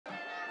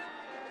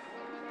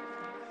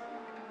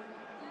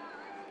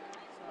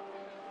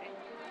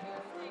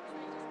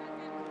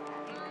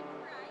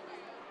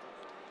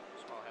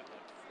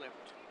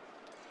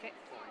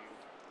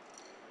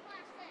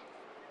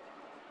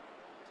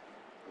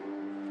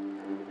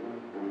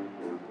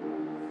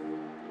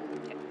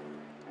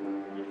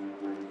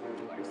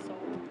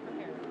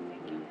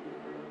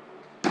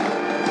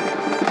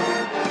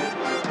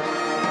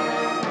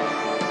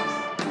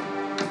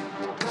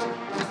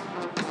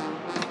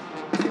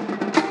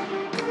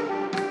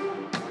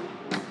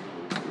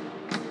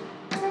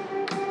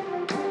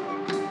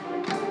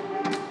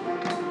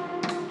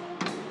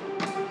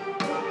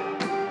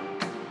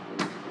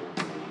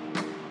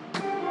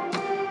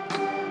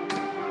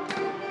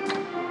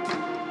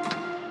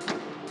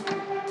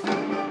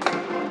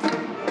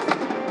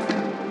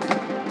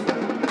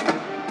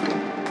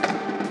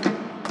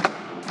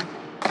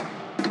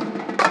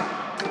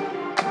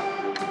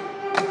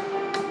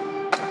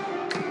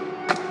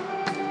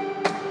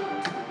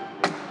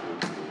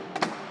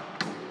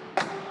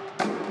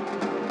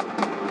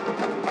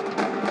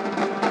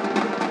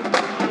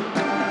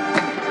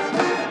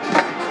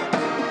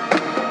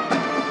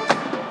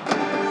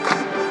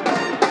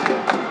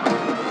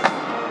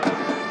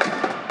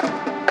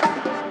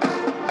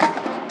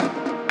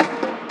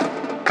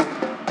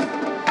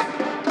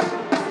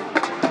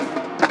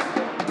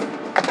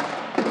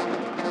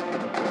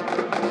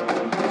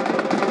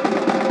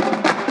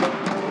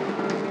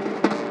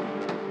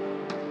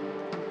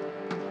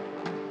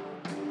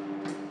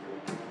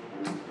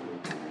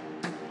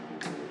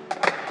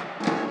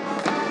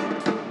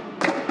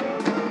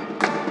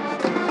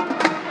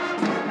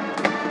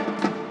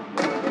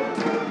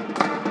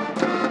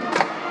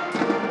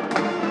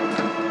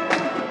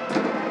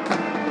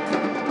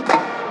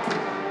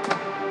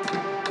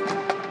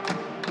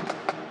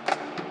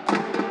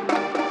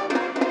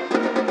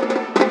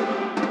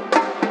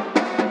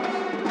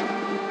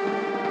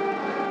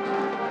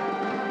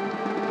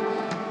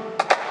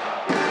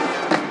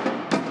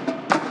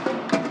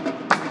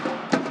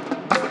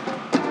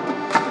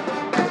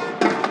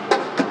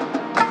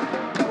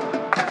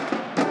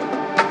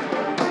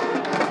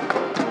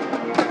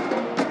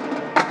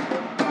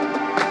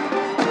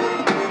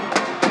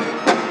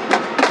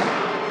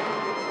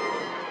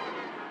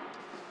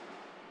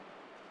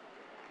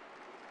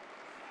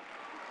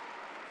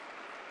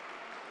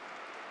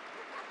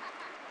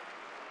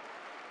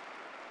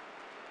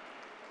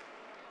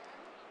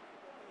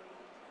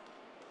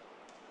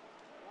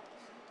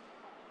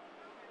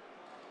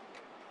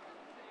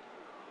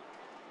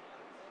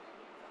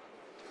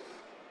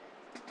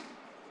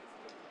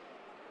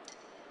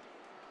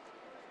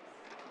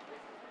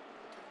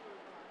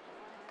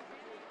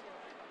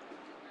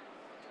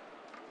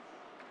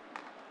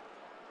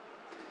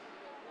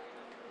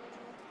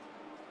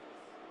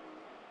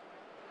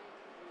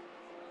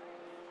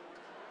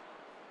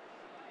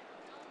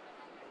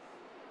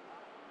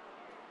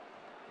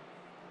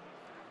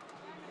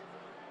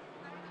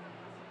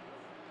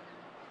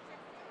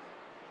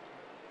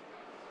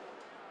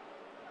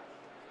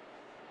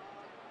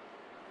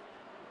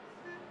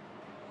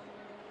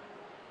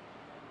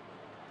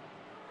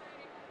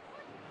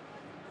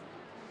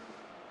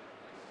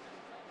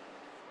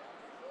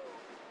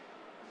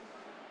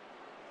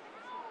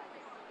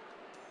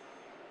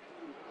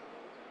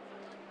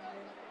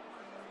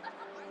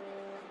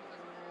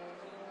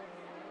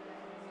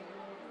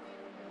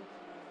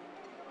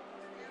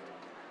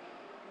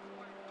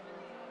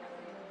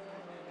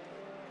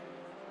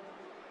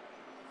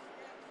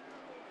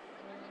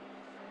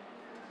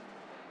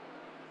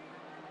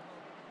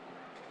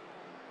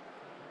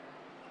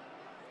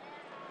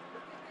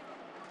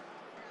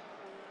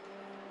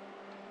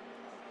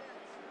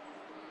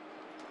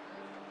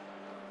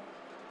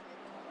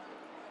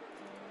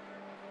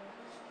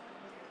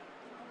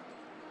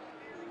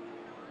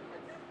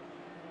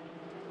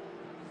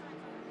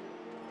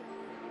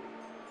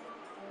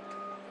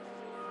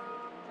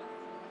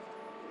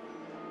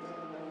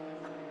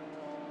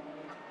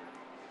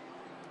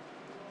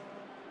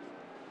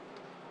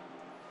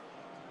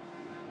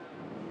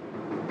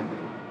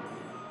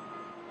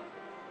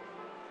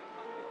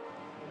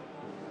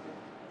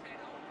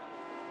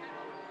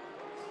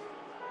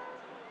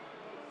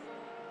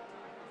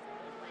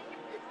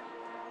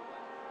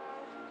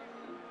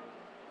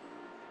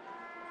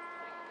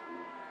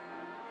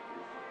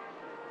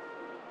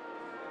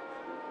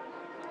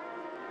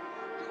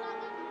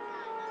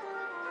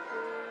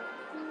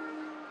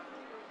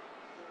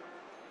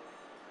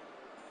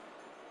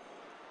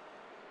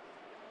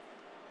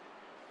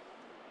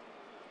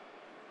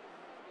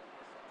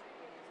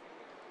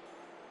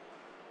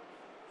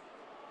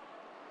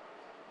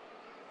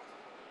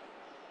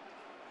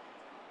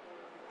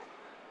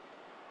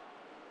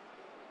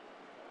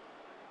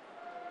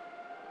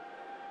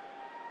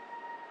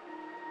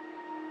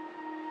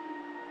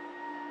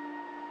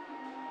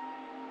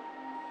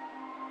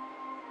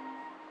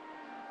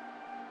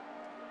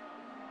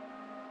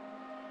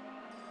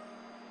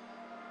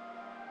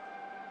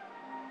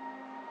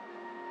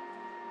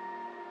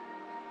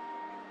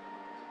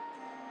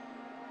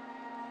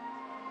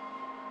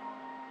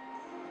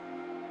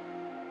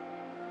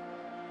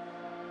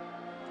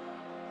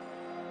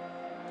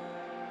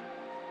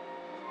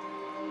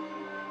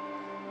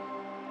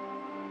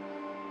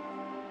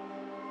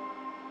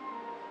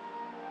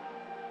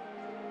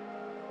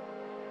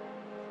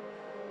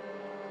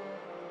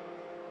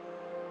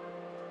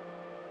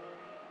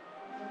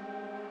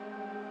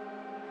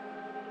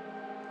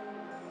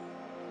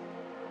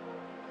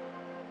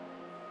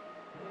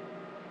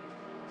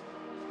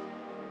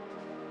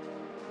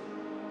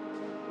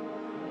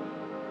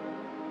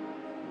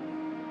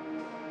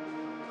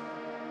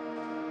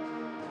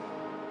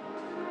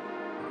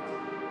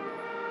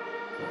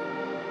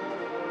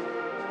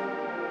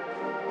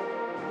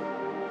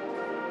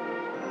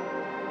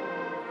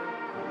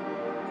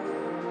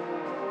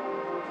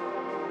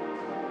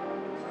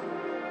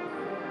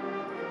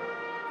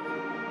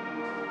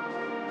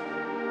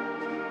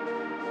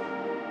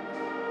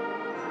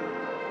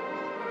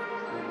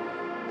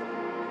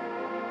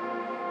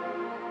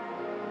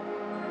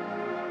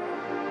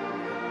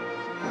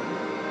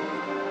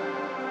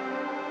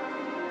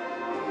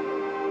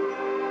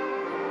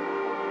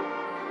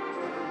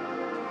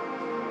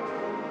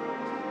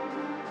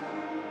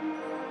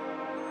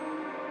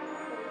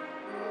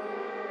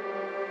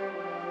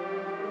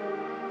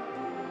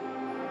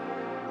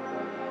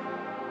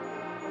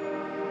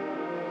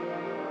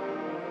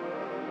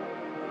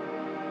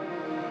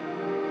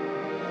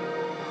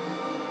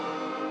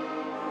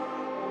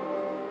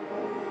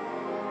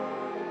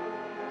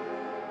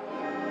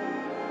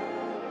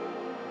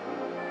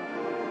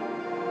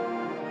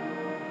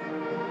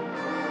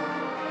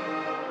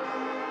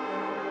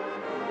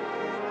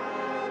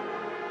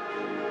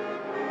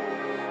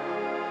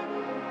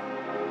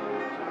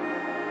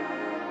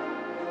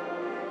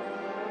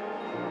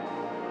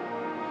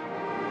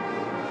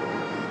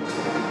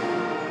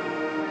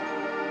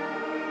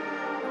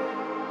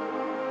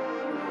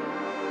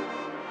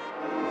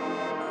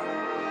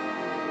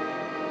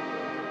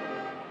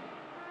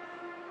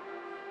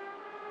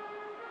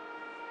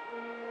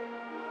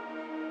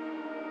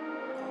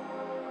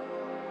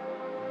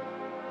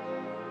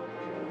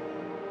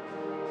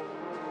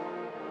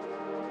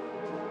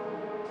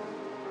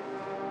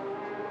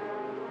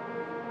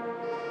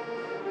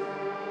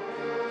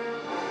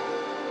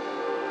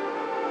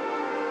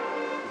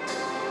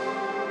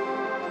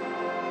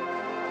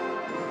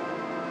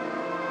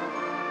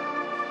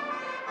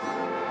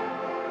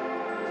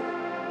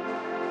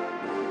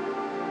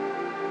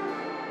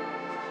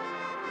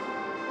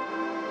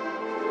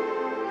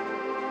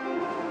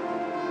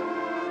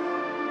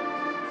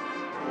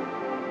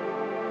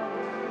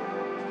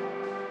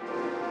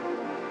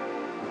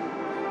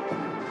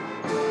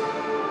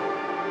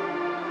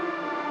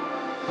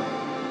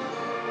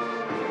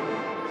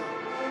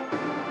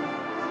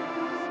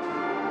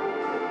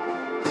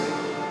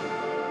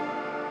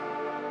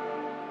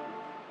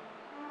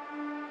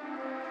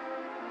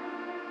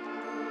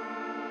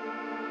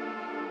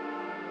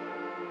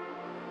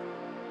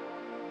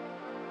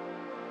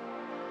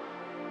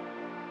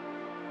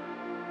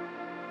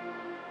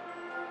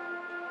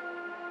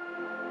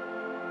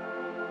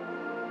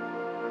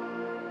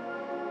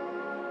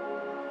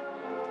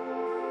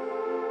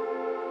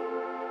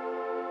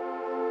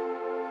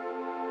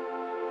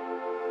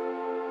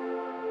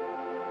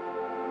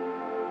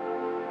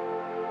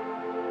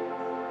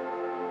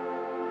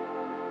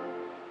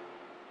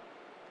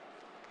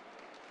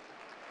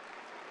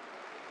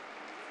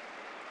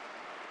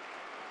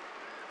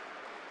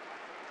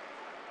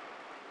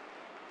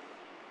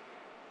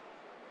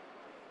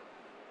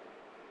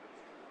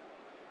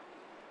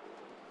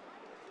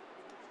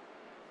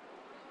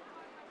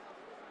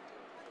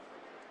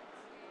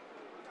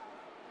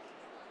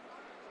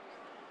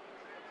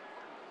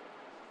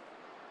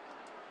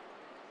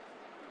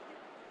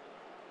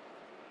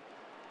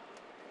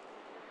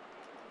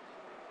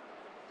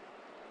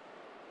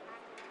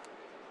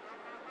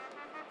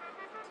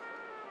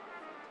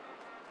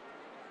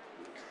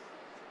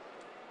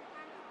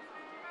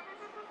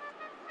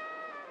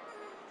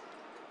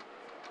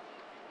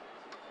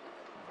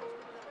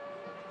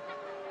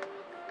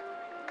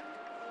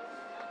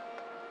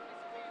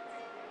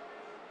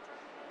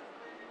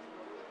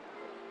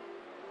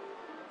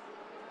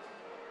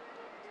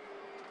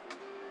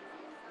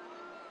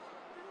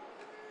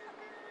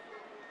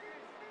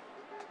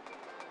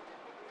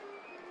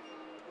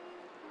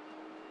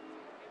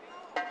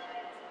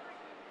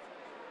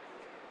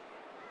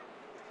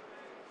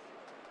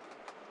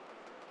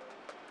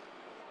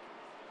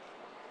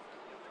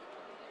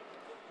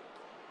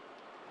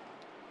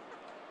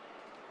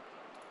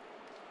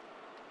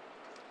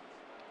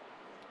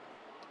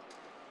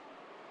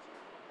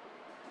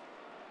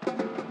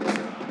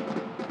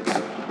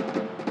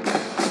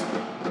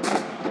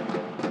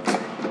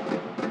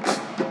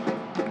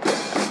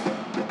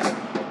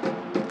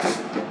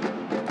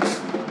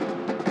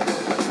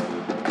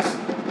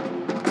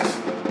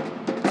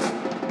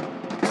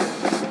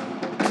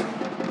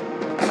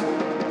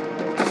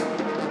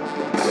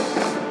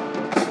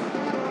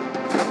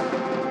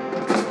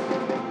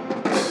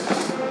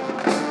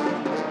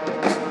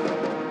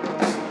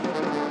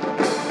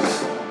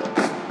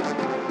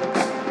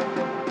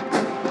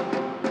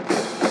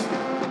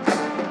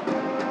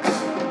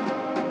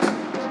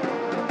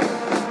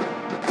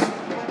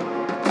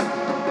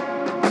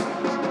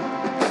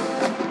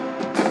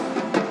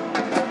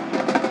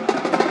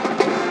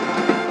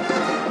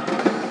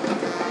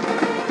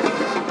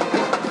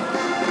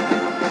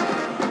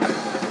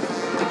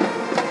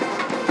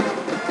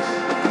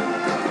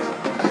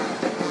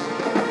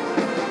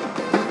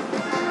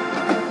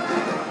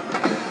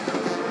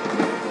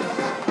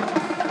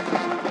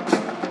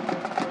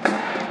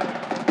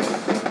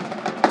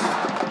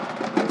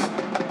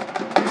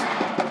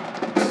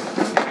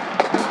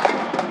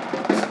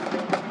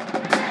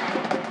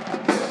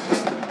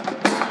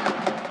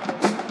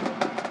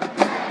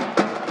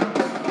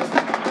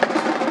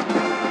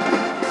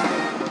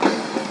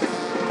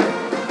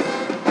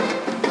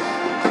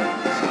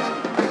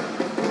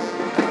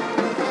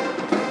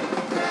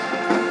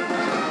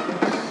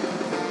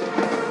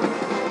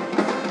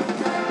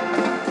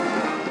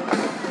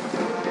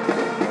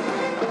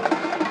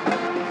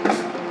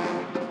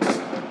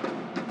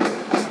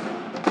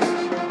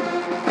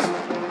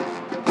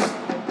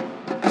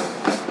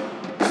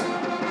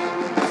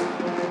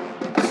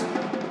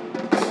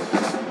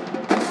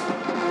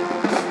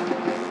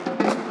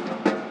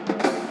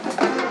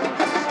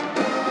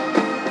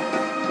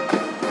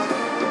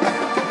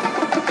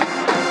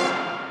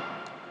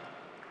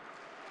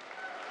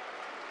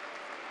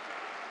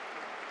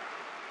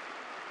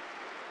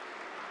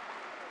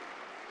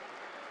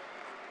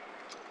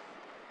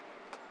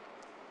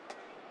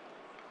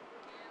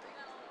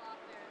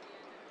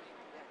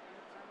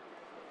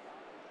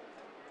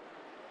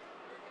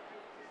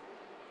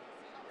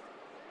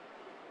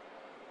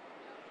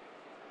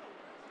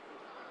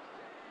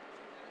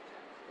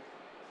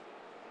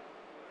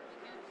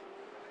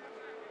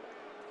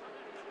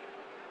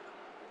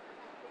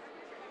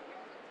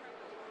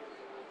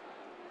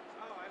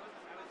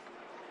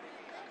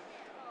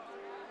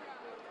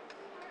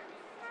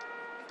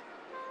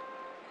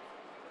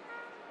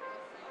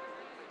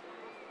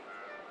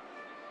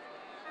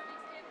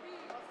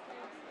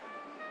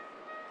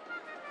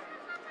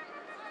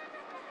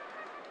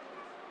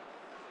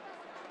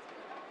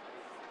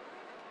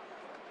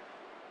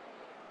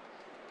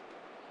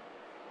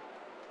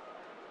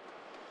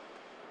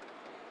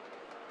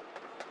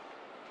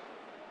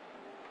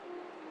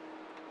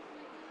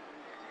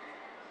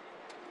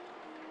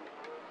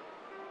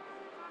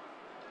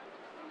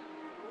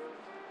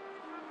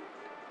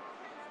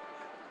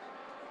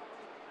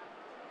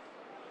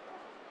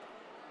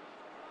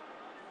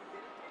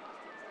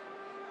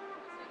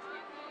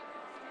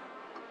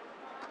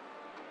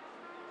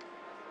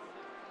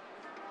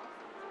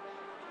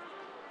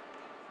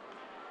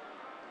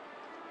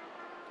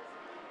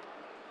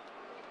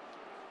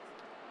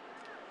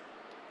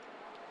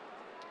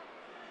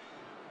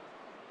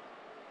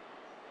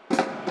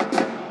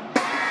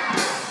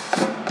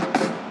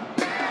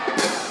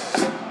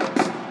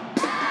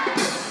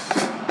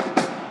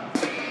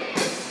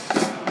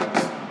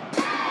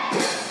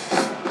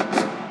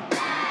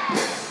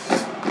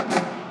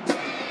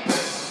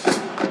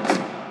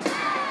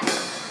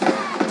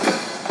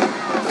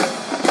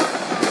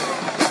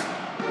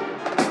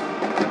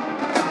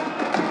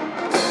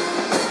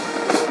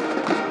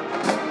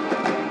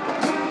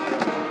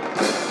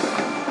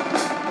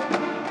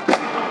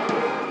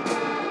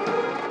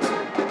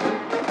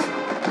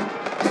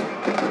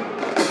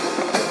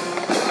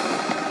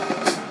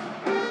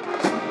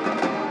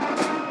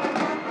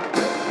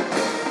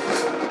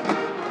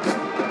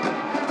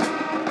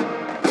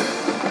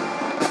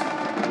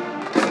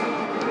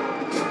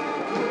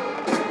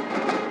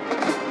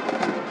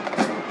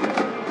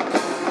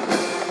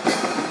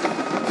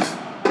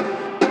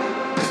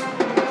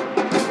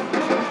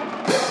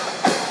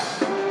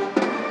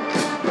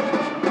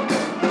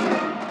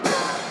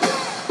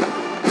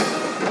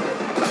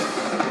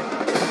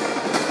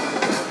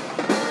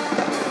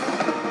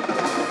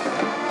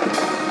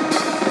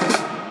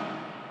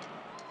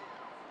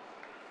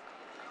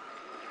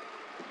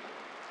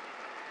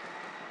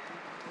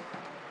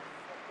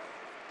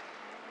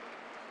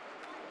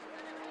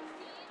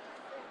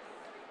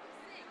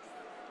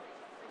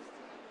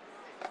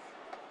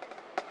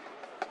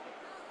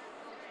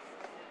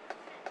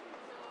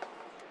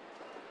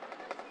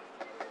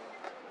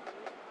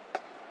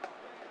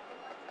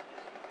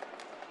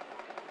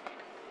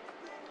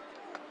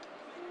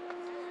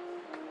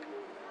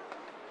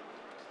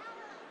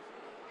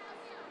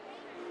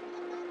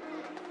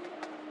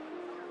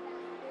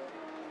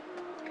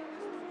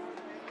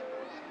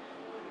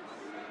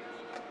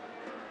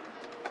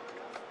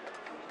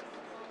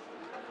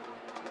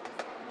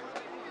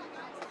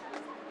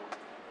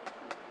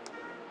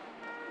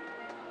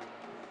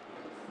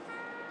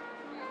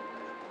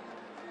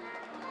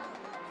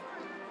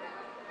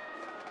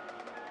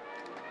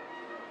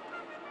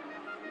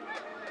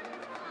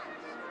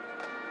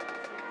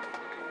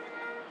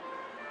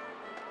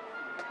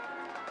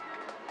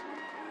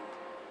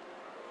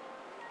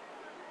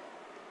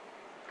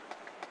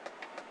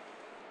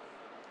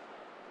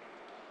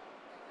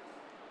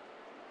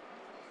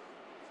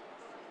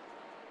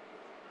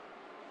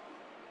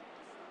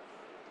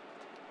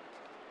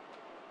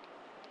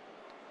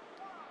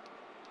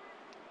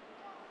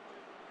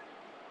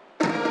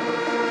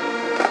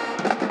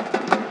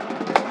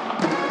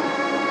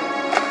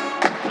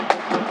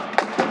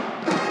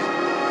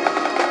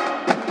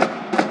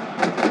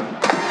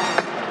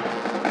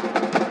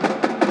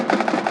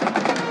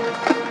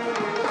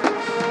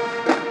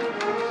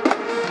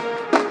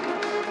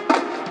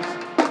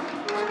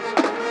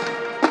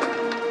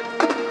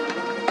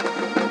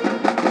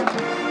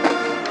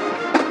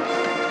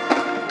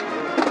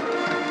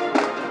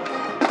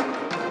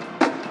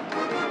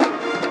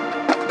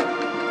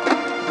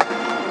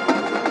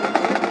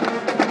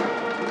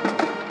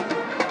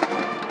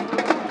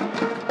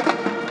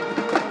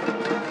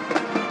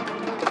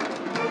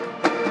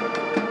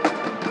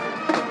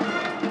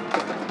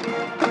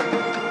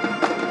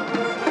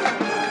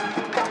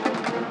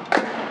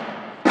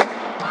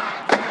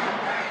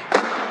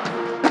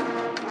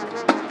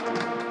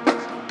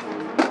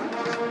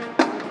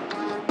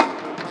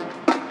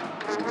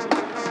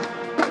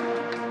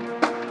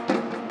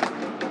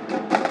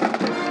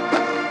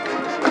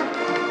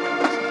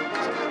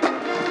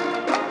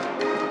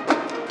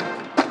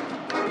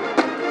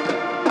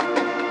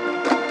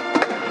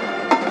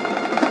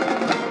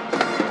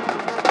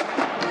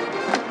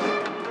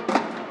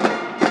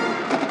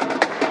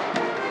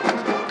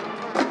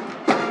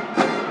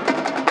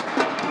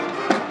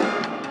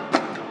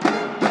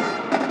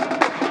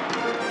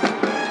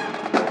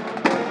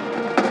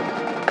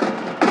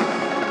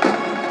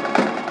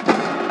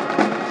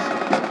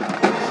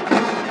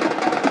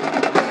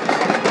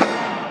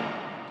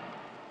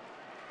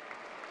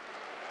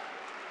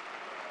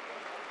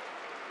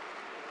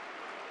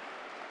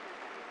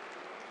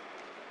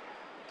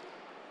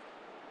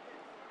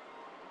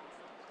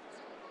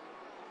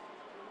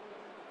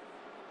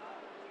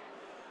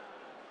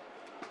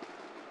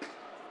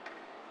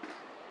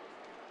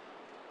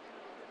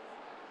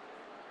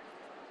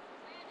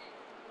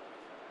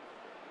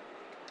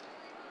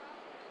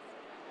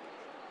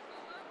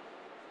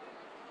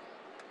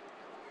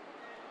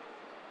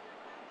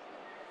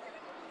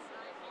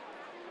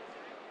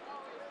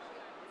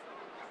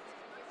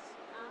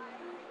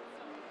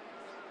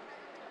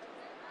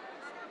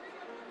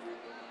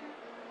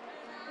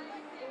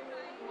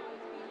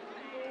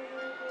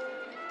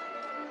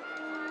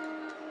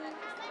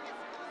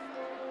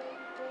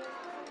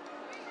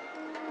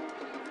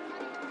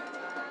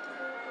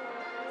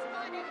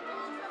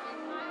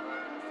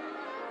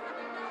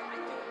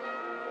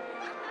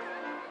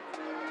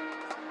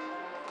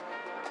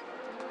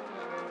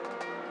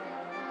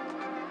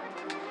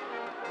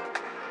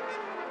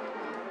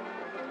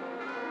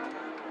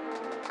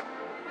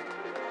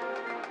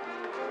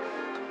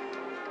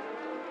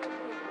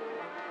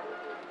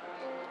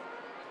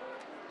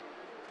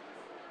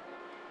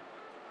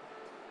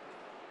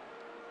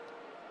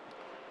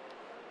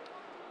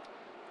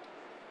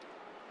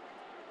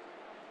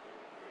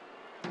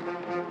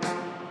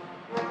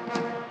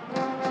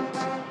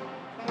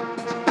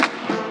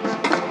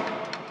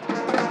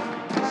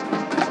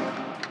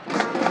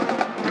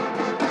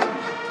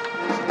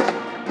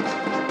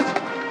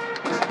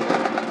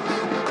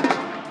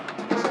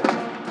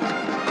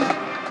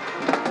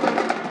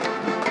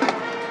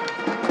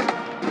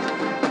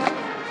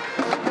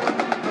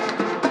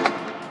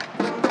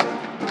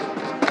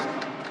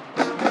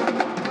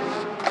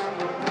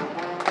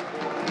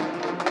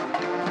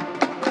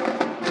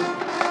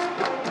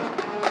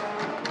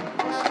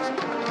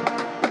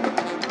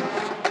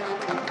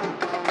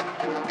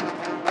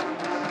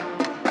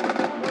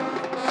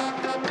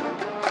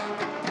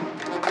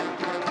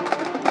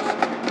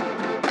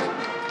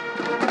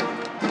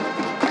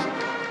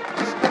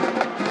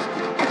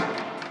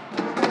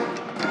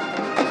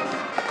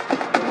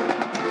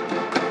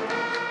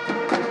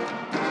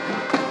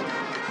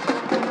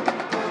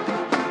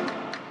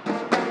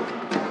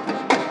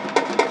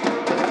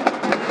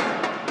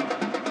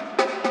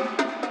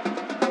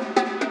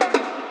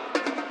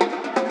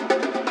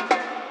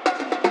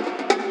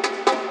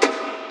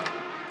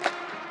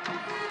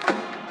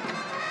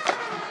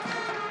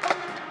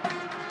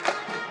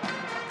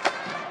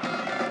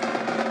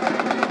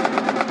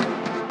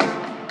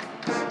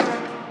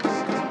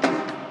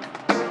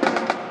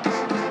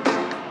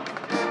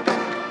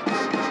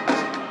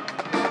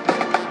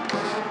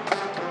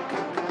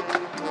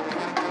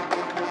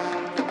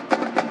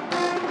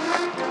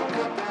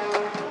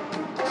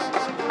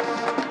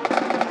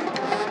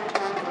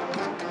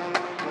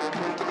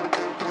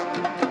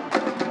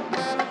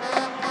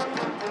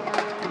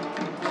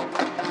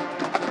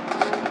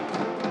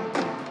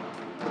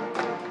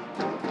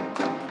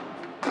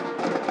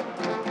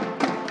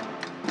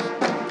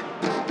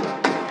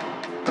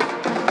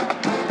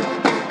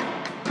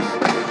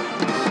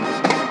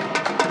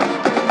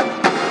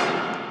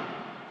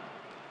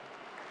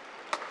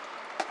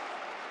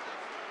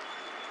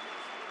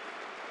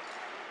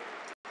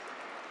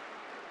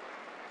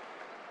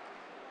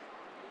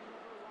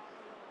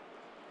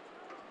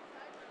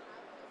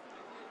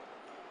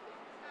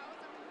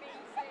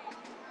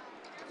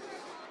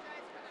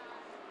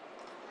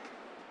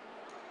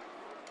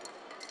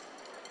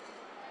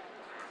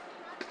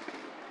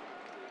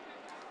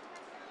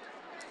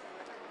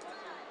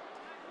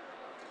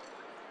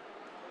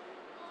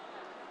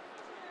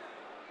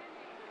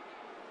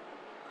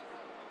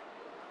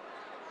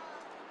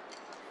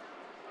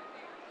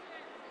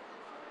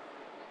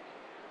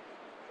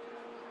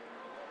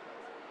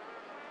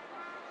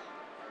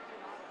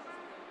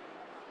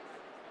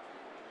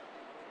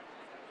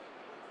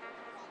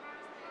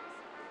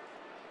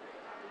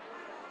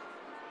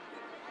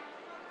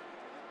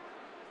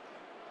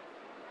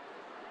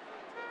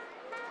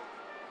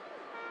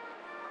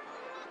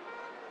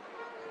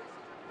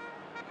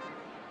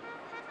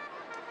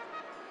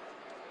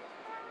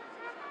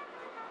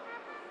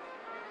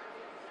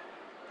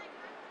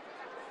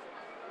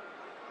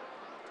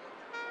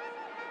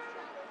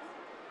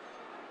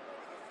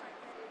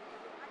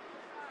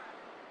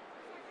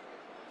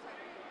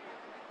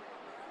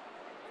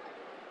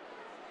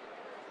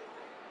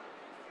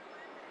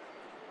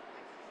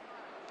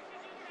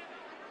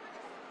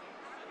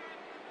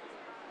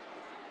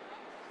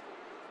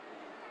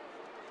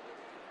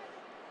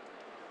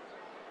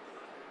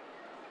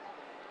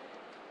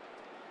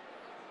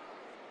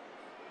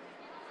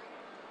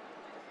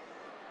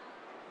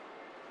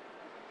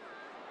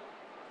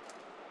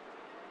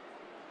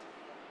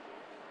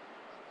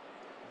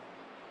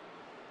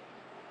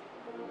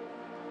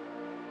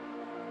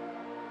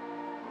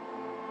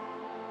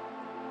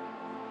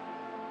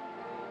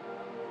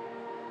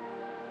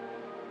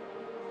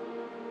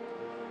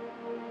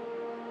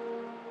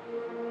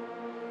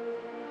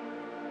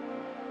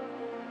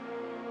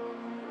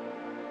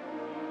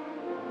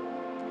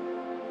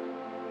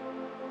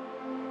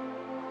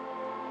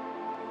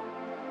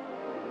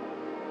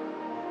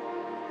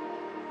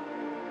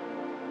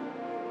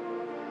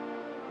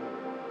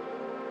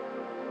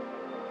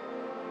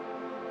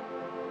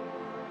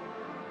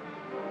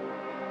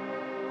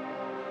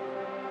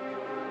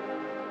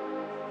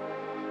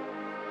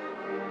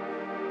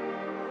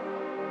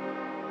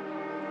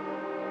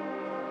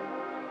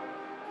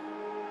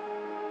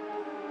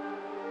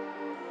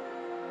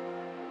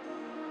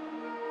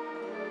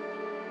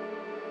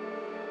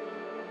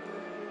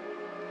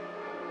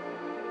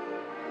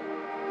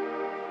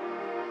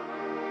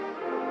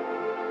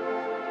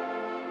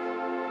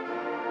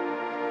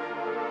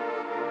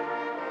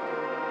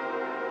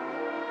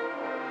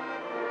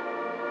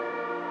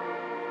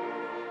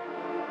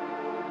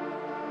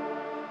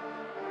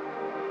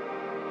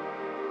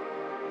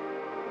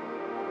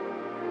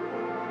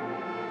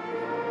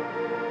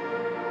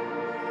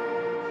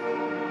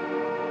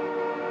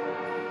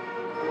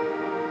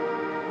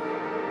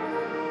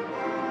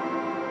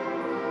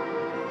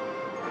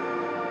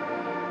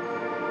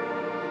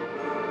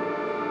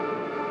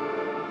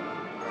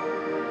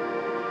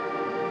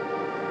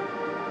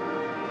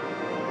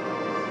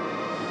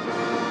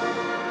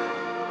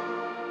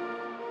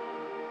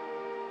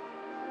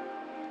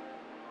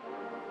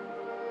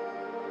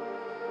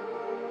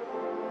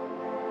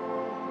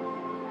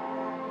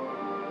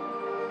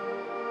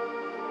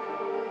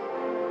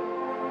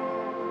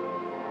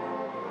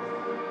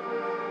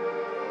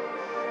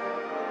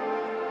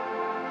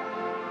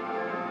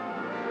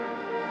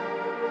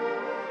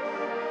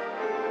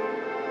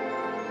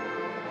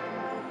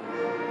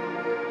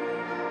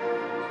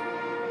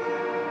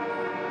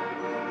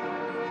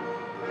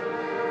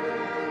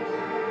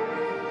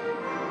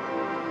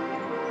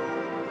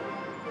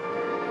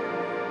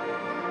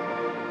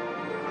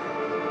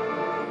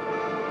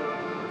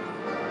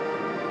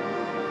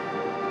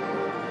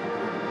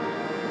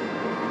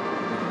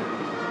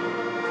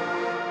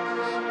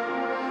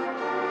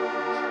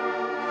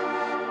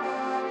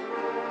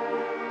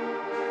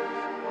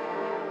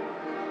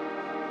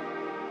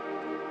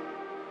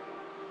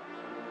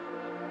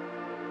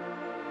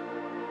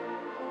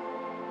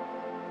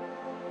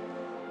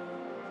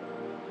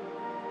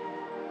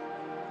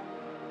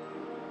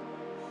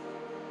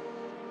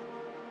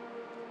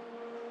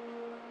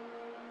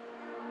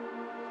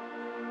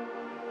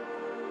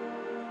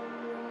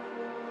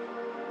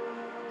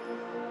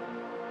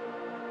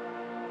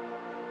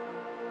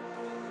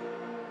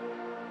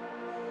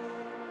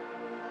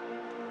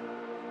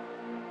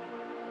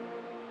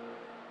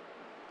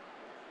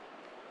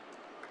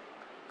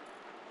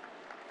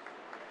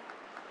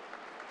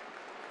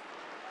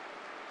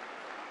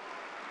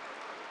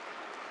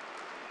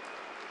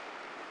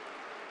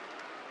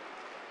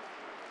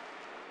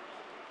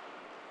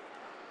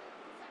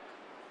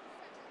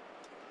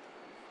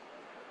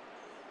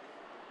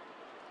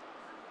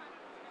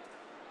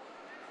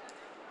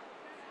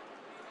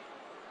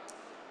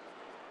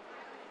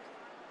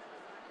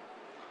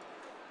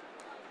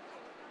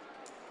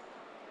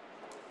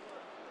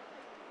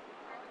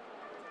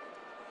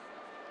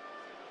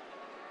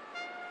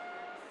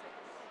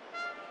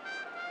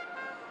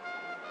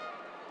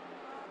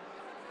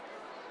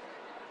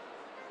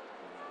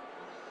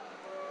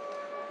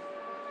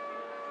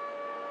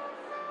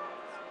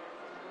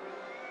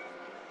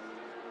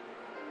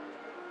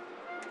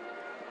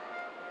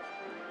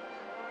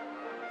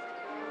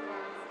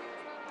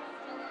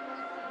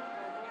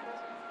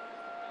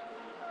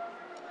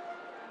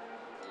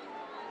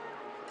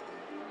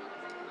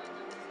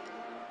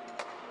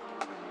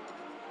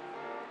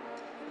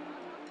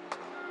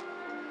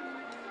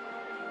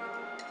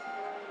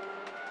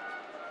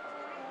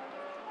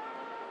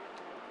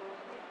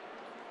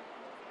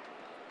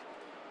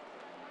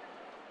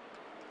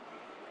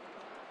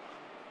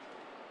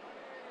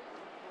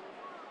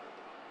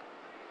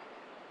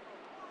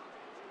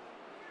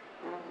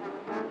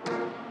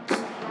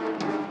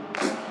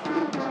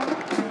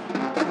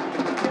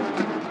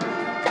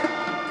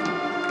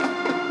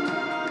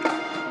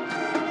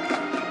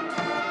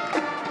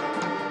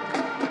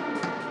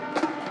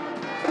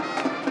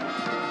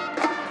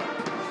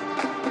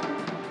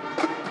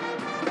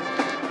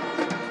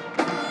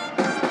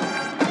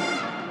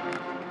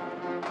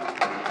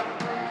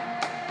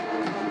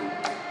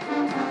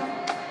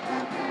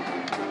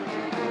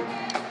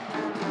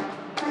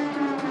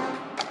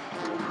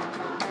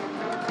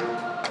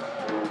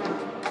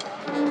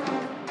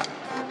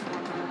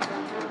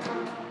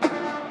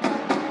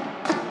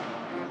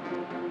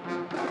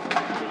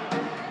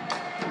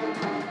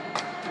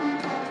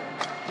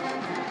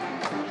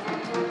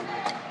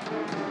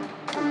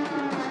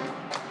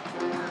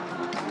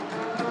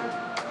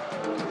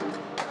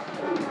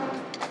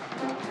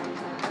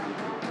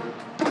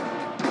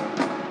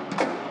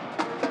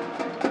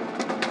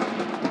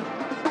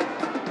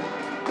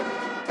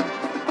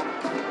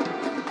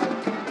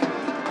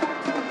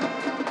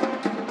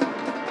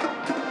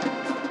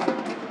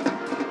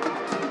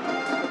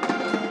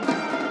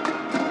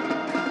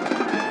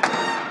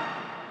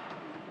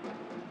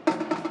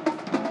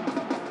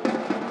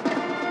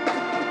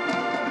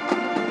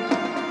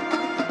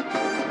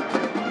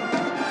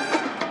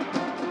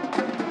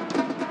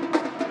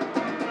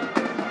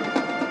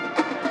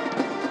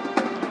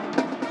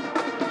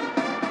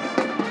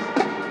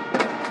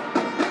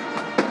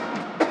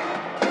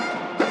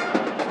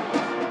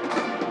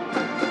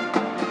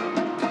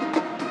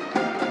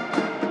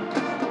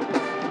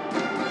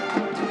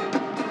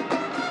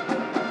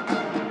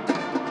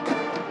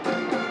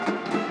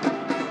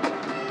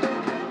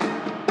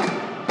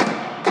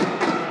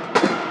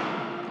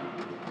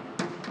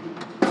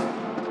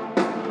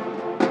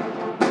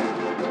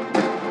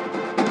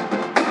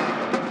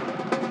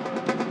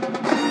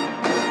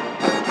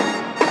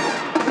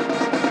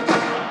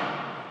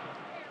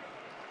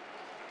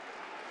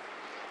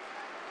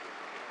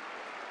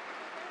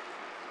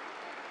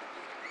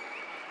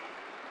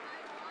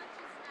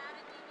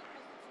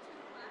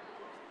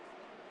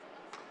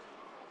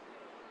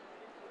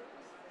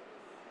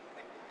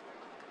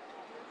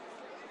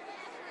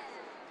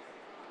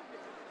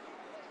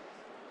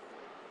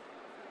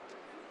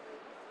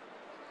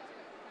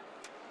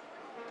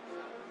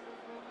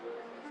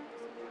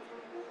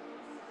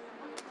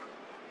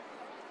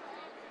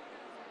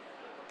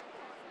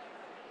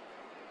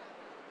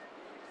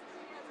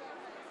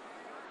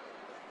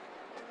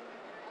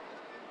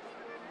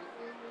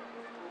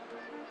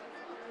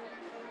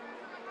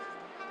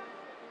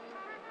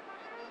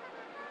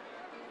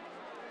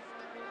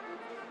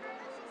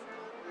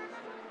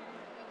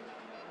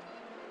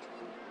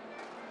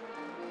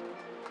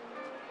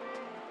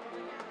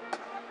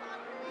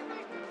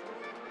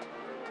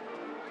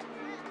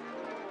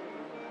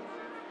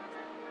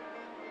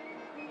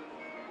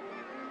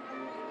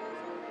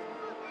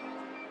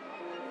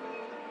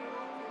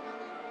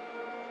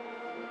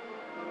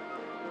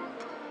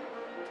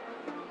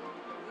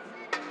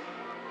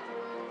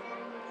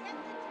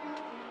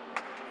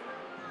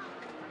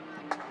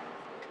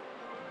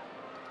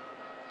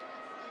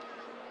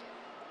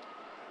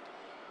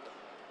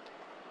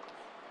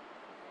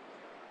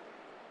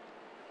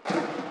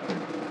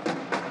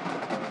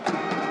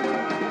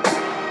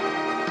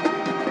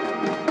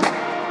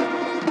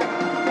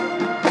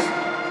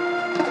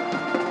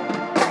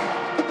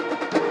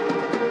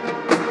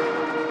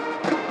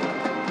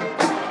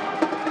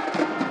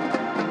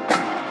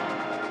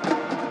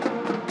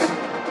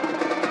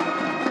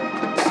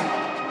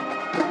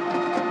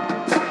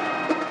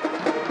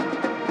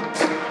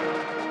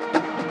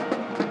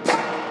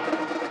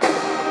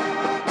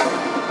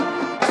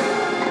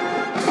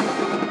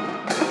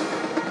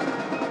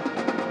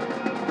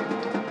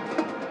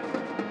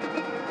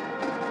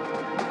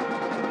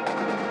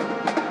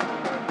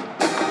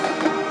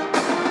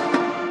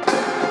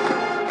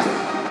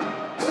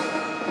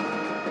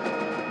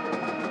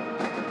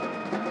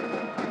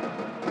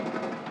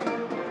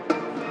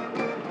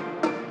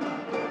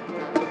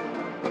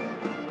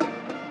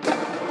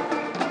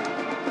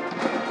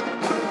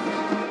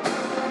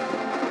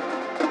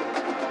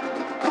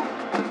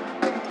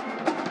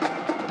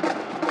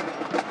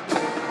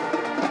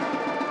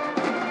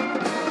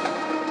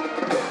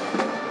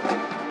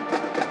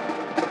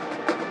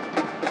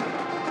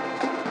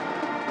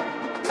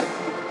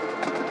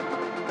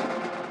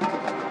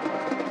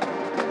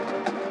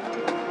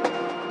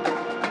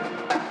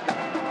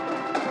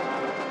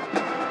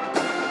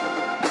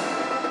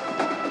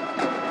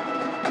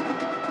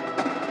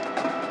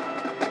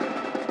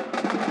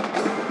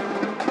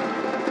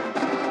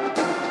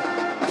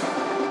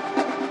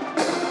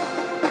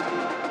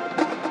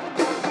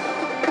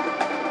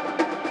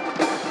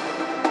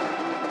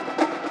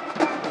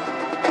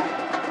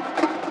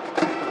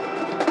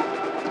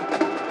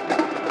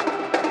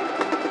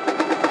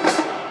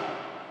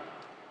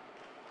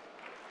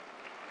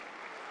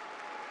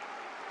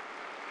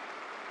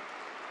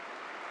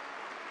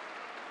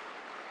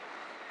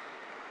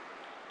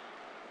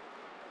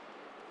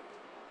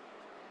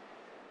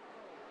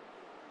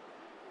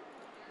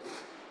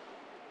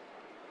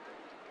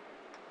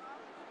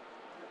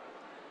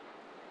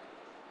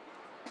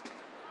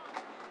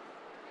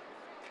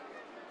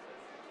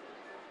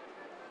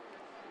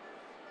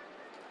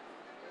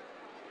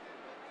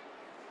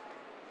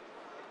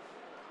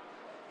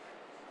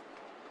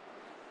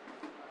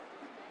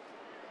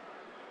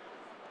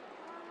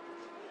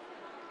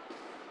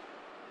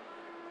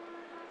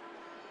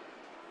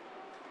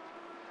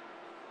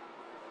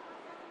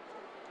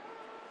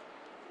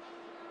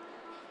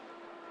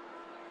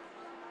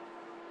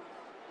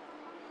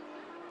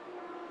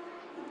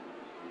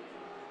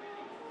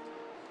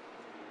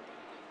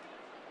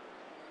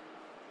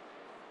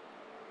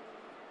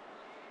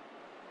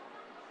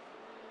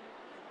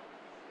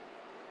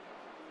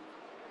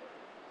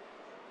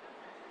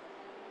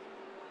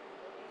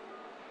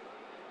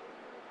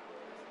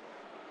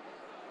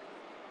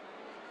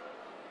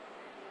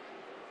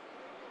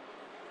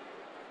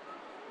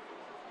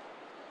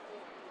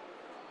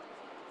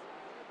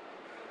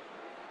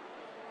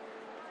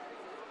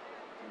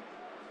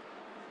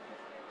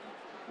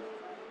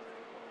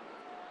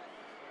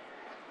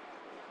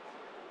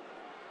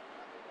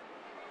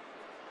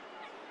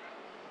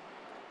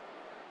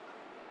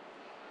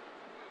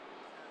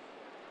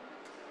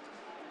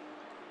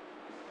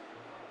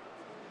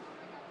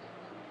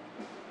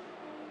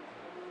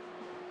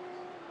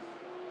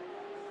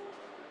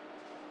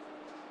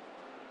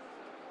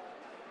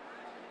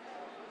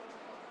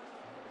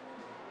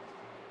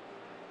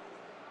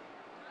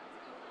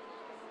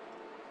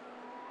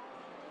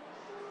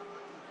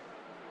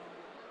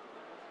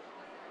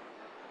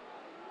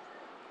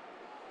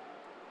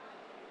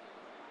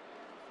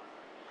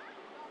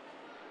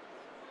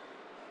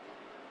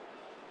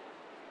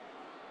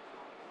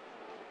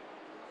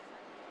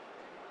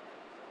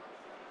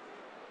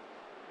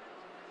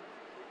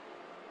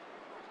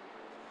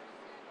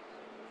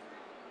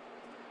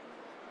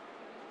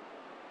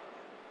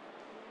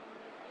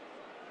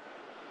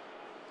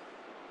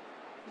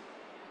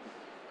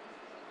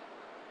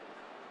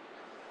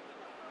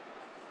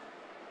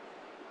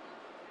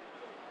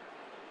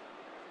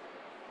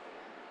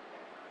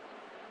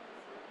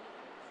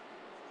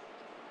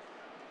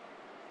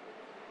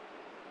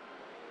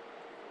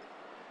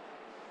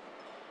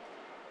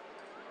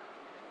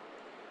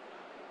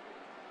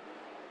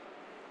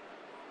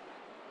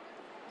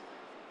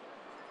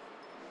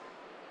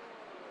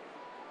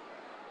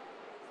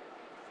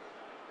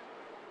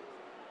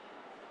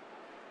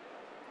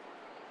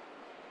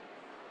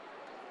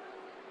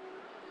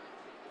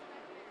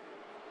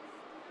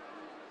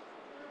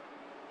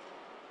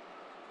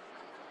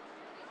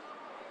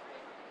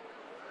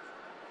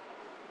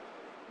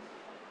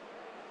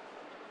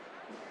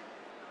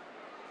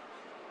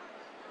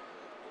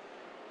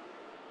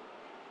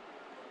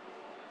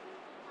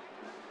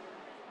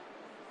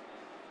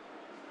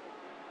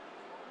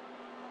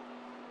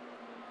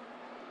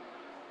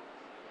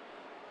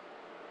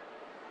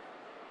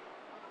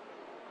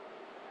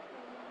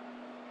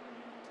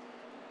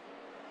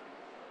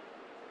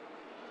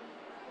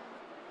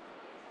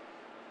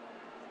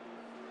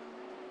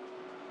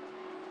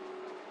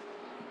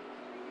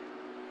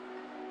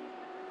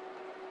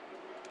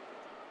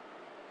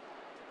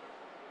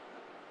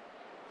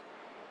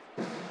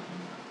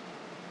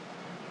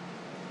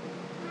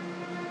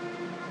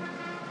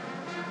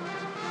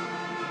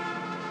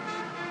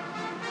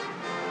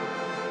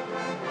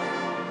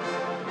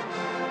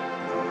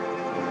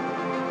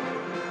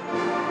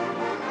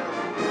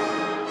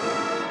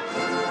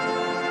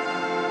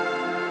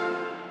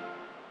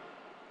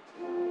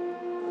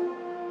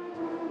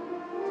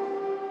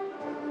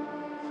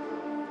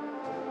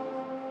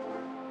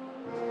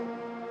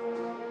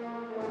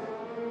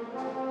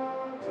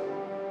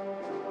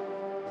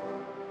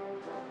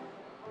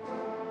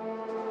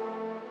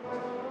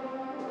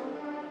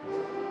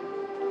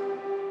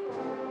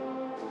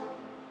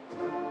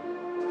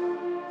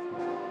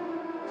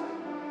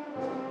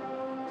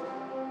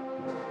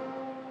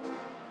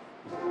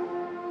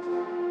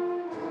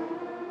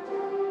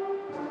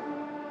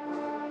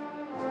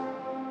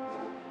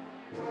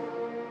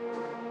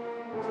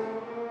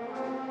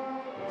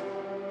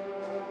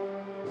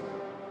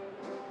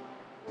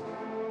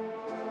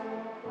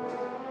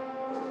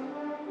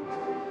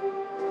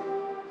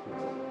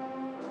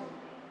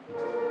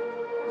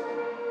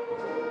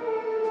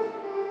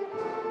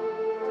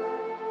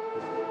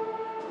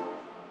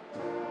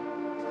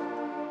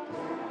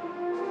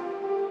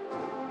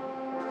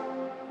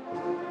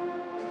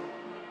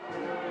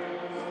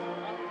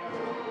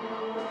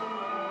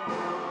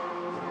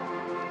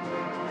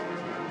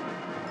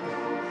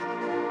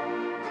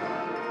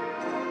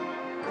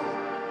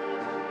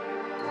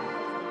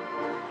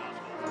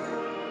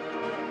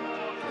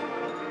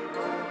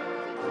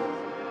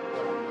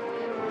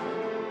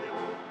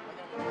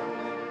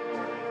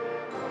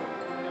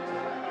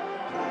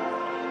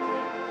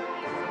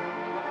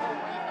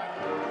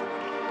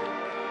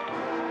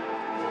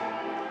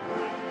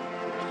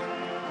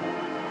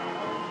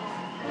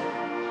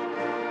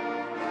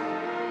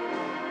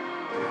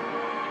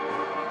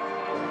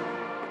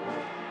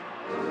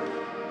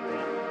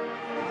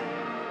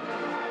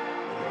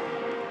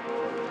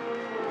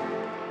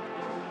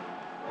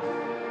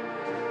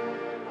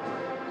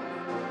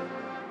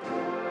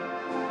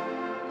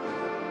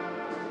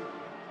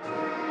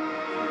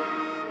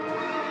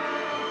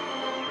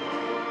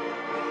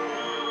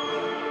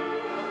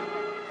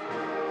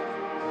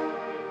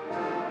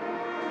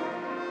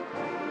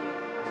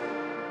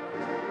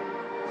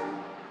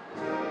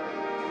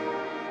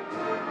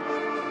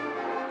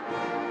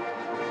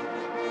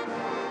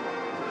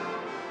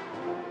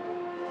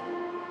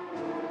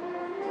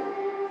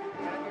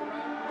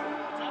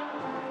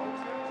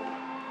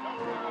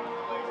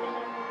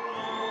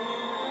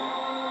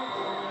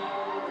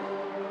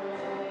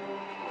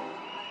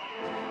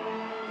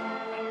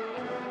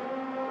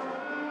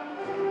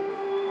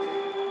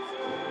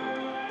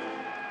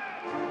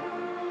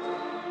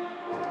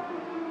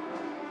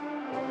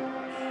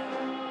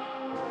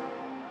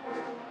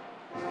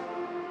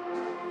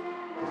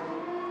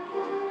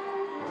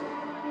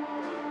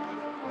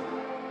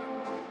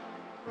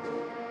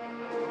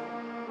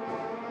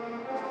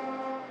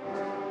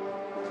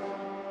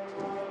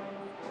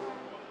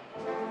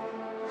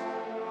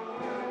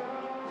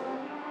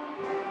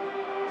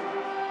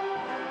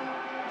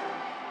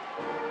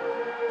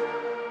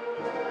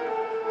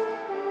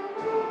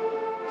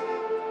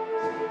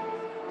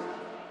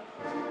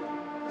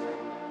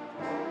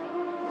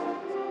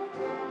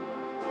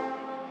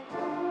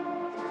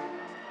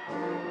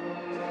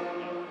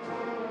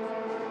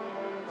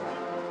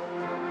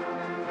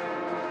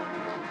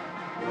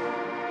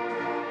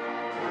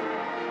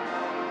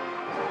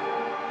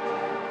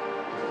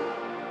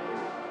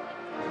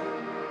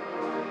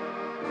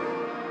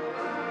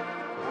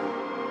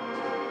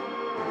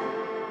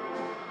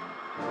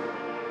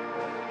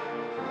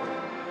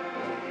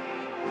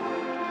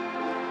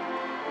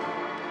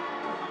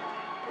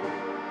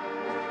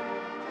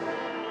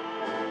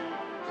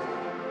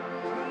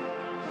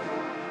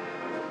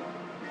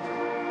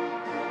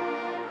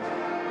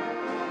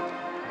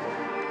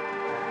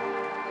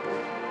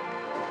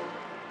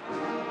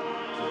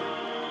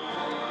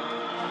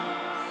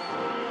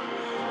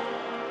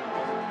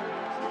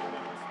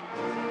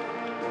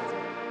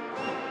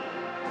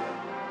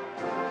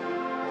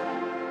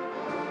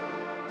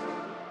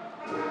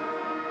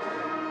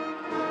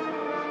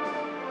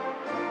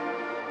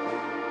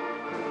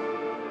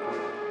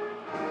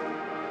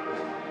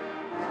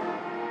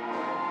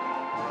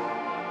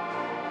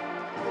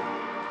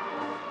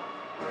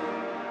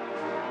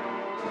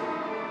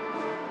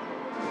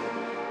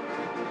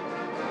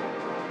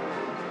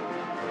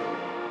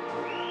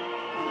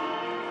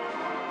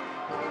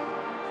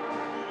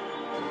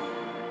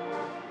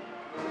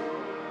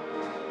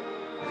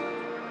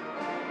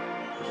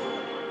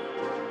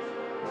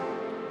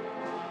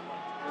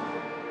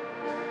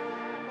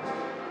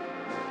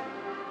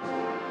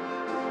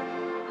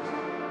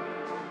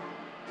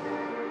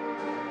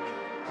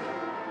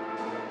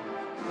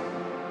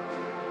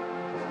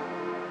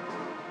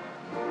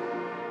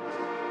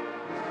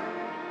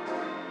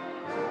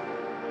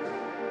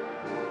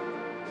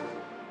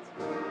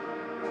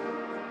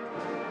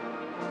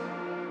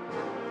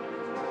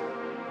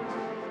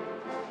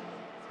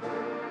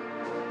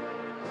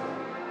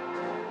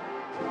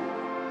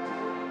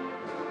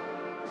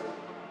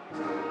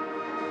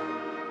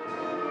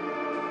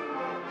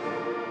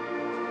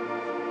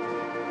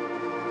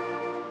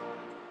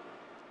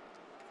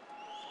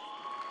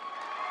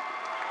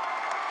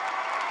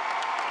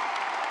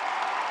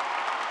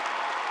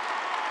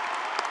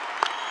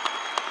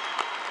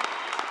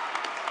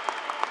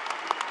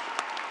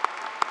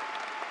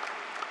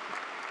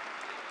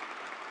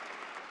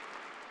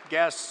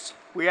Guests,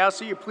 we ask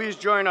that you please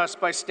join us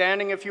by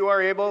standing if you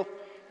are able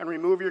and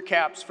remove your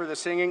caps for the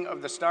singing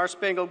of the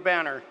Star-Spangled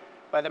Banner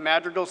by the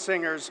Madrigal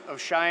Singers of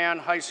Sheyenne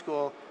High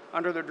School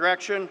under the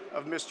direction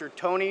of Mr.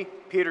 Tony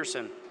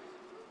Peterson.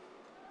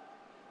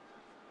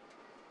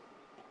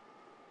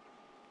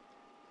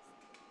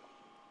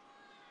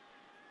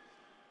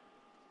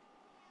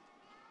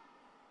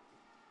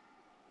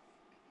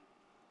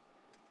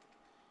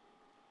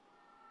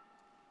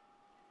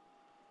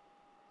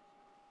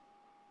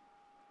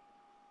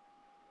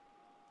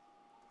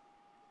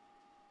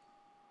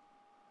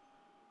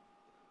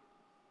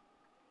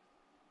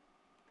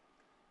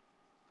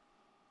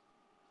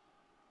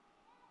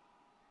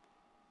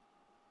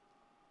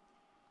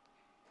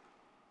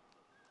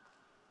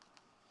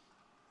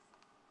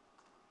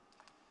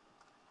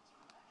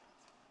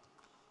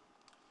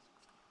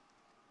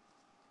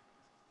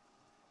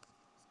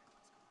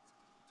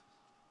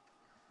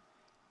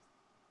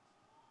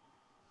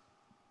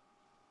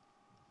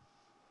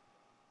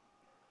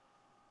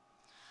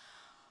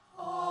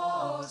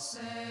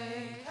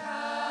 Say,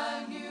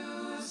 can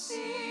you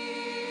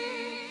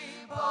see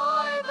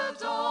by the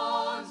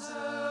dawn's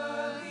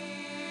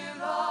early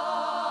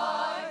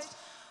light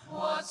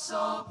what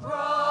so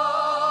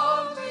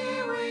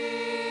proudly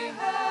we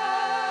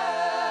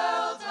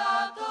hailed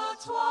at the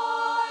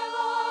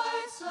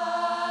twilight's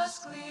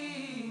last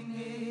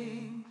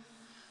gleaming,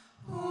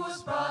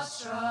 whose broad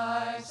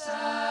stripes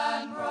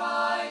and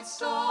bright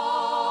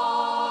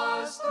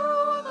stars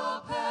through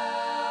the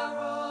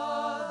perilous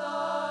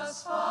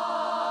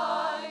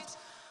fight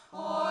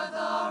o'er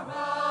the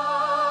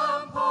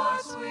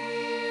ramparts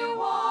we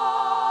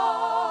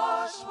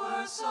watched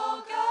were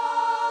so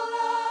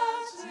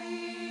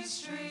gallantly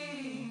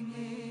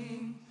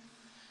streaming,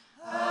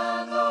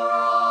 and the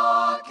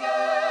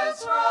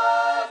rocket's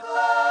red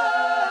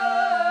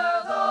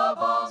glare, the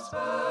bombs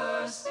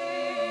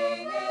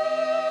bursting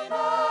in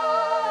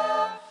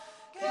air,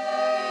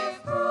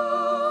 gave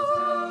proof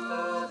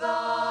through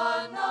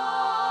the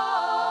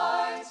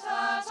night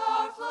that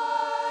our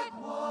flag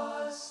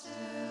was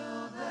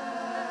still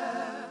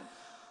there.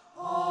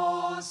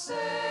 Oh,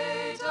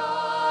 say,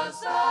 does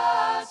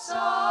that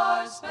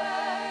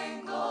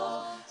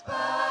star-spangled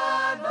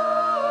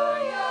banner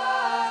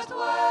yet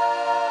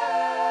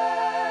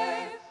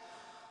wave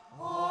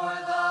o'er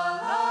the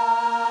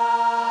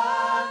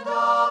land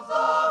of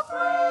the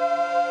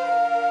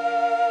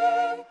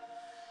free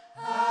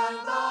and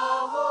the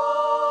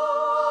home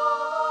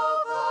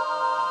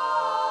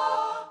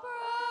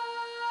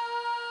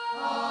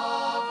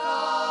of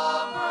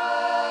the brave.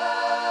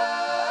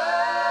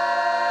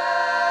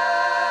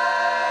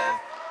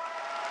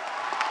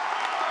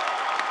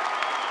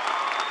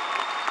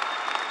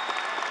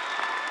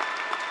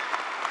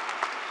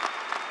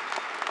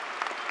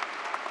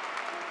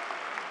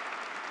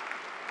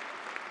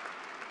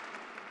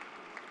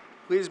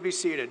 Please be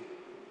seated.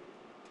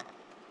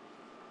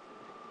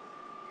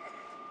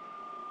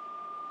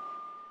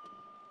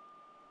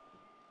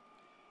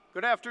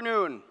 Good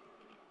afternoon.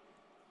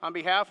 On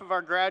behalf of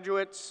our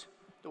graduates,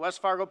 the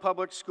West Fargo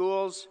Public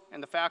Schools,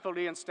 and the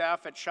faculty and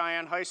staff at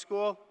Sheyenne High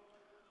School,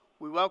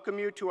 we welcome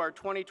you to our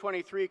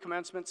 2023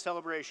 commencement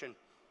celebration.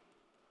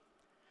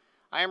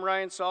 I am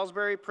Ryan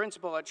Salisbury,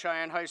 principal at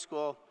Sheyenne High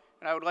School,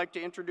 and I would like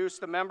to introduce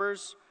the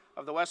members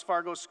of the West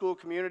Fargo school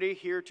community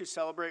here to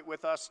celebrate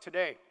with us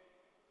today.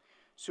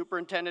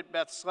 Superintendent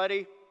Beth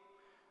Sleddy,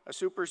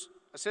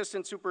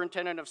 Assistant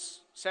Superintendent of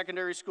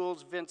Secondary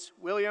Schools Vince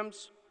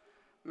Williams,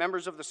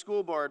 members of the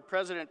school board,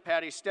 President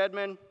Patty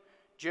Stedman,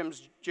 Jim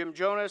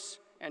Jonas,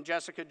 and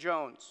Jessica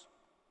Jones.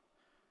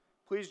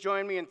 Please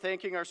join me in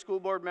thanking our school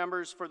board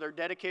members for their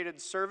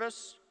dedicated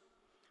service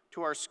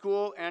to our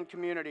school and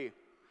community.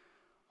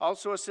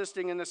 Also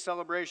assisting in this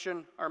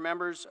celebration are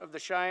members of the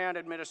Sheyenne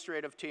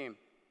administrative team,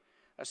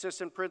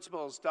 Assistant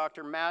Principals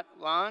Dr. Matt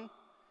Lahn,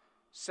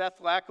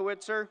 Seth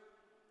Lakowitzer,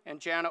 and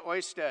Jana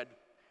Oisted,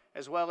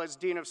 as well as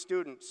Dean of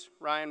Students,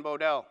 Ryan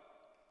Bodell.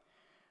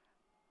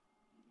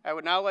 I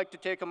would now like to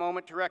take a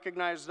moment to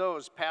recognize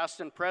those,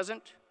 past and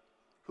present,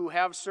 who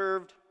have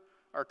served,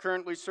 are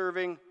currently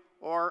serving,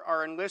 or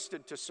are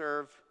enlisted to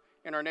serve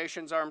in our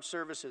nation's armed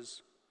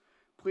services.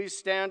 Please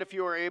stand if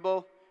you are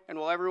able, and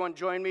will everyone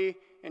join me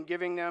in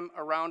giving them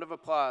a round of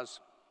applause.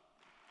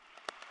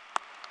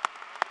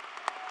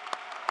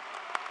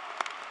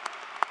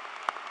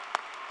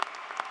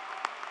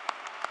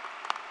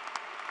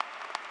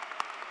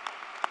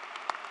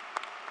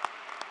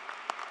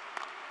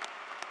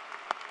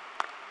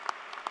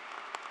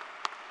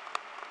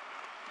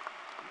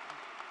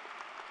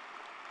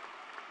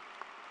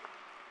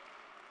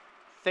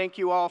 Thank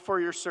you all for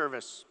your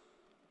service.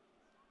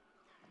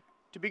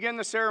 To begin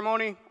the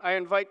ceremony, I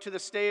invite to the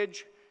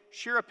stage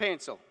Shira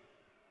Paintsel.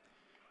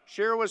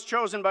 Shira was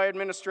chosen by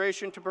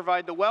administration to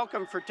provide the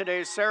welcome for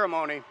today's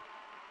ceremony.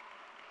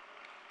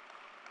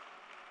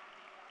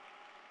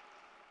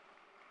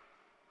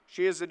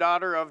 She is the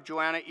daughter of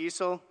Joanna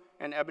Easel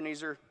and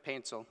Ebenezer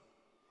Paintsel.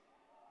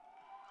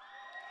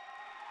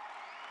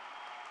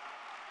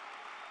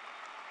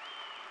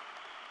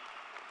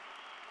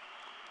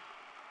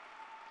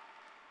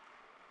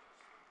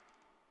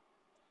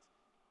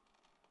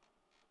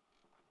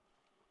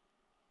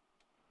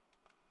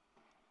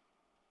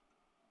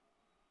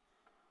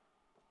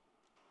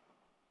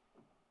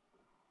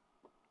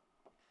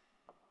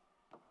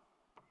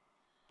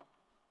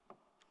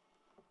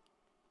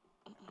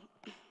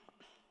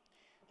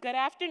 Good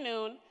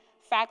afternoon,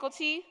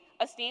 faculty,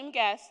 esteemed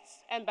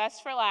guests, and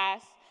best for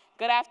last,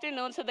 good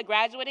afternoon to the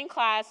graduating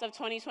class of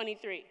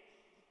 2023.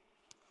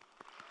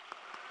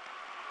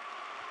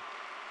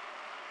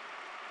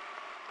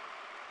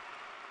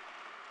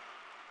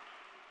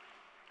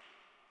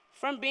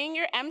 From being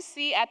your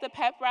MC at the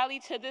pep rally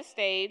to this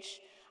stage,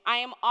 I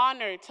am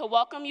honored to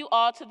welcome you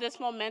all to this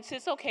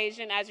momentous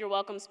occasion as your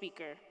welcome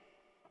speaker.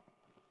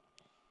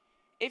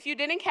 If you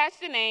didn't catch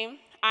the name,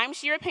 I'm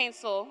Shira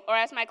Paintsel, or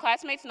as my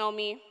classmates know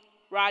me,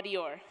 Rod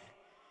Dior.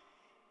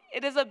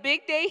 It is a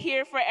big day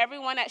here for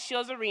everyone at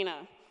Shields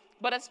Arena,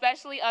 but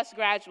especially us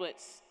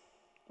graduates.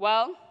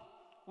 Well,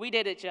 we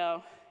did it,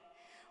 Joe.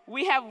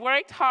 We have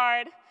worked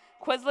hard,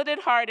 Quizleted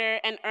harder,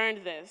 and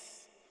earned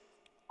this.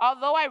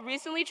 Although I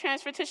recently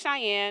transferred to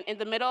Cheyenne in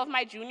the middle of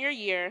my junior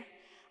year,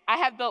 I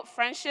have built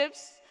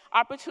friendships,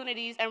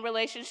 opportunities, and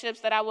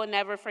relationships that I will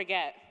never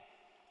forget.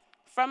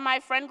 From my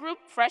friend group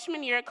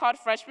freshman year called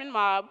Freshman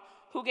Mob,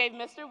 who gave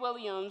Mr.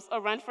 Williams a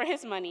run for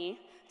his money,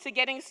 to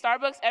getting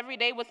Starbucks every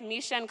day with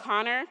Misha and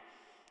Connor,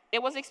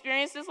 it was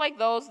experiences like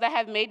those that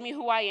have made me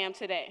who I am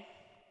today.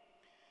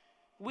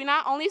 We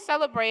not only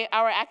celebrate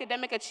our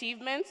academic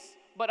achievements,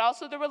 but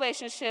also the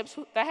relationships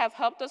that have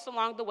helped us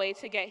along the way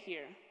to get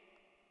here.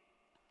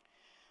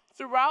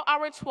 Throughout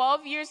our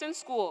 12 years in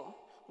school,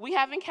 we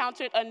have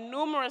encountered a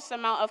numerous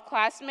amount of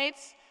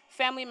classmates,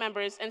 family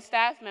members, and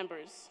staff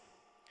members.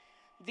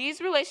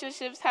 These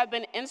relationships have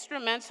been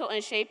instrumental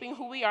in shaping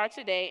who we are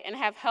today and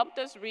have helped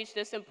us reach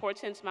this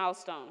important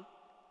milestone.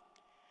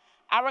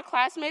 Our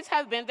classmates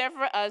have been there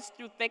for us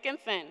through thick and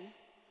thin.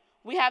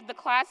 We have the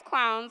class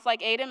clowns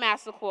like Aiden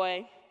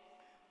Massaquoi,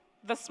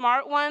 the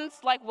smart ones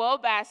like Will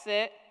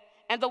Bassett,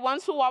 and the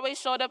ones who always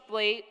showed up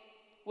late,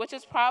 which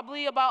is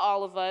probably about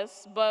all of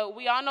us, but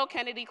we all know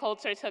Kennedy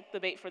Coulter took the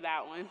bait for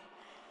that one.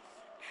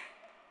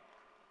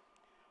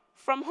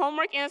 From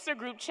homework answer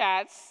group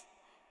chats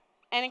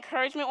and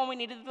encouragement when we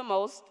needed it the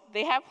most,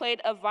 they have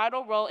played a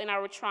vital role in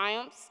our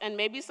triumphs and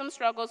maybe some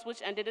struggles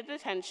which ended in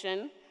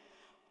detention,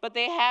 but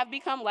they have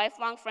become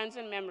lifelong friends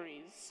and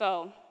memories,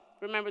 so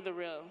remember the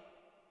real.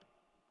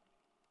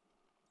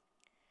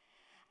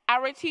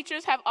 Our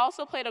teachers have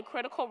also played a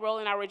critical role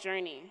in our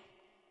journey.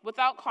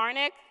 Without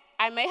Karnick,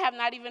 I may have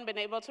not even been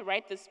able to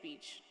write this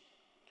speech.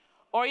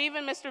 Or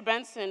even Mr.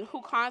 Benson,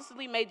 who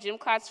constantly made gym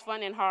class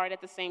fun and hard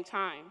at the same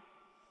time.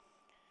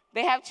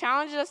 They have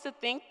challenged us to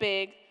think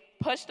big,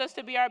 pushed us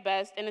to be our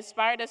best, and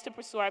inspired us to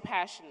pursue our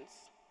passions.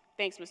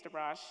 Thanks, Mr.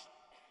 Brosh.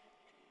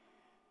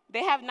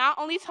 They have not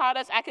only taught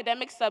us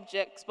academic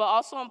subjects, but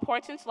also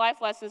important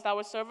life lessons that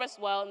will serve us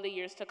well in the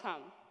years to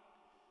come.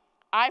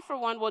 I, for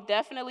one, will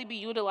definitely be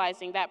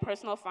utilizing that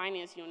personal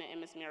finance unit in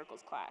Ms.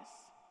 Miracle's class.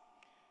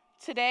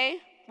 Today,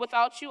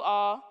 without you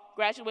all,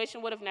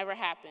 graduation would have never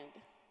happened.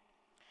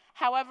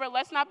 However,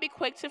 let's not be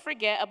quick to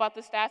forget about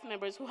the staff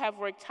members who have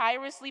worked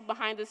tirelessly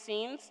behind the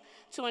scenes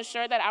to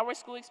ensure that our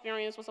school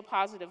experience was a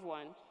positive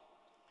one.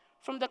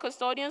 From the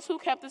custodians who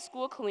kept the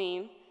school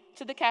clean,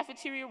 to the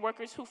cafeteria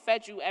workers who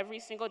fed you every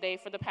single day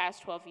for the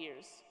past 12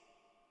 years.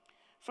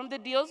 From the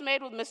deals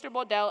made with Mr.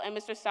 Bodell and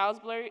Mr.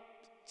 Salisbury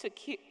to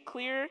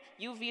clear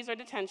UVs or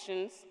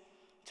detentions,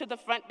 to the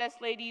front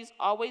desk ladies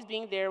always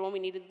being there when we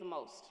needed it the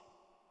most.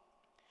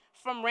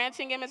 From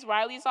ranting in Ms.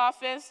 Riley's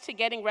office to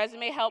getting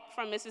resume help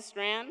from Mrs.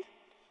 Strand,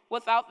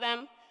 without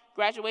them,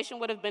 graduation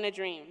would have been a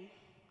dream.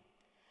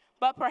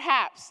 But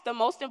perhaps the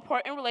most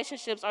important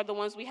relationships are the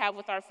ones we have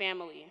with our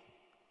family.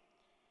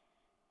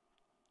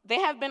 They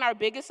have been our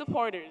biggest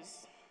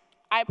supporters.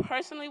 I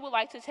personally would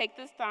like to take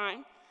this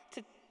time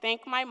to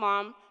thank my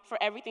mom for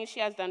everything she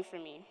has done for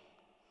me.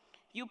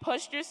 You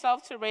pushed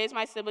yourself to raise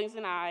my siblings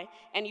and I,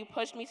 and you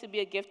pushed me to be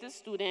a gifted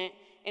student,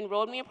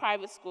 enrolled me in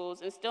private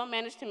schools, and still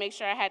managed to make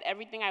sure I had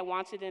everything I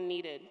wanted and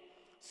needed.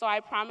 So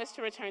I promise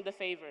to return the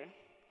favor.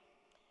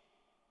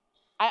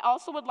 I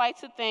also would like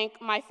to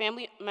thank my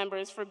family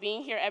members for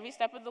being here every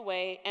step of the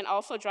way and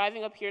also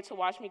driving up here to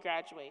watch me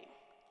graduate.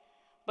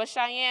 But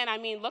Cheyenne,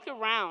 look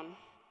around.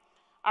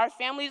 Our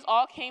families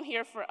all came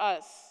here for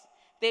us.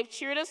 They've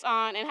cheered us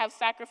on and have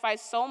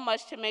sacrificed so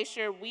much to make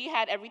sure we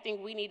had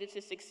everything we needed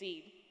to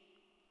succeed.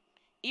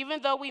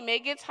 Even though we may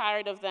get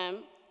tired of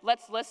them,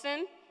 let's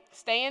listen,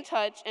 stay in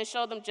touch, and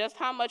show them just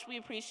how much we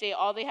appreciate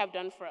all they have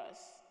done for us.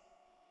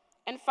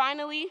 And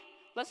finally,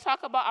 let's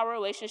talk about our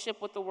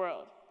relationship with the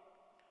world.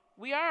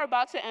 We are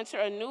about to enter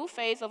a new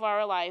phase of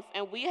our life,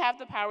 and we have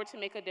the power to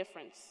make a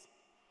difference.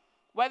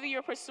 Whether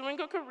you're pursuing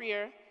a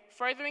career,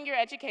 furthering your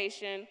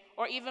education,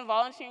 or even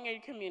volunteering in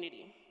your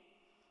community,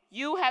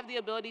 you have the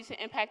ability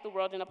to impact the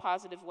world in a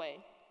positive way.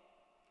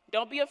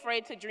 Don't be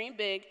afraid to dream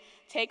big,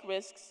 take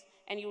risks,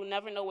 and you will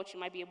never know what you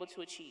might be able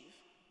to achieve.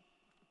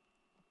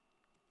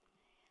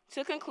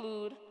 To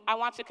conclude, I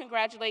want to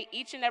congratulate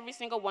each and every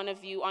single one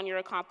of you on your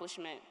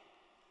accomplishment.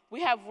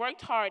 We have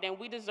worked hard and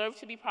we deserve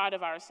to be proud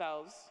of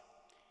ourselves.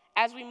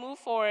 As we move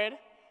forward,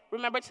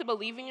 remember to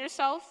believe in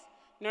yourself,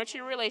 nurture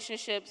your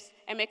relationships,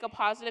 and make a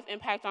positive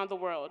impact on the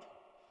world.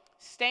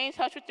 Stay in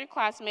touch with your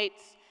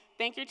classmates,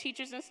 thank your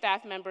teachers and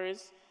staff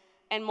members,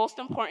 and most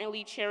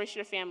importantly, cherish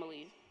your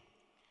family.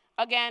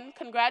 Again,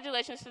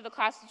 congratulations to the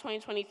class of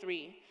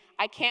 2023.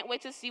 I can't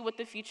wait to see what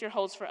the future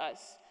holds for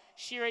us.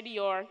 Shira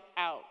Dior,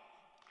 out.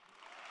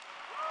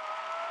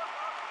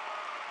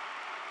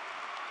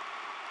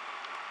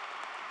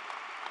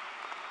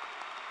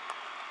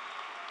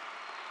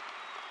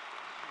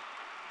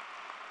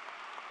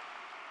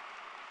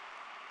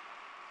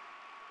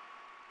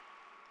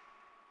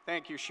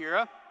 Thank you,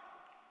 Shira.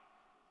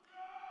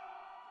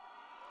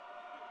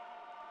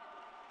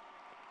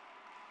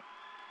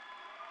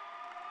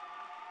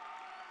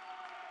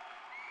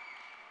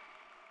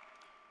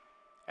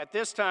 At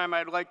this time,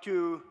 I'd like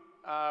to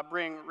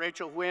bring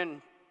Rachel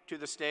Wynn to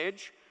the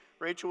stage.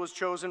 Rachel was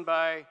chosen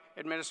by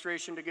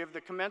administration to give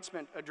the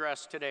commencement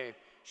address today.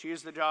 She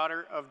is the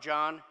daughter of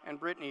John and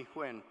Brittany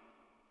Wynn.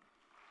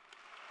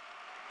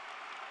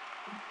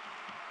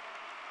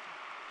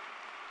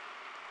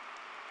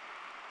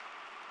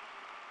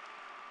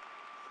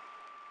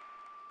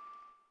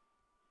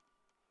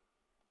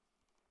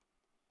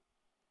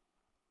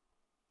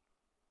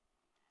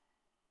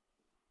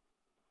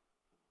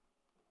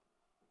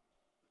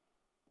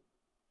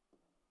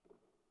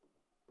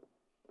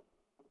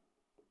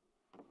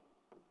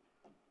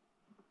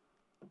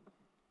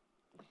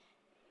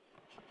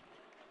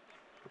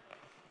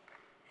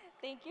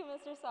 Thank you,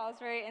 Mr.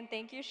 Salisbury, and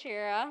thank you,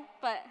 Shira.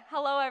 But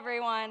hello,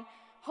 everyone.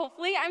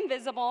 Hopefully I'm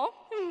visible,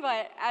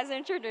 but as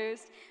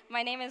introduced,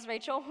 my name is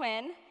Rachel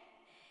Huynh,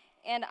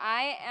 and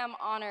I am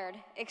honored,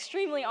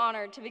 extremely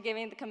honored, to be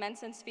giving the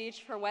commencement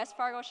speech for West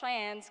Fargo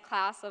Cheyenne's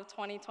class of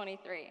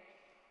 2023.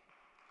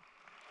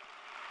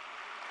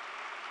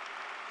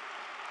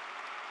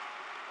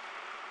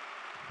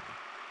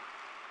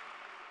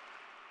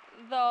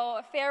 Though,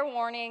 fair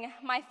warning,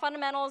 my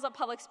fundamentals of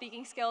public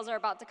speaking skills are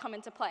about to come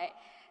into play.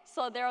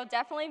 So there will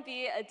definitely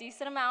be a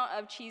decent amount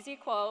of cheesy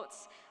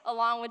quotes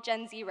along with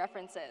Gen Z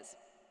references.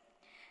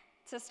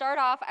 To start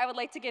off, I would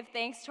like to give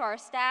thanks to our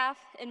staff,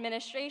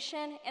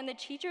 administration, and the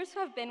teachers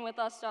who have been with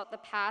us throughout the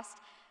past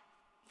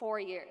 4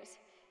 years.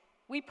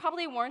 We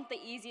probably weren't the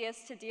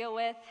easiest to deal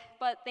with,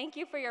 but thank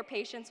you for your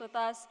patience with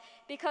us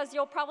because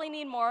you'll probably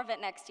need more of it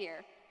next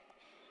year.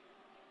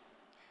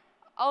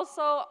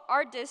 Also,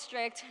 our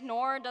district,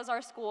 nor does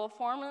our school,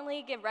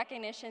 formally give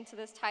recognition to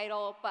this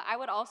title, but I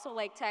would also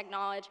like to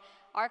acknowledge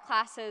our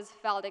class's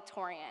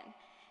valedictorian.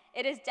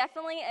 It is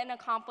definitely an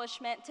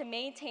accomplishment to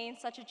maintain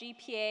such a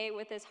GPA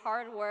with his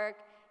hard work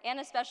and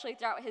especially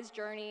throughout his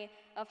journey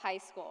of high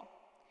school.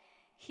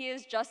 He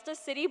is just a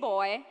city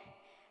boy,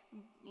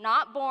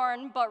 not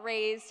born but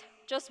raised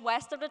just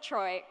west of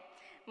Detroit,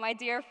 my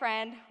dear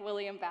friend,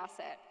 William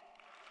Bassett.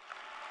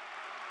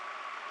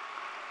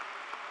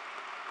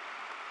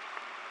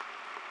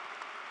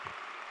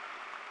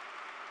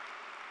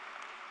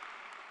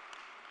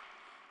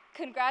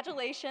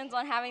 Congratulations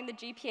on having the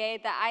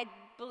GPA that I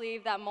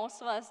believe that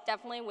most of us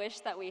definitely wish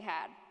that we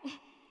had.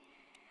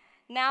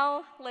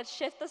 Now, let's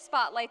shift the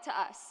spotlight to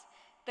us,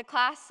 the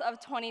class of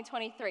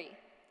 2023.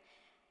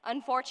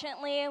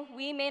 Unfortunately,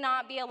 we may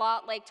not be a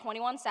lot like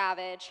 21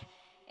 Savage,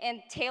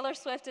 and Taylor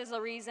Swift is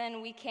the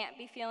reason we can't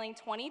be feeling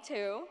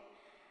 22,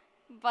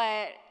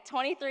 but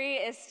 23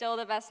 is still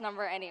the best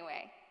number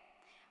anyway.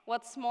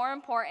 What's more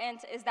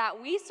important is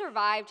that we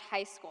survived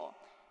high school,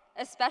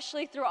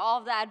 especially through all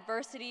of the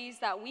adversities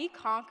that we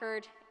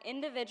conquered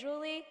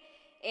individually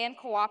and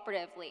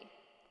cooperatively.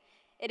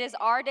 It is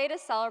our day to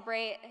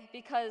celebrate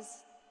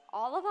because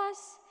all of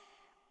us,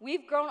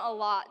 we've grown a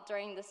lot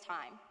during this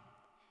time,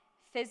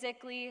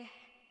 physically,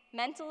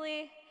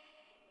 mentally,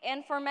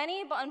 and for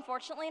many, but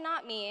unfortunately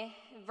not me,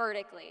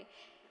 vertically.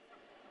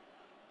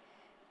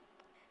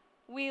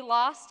 We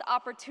lost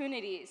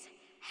opportunities,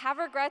 have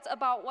regrets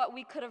about what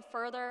we could have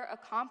further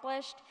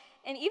accomplished,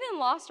 and even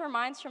lost our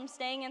minds from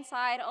staying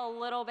inside a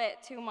little bit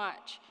too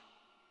much.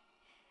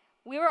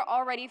 We were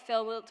already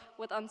filled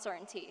with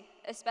uncertainty,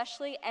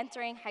 especially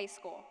entering high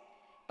school,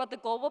 but the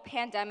global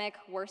pandemic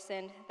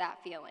worsened that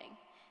feeling.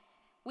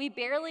 We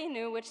barely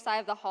knew which side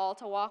of the hall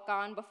to walk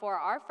on before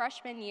our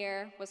freshman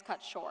year was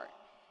cut short,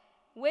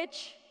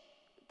 which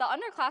the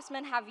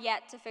underclassmen have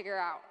yet to figure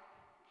out.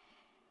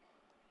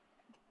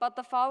 But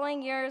the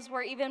following years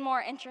were even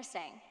more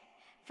interesting.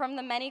 From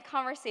the many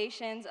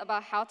conversations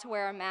about how to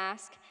wear a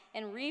mask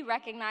and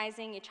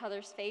re-recognizing each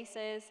other's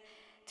faces,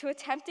 to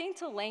attempting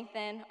to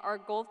lengthen our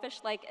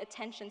goldfish-like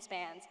attention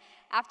spans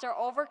after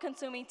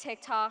over-consuming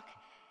TikTok,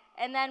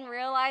 and then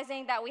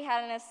realizing that we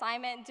had an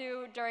assignment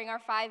due during our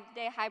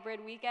 5-day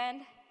hybrid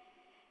weekend,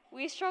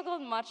 we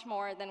struggled much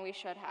more than we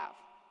should have.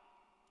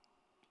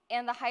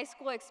 And the high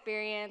school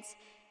experience,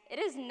 it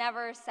is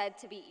never said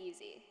to be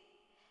easy,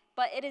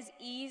 but it is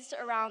eased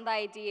around the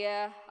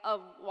idea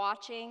of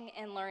watching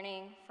and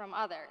learning from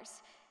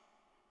others.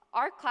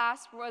 Our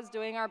class was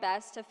doing our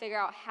best to figure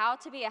out how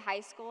to be a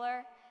high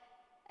schooler,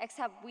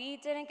 except we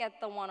didn't get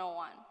the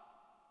 101.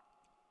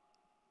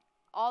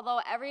 Although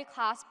every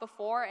class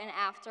before and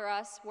after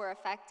us were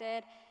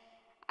affected,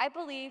 I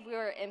believe we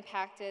were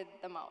impacted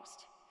the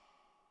most.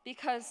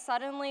 Because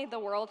suddenly the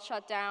world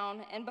shut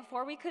down, and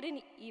before we could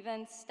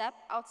even step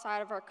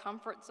outside of our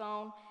comfort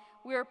zone,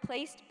 we were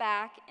placed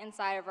back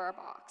inside of our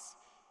box.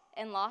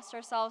 and lost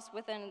ourselves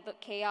within the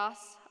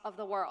chaos of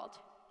the world.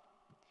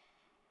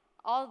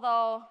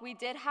 Although we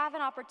did have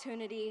an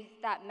opportunity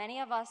that many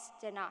of us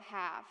did not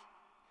have,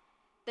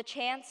 the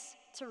chance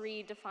to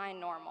redefine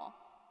normal.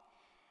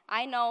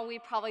 I know we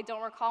probably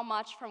don't recall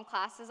much from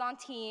classes on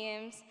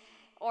Teams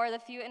or the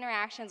few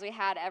interactions we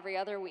had every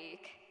other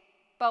week,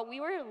 but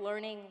we were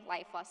learning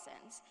life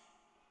lessons.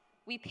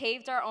 We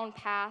paved our own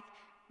path,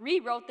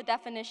 rewrote the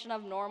definition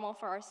of normal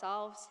for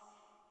ourselves,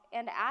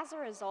 and as a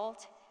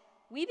result,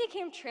 we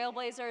became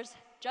trailblazers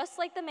just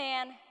like the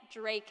man,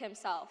 Drake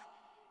himself.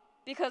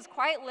 Because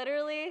quite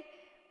literally,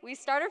 we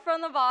started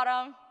from the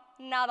bottom,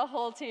 now the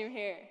whole team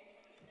here.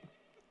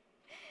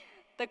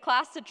 The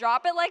class to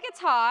drop it like it's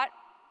hot,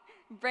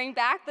 bring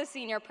back the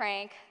senior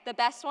prank, the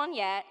best one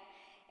yet,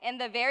 and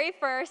the very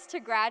first to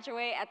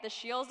graduate at the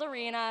Shields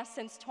Arena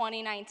since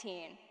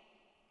 2019.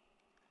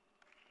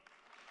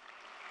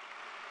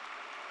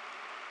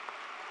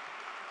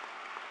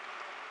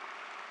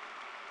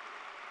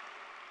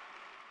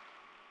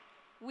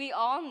 We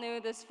all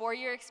knew this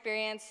four-year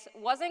experience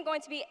wasn't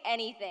going to be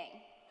anything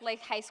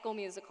like High School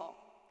Musical.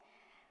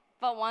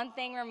 But one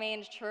thing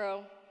remained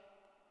true.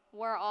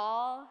 We're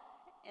all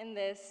in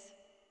this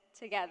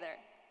together.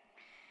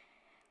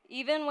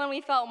 Even when we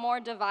felt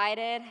more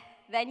divided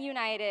than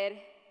united,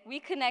 we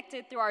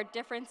connected through our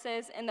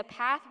differences in the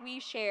path we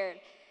shared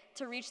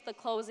to reach the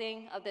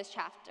closing of this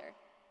chapter,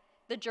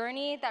 the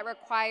journey that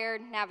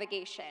required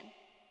navigation.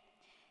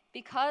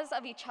 Because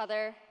of each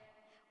other,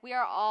 we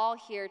are all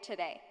here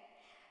today,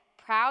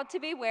 proud to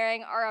be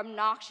wearing our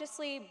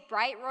obnoxiously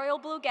bright royal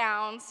blue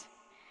gowns,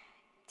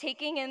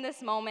 taking in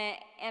this moment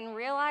and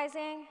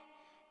realizing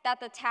that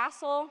the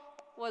tassel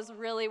was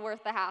really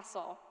worth the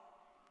hassle.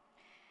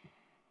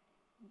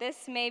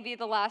 This may be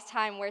the last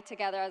time we're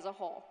together as a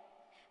whole,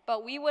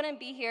 but we wouldn't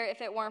be here if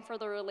it weren't for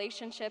the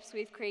relationships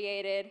we've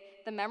created,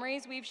 the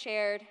memories we've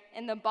shared,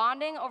 and the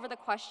bonding over the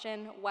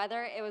question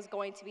whether it was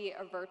going to be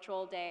a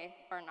virtual day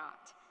or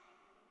not.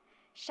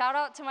 Shout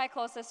out to my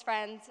closest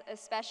friends,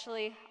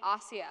 especially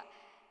Asia,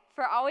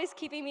 for always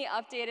keeping me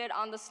updated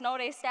on the snow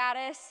day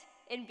status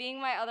and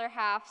being my other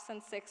half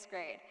since 6th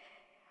grade.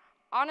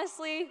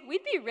 Honestly,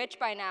 we'd be rich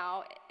by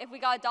now if we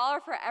got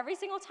 $1 for every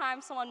single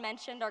time someone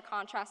mentioned our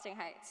contrasting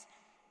heights.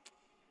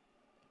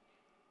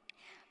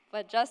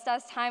 But just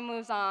as time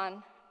moves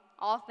on,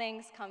 all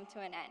things come to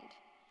an end.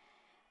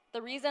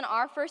 The reason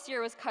our first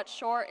year was cut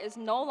short is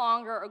no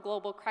longer a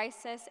global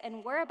crisis,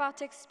 and we're about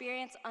to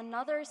experience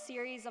another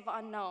series of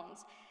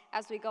unknowns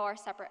as we go our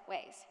separate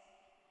ways.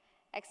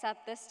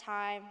 Except this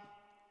time,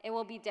 it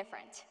will be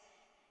different.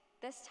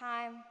 This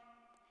time,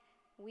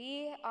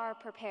 we are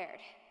prepared.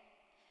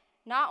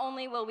 Not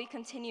only will we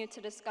continue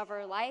to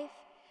discover life,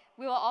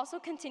 we will also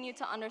continue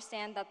to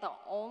understand that the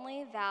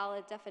only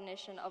valid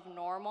definition of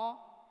normal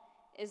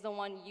is the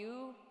one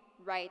you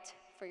write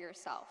for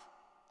yourself.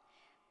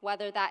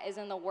 Whether that is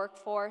in the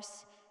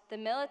workforce, the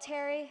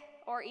military,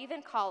 or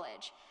even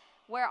college,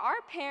 where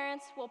our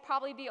parents will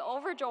probably be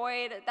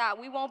overjoyed that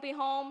we won't be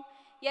home,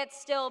 yet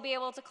still be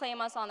able to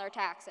claim us on their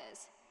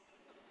taxes.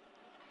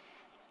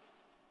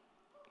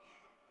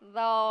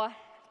 Though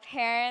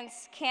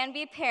parents can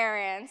be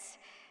parents,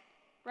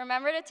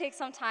 remember to take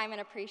some time and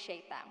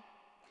appreciate them.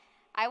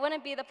 I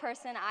wouldn't be the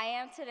person I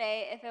am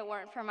today if it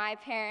weren't for my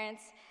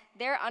parents,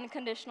 their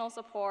unconditional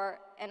support,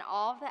 and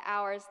all of the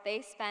hours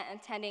they spent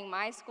attending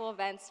my school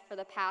events for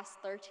the past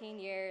 13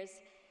 years,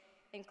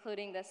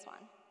 including this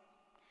one.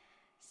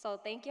 So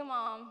thank you,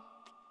 Mom,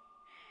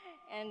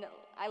 and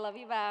I love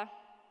you back.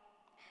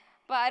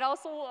 But I'd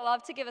also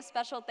love to give a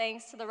special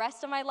thanks to the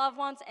rest of my loved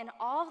ones and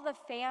all of the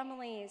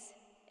families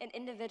and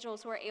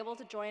individuals who are able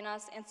to join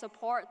us and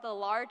support the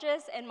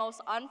largest and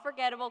most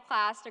unforgettable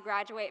class to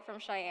graduate from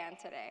Sheyenne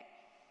today.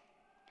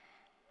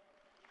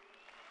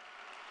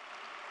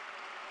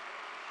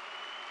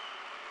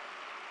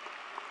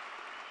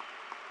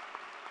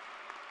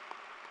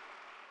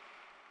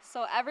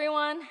 So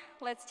everyone,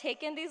 let's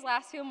take in these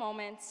last few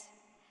moments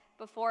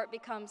before it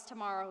becomes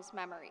tomorrow's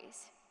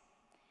memories.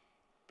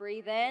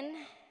 Breathe in,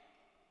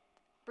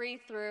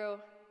 breathe through,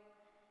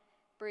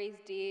 breathe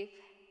deep,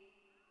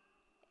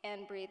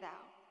 and breathe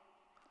out.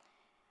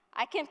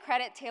 I can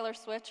credit Taylor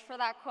Swift for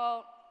that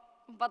quote,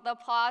 but the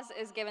applause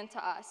is given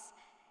to us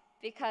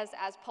because,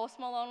 as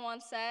Post Malone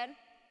once said,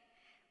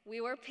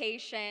 we were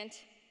patient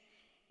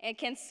and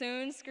can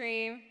soon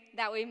scream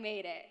that we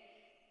made it.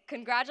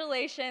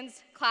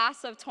 Congratulations,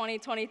 class of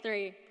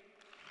 2023.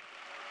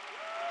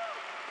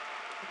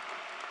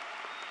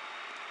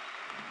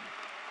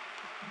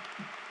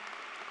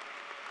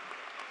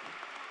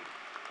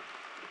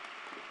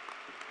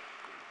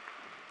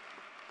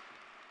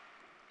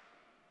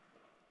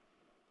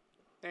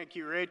 Thank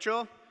you,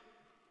 Rachel.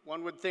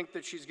 One would think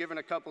that she's given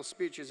a couple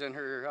speeches in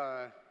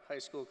her high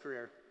school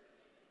career.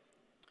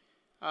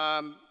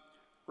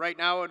 Right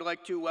now, I'd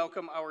like to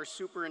welcome our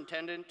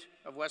Superintendent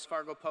of West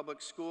Fargo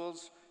Public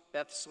Schools,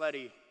 Beth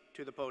Sleddy,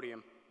 to the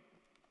podium.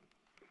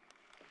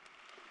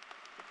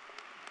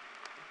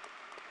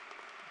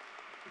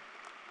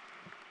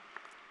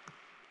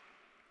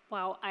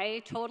 Wow,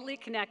 I totally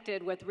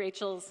connected with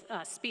Rachel's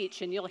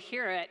speech, and you'll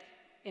hear it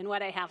in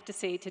what I have to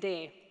say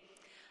today.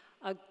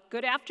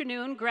 Good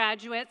afternoon,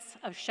 graduates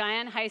of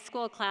Sheyenne High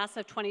School class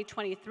of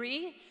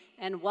 2023,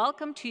 and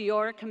welcome to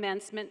your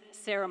commencement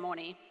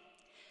ceremony.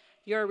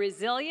 Your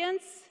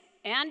resilience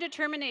and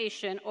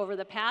determination over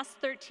the past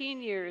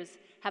 13 years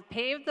have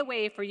paved the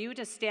way for you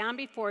to stand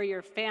before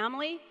your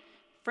family,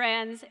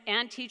 friends,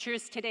 and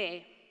teachers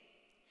today.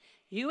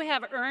 You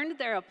have earned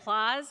their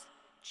applause,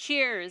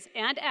 cheers,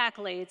 and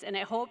accolades, and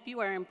I hope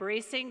you are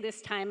embracing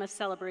this time of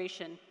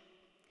celebration.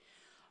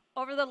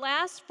 Over the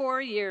last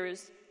 4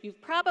 years, you've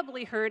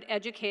probably heard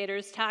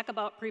educators talk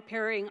about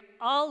preparing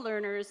all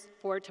learners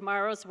for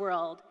tomorrow's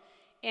world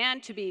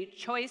and to be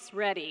choice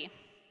ready.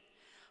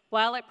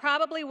 While it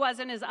probably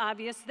wasn't as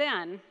obvious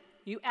then,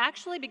 you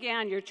actually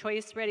began your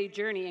choice ready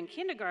journey in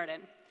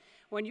kindergarten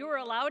when you were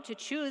allowed to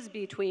choose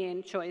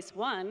between choice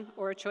 1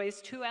 or choice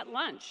 2 at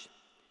lunch.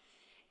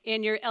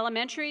 In your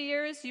elementary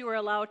years, you were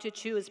allowed to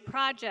choose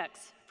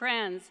projects,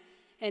 friends,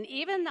 and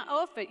even the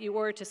outfit you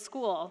wore to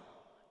school,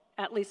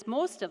 at least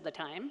most of the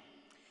time.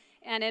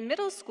 And in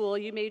middle school,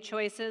 you made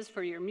choices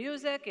for your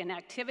music and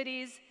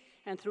activities,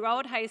 and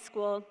throughout high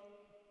school,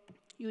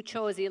 you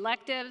chose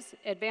electives,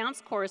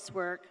 advanced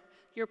coursework,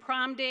 your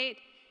prom date,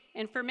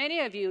 and for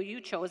many of you,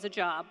 you chose a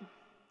job.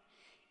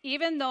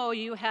 Even though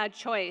you had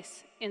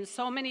choice in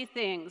so many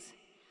things,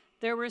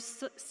 there were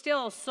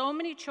still so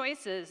many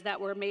choices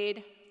that were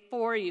made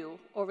for you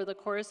over the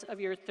course of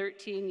your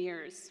 13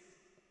 years.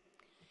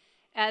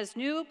 As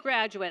new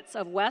graduates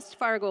of West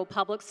Fargo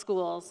Public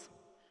Schools,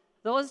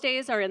 those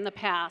days are in the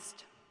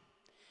past.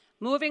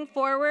 Moving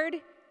forward,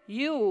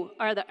 you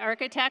are the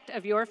architect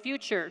of your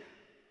future.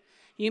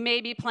 You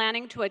may be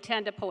planning to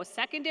attend a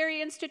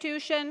post-secondary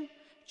institution,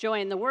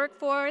 join the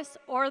workforce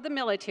or the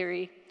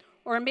military,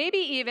 or maybe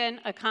even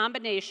a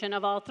combination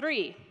of all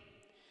three.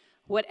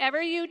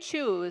 Whatever you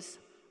choose,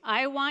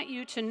 I want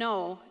you to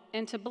know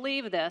and to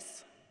believe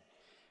this.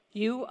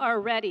 You are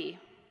ready.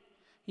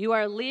 You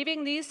are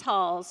leaving these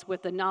halls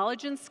with the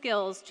knowledge and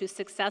skills to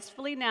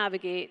successfully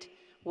navigate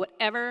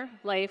whatever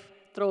life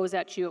throws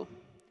at you.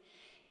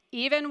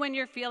 Even when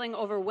you're feeling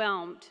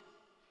overwhelmed,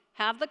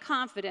 have the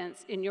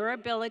confidence in your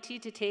ability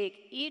to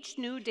take each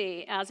new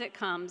day as it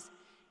comes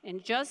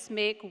and just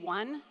make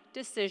one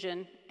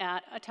decision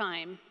at a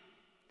time.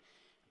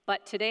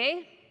 But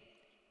today,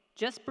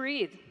 just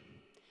breathe.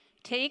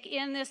 Take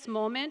in this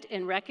moment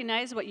and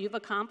recognize what you've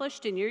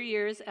accomplished in your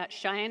years at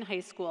Sheyenne High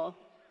School.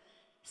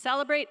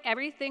 Celebrate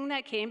everything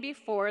that came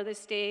before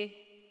this day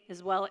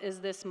as well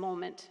as this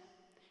moment.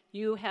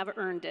 You have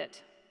earned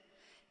it.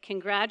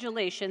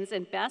 Congratulations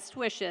and best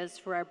wishes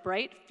for a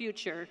bright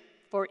future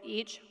for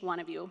each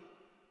one of you.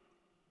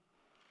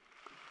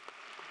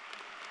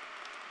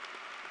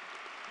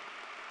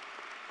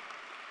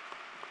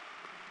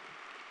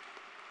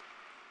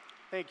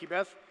 Thank you,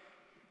 Beth.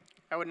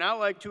 I would now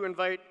like to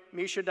invite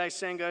Misha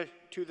Daisenga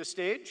to the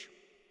stage.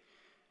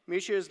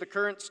 Misha is the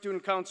current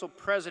Student Council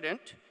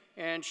President,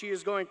 and she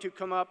is going to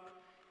come up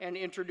and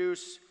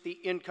introduce the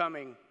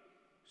incoming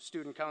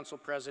Student Council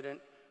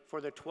President for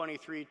the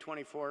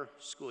 23-24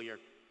 school year.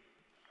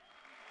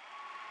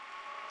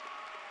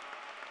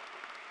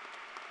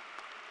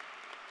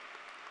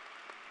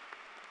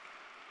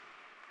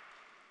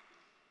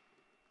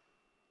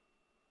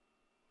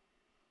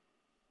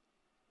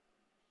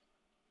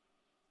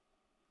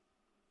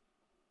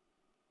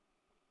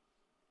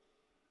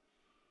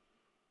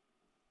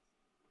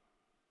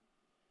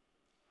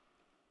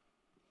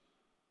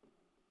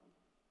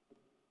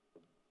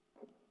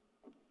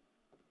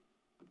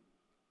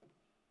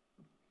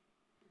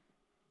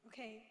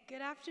 Okay,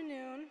 good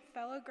afternoon,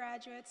 fellow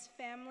graduates,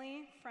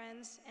 family,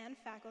 friends, and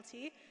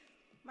faculty.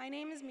 My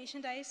name is Misha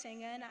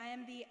Daisenga, and I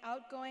am the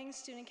outgoing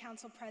Student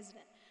Council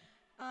President.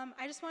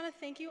 I just want to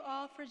thank you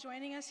all for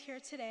joining us here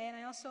today, and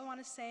I also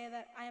want to say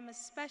that I am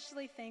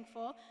especially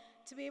thankful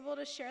to be able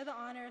to share the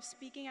honor of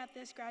speaking at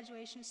this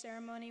graduation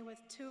ceremony with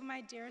two of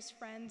my dearest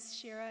friends,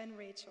 Shira and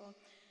Rachel.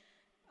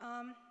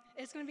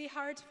 It's going to be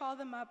hard to follow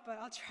them up, but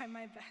I'll try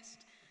my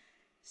best.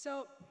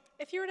 So,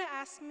 if you were to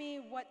ask me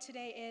what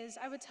today is,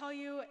 I would tell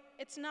you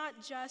it's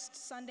not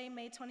just Sunday,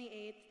 May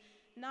 28th,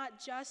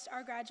 not just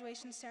our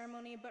graduation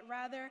ceremony, but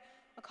rather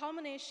a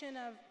culmination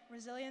of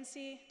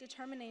resiliency,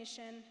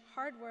 determination,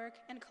 hard work,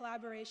 and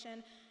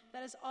collaboration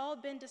that has all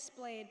been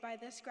displayed by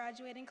this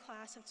graduating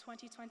class of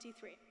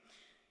 2023.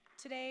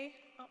 Today,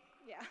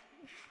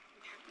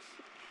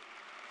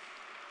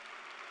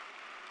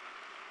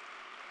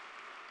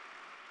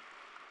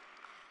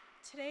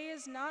 Today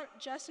is not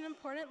just an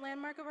important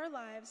landmark of our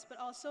lives, but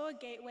also a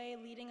gateway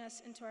leading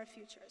us into our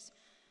futures.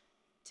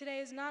 Today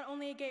is not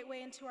only a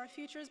gateway into our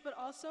futures, but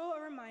also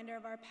a reminder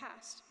of our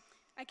past.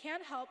 I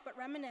can't help but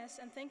reminisce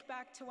and think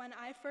back to when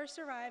I first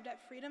arrived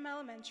at Freedom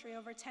Elementary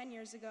over 10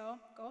 years ago,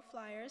 go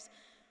Flyers,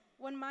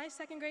 when my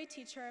second grade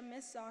teacher,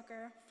 Ms.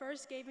 Zocker,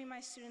 first gave me my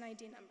student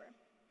ID number.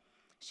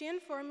 She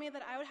informed me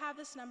that I would have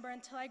this number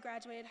until I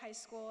graduated high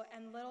school,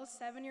 and little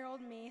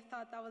 7-year-old me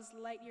thought that was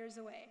light years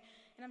away,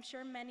 and I'm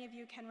sure many of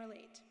you can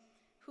relate.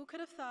 Who could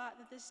have thought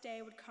that this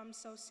day would come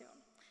so soon?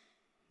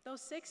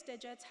 Those 6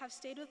 digits have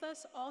stayed with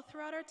us all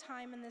throughout our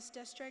time in this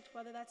district,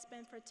 whether that's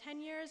been for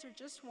 10 years or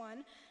just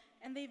 1,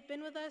 and they've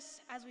been with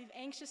us as we've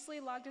anxiously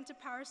logged into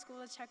Power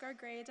School to check our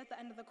grades at the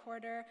end of the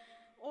quarter,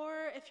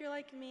 or if you're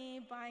like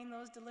me, buying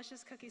those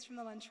delicious cookies from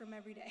the lunchroom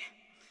every day.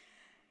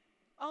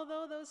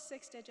 Although those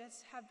 6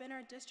 digits have been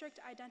our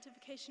district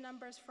identification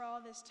numbers for all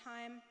this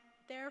time,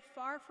 they're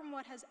far from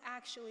what has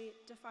actually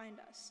defined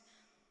us.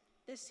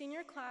 This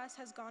senior class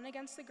has gone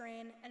against the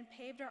grain and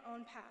paved our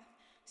own path,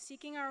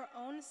 seeking our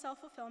own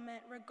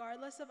self-fulfillment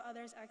regardless of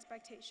others'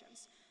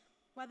 expectations.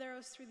 Whether it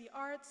was through the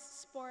arts,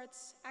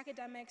 sports,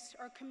 academics,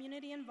 or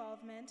community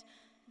involvement,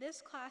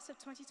 this class of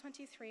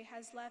 2023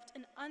 has left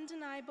an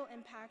undeniable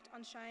impact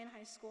on Sheyenne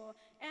High School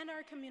and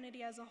our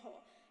community as a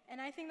whole, and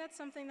I think that's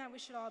something that we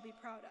should all be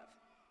proud of,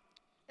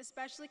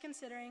 especially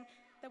considering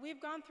that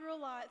we've gone through a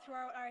lot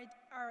throughout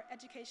our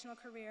educational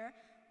career,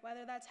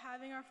 whether that's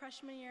having our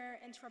freshman year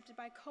interrupted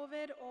by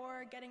COVID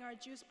or getting our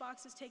juice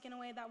boxes taken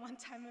away that one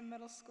time in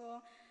middle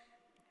school.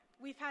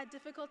 We've had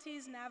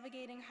difficulties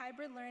navigating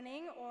hybrid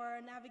learning or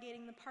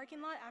navigating the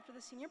parking lot after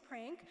the senior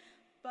prank,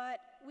 but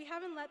we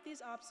haven't let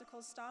these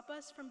obstacles stop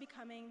us from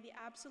becoming the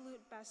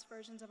absolute best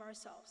versions of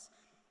ourselves,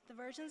 the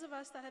versions of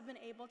us that have been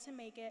able to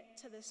make it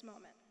to this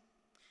moment.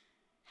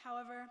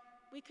 However,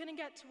 we couldn't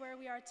get to where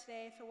we are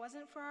today if it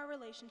wasn't for our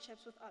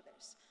relationships with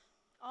others.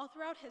 All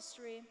throughout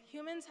history,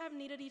 humans have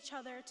needed each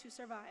other to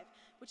survive,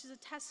 which is a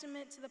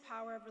testament to the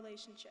power of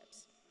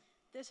relationships.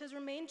 This has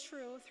remained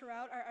true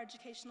throughout our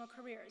educational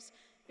careers,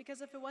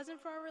 because if it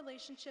wasn't for our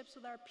relationships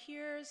with our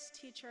peers,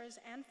 teachers,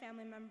 and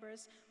family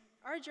members,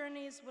 our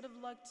journeys would have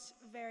looked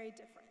very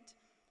different.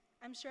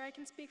 I'm sure I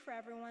can speak for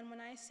everyone when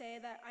I say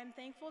that I'm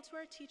thankful to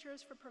our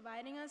teachers for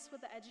providing us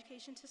with the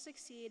education to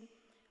succeed,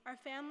 our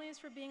families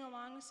for being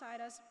alongside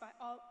us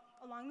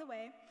along the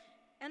way,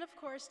 and of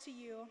course to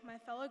you, my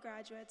fellow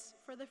graduates,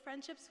 for the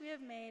friendships we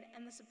have made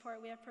and the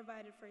support we have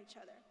provided for each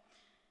other.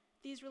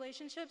 These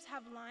relationships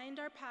have lined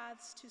our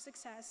paths to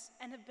success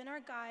and have been our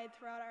guide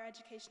throughout our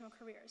educational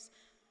careers.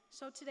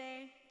 So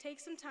today, take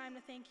some time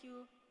to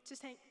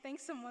thank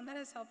someone that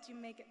has helped you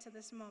make it to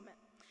this moment.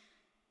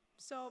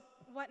 So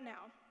what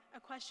now? A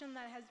question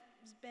that has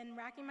been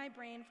racking my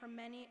brain for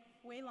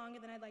way longer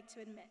than I'd like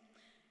to admit.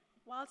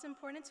 While it's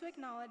important to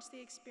acknowledge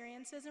the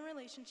experiences and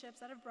relationships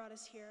that have brought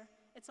us here,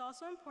 it's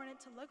also important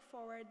to look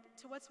forward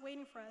to what's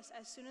waiting for us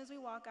as soon as we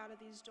walk out of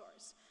these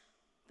doors.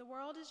 The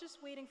world is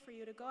just waiting for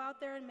you to go out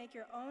there and make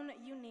your own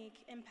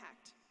unique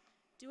impact.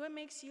 Do what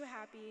makes you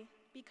happy,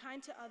 be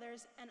kind to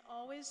others, and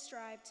always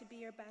strive to be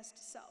your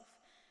best self.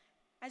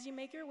 As you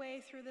make your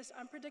way through this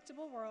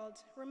unpredictable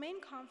world,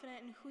 remain confident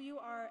in who you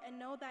are and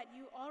know that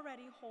you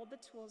already hold the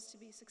tools to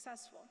be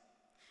successful.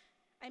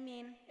 I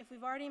mean, if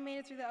we've already made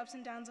it through the ups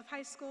and downs of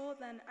high school,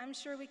 then I'm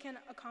sure we can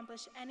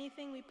accomplish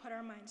anything we put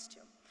our minds to.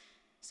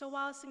 So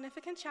while a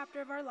significant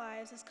chapter of our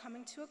lives is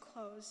coming to a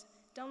close,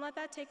 don't let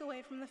that take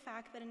away from the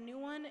fact that a new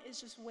one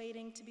is just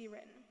waiting to be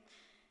written.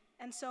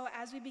 And so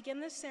as we begin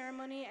this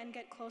ceremony and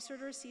get closer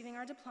to receiving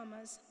our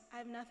diplomas, I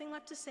have nothing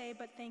left to say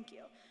but thank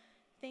you.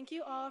 Thank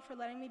you all for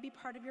letting me be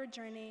part of your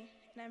journey,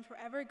 and I'm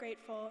forever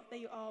grateful that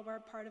you all were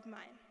a part of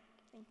mine.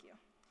 Thank you.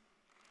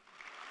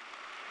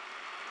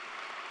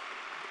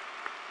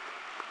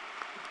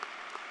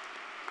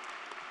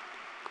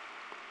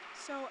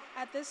 So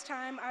at this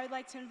time, I would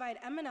like to invite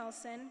Emma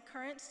Nelson,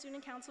 current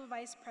Student Council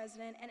Vice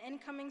President and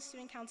incoming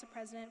Student Council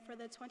President for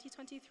the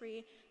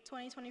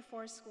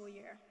 2023-2024 school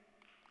year.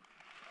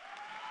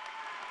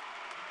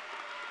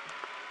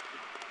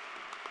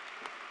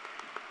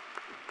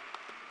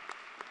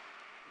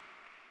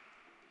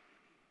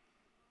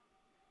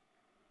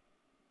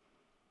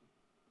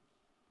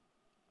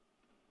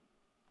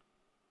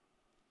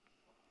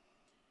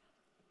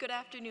 Good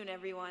afternoon,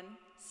 everyone.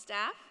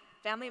 Staff,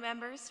 family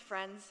members,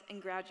 friends,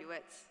 and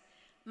graduates.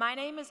 My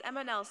name is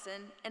Emma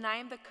Nelson, and I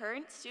am the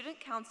current Student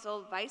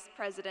Council Vice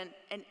President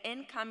and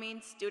incoming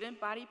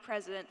Student Body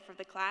President for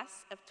the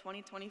class of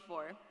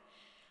 2024.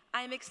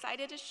 I am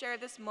excited to share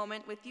this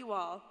moment with you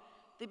all,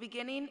 the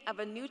beginning of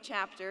a new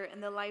chapter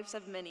in the lives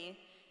of many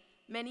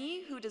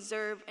who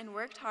deserve and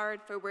worked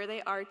hard for where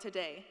they are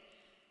today.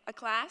 A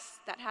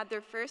class that had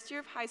their first year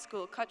of high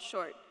school cut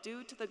short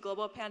due to the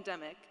global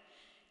pandemic,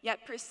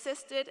 yet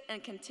persisted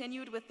and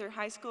continued with their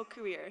high school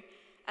career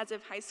as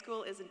if high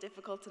school isn't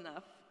difficult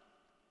enough.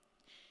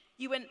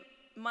 You went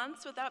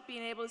months without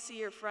being able to see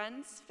your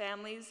friends,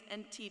 families,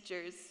 and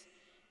teachers.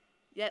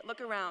 Yet look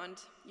around,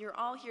 you're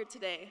all here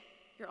today.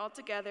 You're all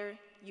together,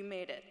 you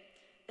made it.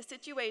 A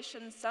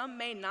situation some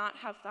may not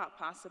have thought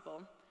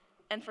possible.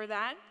 And for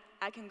that,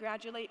 I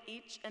congratulate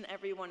each and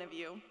every one of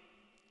you.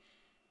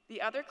 The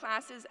other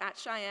classes at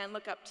Sheyenne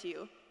look up to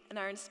you and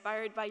are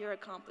inspired by your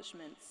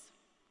accomplishments.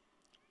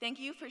 Thank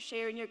you for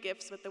sharing your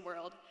gifts with the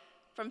world,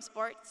 from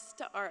sports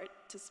to art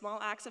to small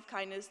acts of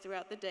kindness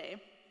throughout the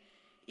day.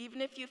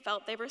 Even if you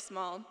felt they were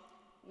small,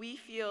 we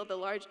feel the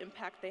large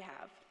impact they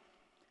have.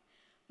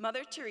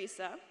 Mother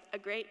Teresa, a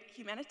great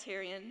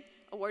humanitarian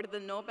awarded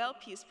the Nobel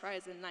Peace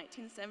Prize in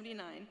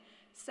 1979,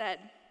 said,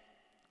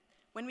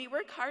 "When we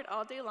work hard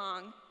all day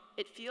long,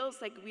 it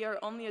feels like we are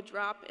only a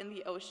drop in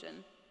the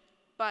ocean.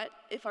 But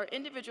if our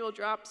individual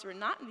drops were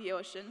not in the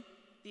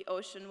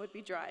ocean would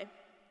be dry.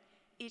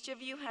 Each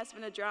of you has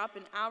been a drop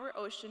in our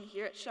ocean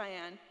here at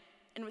Sheyenne,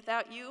 and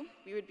without you,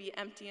 we would be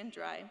empty and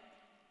dry.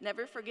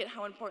 Never forget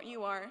how important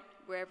you are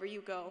wherever you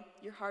go.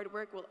 Your hard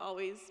work will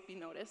always be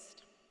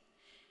noticed.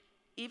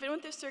 Even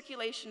with the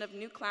circulation of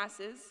new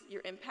classes,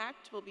 your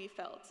impact will be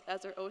felt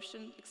as our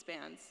ocean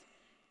expands.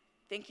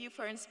 Thank you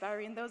for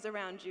inspiring those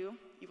around you.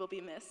 You will be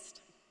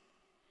missed.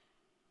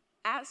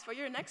 As for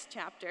your next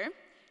chapter,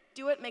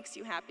 do what makes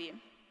you happy.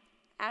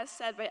 As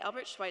said by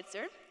Albert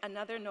Schweitzer,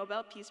 another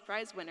Nobel Peace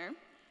Prize winner,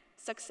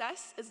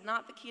 success is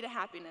not the key to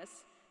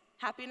happiness.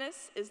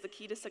 Happiness is the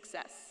key to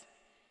success.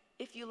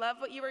 If you love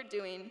what you are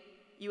doing,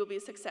 you will be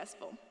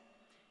successful.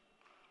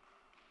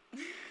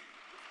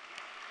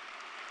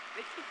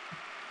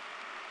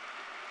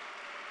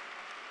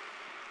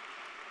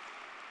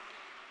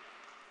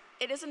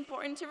 It is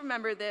important to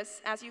remember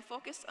this as you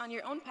focus on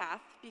your own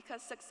path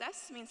because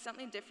success means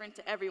something different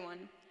to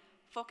everyone.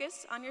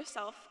 Focus on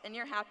yourself and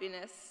your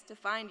happiness to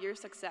find your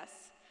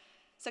success.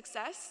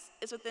 Success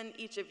is within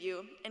each of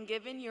you, and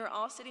given you're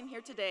all sitting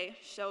here today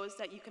shows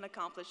that you can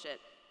accomplish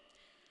it.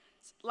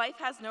 Life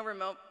has no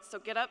remote, so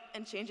get up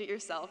and change it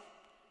yourself.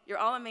 You're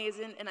all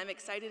amazing, and I'm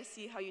excited to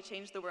see how you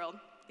change the world.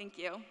 Thank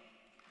you.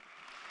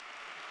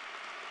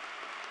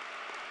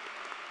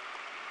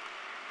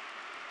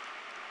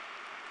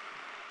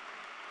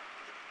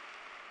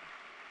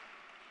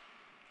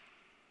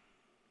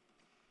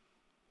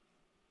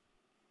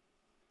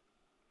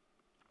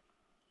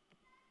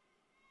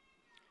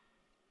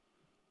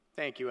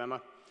 Thank you, Emma.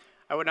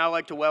 I would now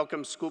like to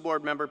welcome School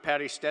Board Member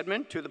Patty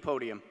Stedman to the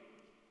podium.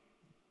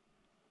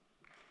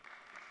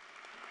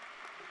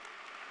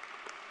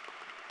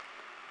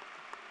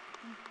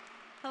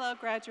 Hello,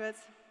 graduates.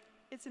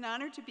 It's an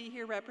honor to be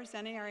here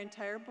representing our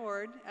entire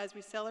board as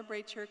we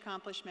celebrate your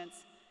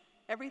accomplishments.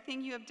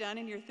 Everything you have done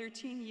in your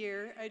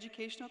 13-year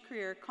educational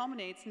career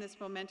culminates in this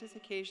momentous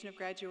occasion of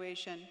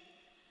graduation.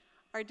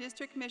 Our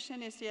district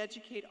mission is to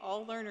educate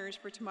all learners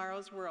for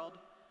tomorrow's world.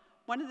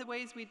 One of the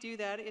ways we do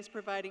that is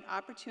providing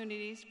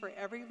opportunities for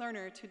every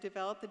learner to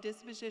develop the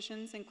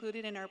dispositions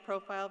included in our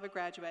profile of a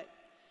graduate.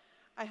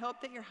 I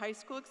hope that your high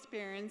school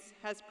experience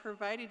has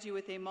provided you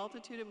with a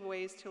multitude of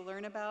ways to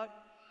learn about,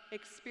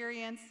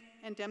 experience,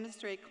 and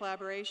demonstrate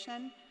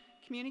collaboration,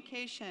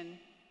 communication,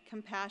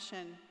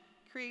 compassion,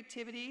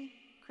 creativity,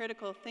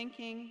 critical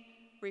thinking,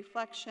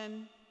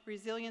 reflection,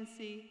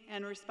 resiliency,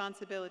 and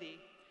responsibility,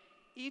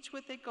 each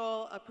with the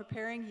goal of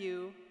preparing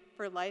you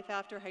for life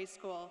after high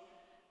school,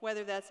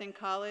 whether that's in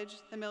college,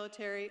 the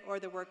military, or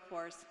the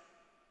workforce.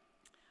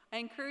 I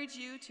encourage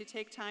you to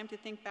take time to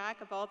think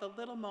back of all the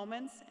little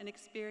moments and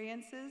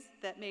experiences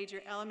that made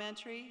your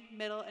elementary,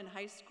 middle, and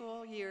high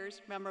school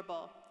years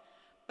memorable.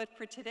 But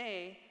for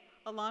today,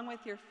 along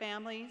with your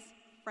families,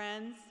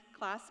 friends,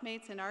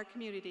 classmates, and our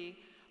community,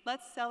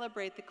 let's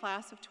celebrate the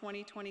class of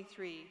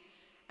 2023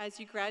 as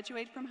you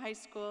graduate from high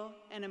school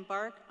and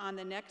embark on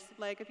the next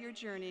leg of your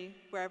journey,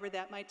 wherever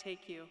that might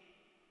take you.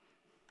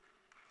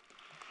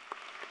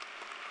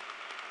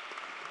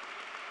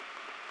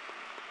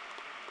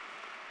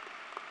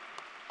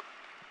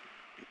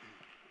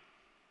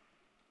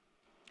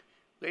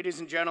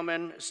 Ladies and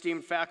gentlemen,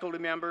 esteemed faculty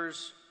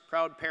members,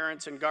 proud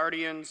parents and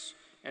guardians,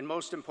 and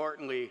most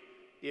importantly,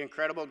 the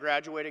incredible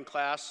graduating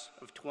class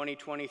of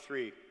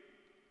 2023.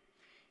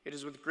 It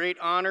is with great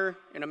honor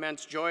and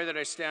immense joy that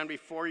I stand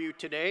before you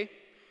today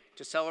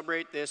to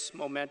celebrate this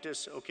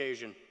momentous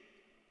occasion.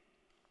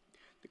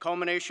 The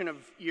culmination of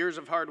years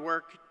of hard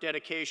work,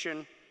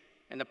 dedication,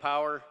 and the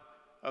power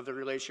of the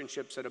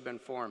relationships that have been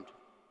formed.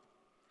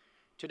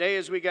 Today,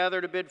 as we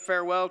gather to bid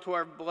farewell to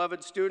our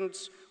beloved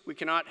students, we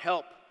cannot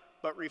help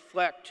but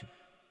reflect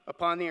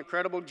upon the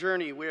incredible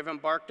journey we have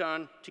embarked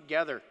on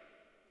together.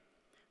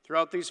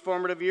 Throughout these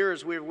formative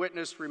years, we have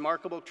witnessed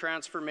remarkable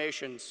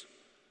transformations,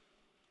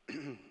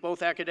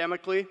 both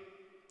academically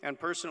and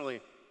personally.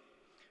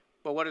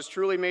 But what has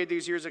truly made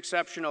these years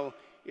exceptional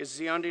is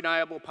the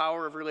undeniable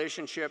power of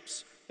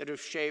relationships that have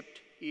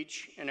shaped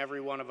each and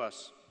every one of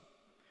us.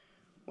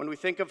 When we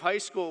think of high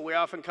school, we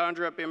often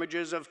conjure up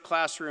images of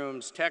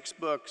classrooms,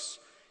 textbooks,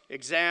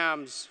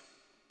 exams,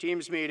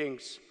 Teams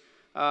meetings.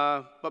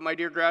 But my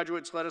dear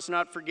graduates, let us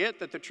not forget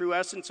that the true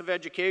essence of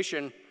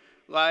education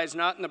lies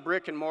not in the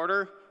brick and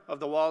mortar of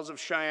the walls of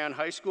Sheyenne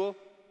High School,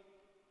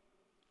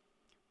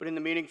 but in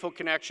the meaningful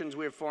connections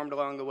we have formed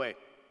along the way.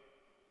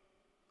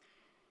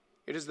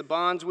 It is the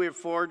bonds we have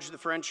forged, the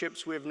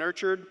friendships we have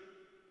nurtured,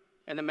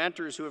 and the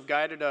mentors who have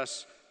guided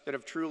us that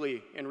have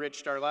truly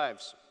enriched our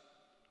lives.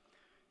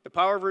 The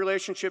power of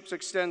relationships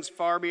extends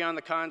far beyond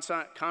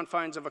the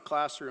confines of a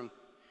classroom.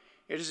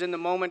 It is in the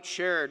moments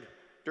shared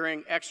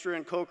during extra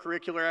and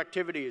co-curricular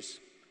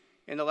activities,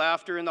 in the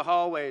laughter in the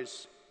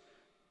hallways,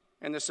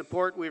 and the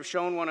support we have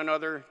shown one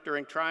another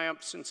during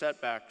triumphs and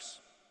setbacks.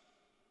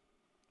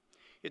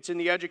 It's in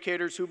the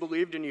educators who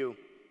believed in you,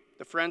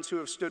 the friends who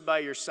have stood by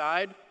your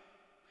side,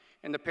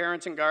 and the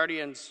parents and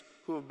guardians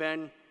who have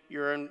been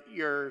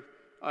your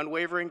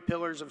unwavering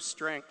pillars of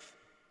strength.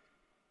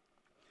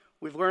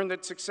 We've learned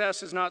that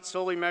success is not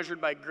solely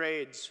measured by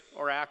grades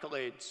or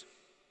accolades,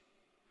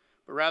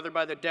 but rather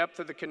by the depth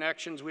of the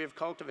connections we have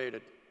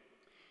cultivated.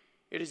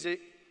 It is the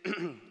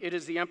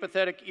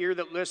empathetic ear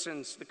that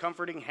listens, the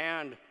comforting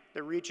hand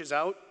that reaches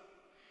out,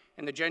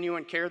 and the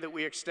genuine care that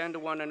we extend to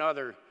one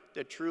another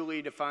that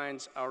truly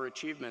defines our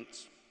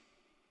achievements.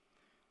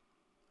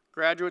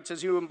 Graduates,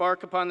 as you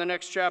embark upon the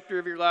next chapter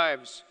of your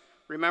lives,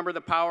 remember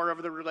the power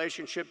of the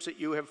relationships that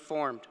you have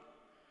formed.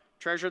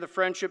 Treasure the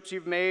friendships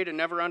you've made and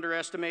never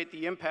underestimate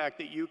the impact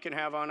that you can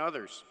have on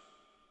others.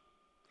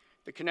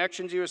 The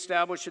connections you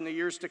establish in the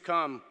years to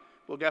come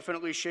will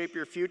definitely shape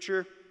your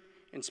future,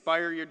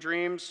 inspire your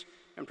dreams,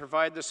 and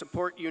provide the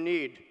support you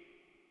need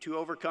to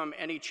overcome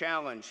any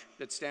challenge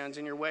that stands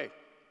in your way.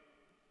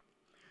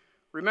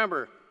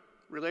 Remember,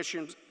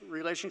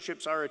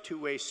 relationships are a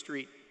two-way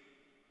street.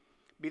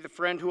 Be the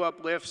friend who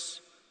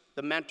uplifts,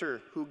 the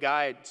mentor who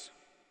guides,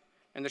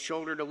 and the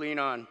shoulder to lean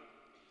on.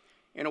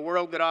 In a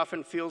world that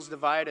often feels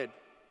divided,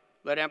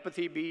 let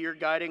empathy be your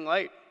guiding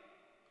light.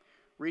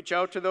 Reach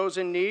out to those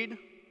in need,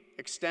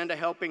 extend a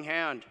helping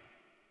hand,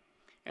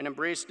 and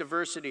embrace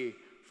diversity,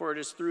 for it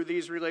is through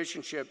these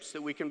relationships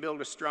that we can build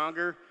a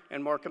stronger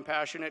and more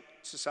compassionate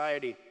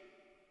society.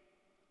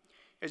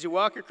 As you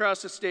walk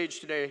across the stage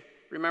today,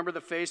 remember the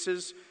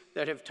faces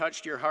that have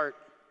touched your heart,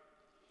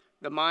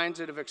 the minds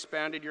that have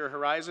expanded your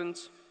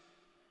horizons,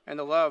 and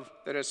the love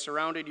that has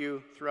surrounded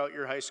you throughout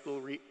your high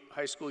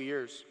school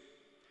years.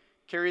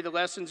 Carry the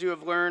lessons you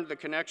have learned, the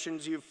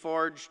connections you've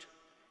forged,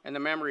 and the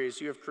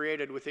memories you have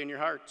created within your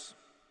hearts.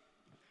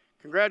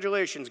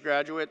 Congratulations,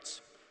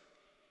 graduates.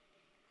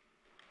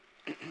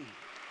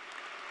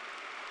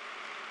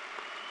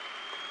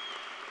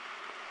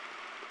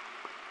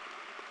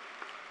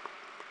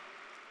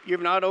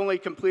 You've not only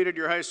completed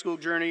your high school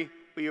journey,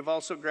 but you've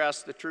also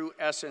grasped the true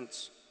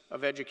essence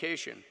of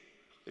education,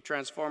 the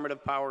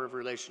transformative power of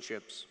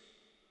relationships.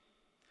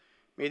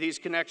 May these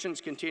connections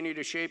continue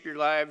to shape your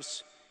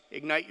lives,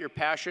 ignite your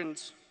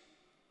passions,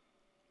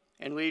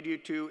 and lead you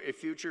to a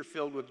future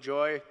filled with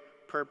joy,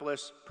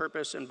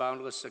 purpose, and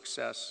boundless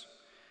success.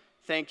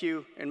 Thank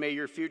you, and may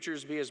your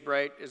futures be as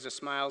bright as the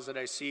smiles that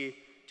I see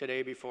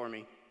today before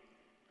me.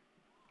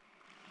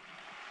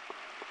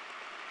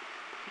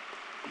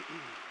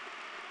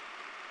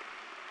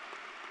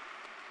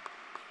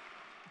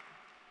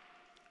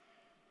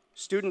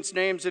 Students'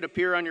 names that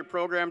appear on your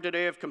program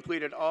today have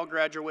completed all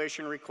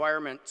graduation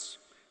requirements.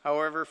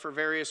 However, for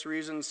various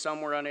reasons,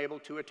 some were unable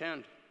to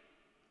attend.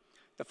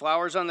 The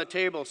flowers on the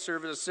table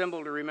serve as a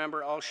symbol to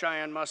remember all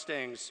Sheyenne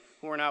Mustangs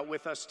who are not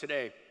with us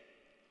today.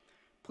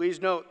 Please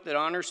note that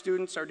honor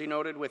students are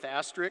denoted with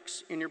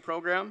asterisks in your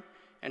program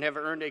and have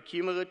earned a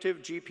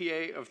cumulative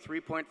GPA of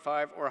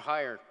 3.5 or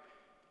higher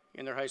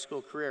in their high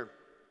school career.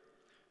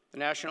 The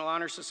National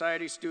Honor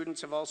Society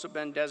students have also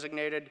been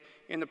designated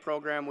in the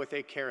program with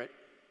a caret.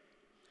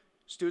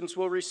 Students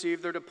will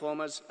receive their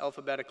diplomas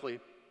alphabetically.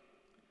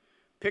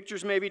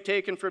 Pictures may be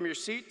taken from your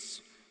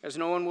seats, as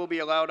no one will be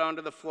allowed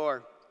onto the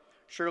floor.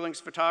 Sherling's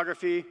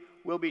Photography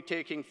will be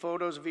taking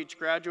photos of each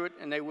graduate,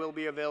 and they will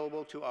be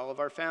available to all of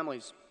our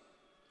families.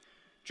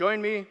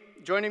 Joining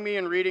me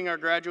in reading our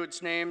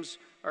graduates' names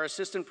are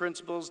Assistant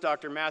Principals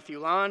Dr. Matthew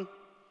Lahn,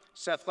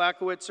 Seth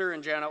Lakowitzer,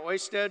 and Jana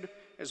Oisted,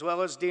 as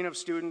well as Dean of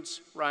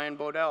Students Ryan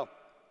Bodell.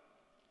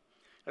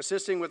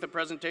 Assisting with the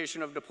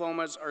presentation of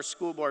diplomas are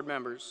school board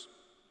members.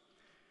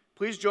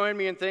 Please join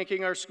me in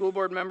thanking our school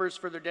board members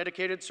for their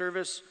dedicated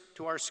service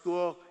to our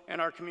school and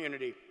our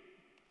community.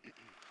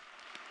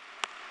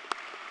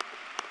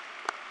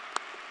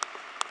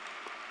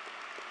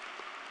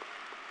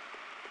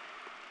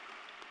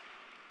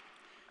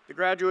 The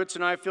graduates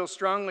and I feel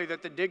strongly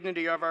that the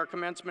dignity of our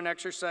commencement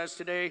exercise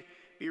today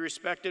be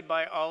respected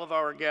by all of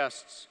our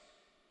guests.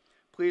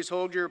 Please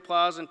hold your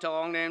applause until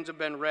all names have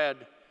been read.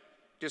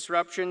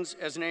 Disruptions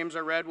as names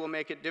are read will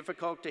make it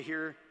difficult to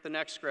hear the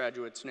next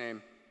graduate's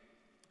name.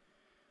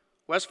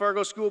 West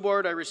Fargo School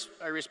Board,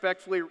 I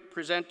respectfully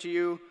present to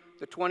you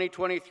the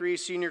 2023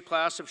 senior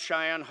class of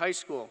Sheyenne High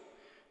School.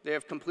 They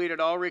have completed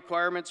all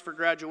requirements for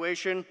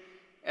graduation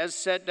as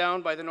set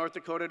down by the North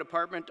Dakota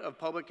Department of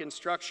Public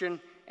Instruction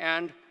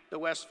and the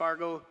West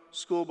Fargo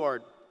School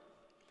Board.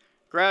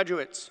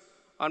 Graduates,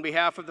 on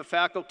behalf of the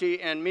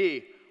faculty and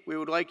me, we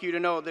would like you to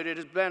know that it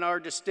has been our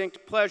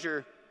distinct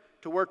pleasure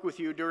to work with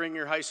you during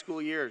your high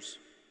school years.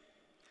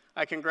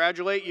 I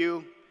congratulate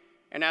you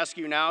and ask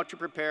you now to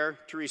prepare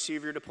to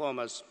receive your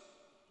diplomas.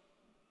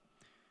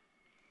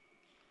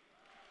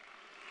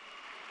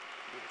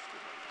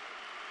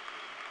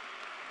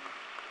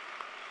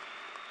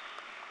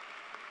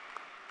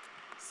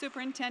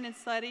 Superintendent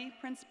Sleddy,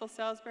 Principal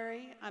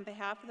Salisbury, on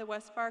behalf of the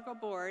West Fargo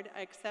Board,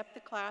 I accept the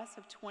class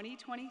of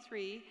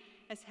 2023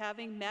 as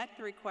having met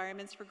the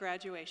requirements for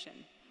graduation.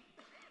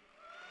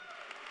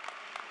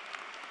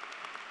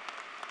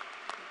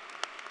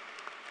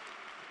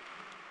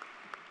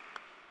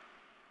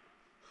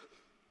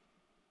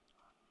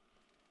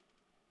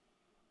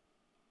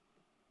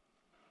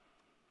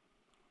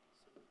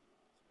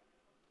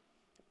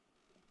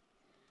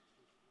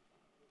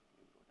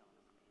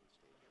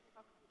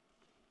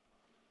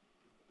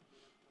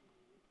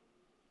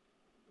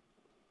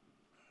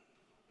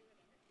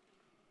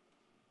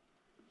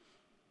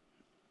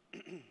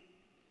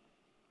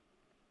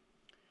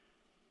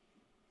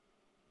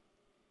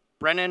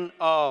 Brennan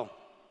All.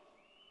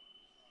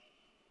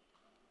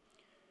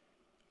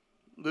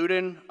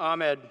 Ludin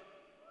Ahmed.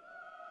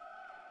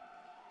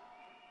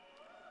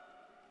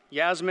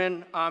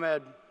 Yasmin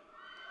Ahmed.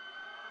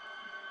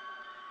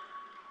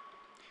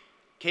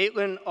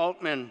 Caitlin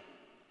Altman.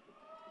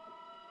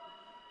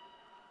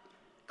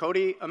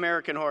 Cody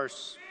American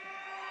Horse.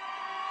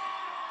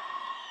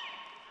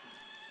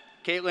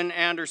 Caitlin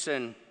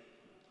Anderson.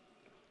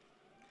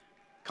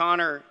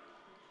 Connor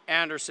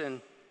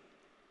Anderson.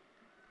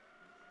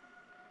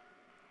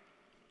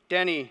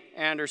 Denny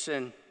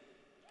Anderson.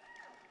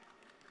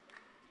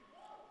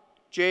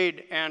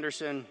 Jade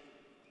Anderson.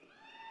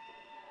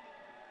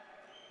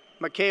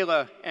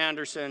 Michaela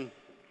Anderson.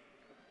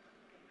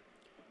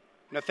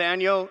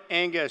 Nathaniel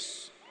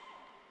Angus.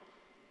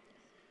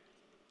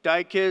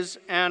 Daikiz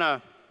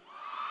Anna.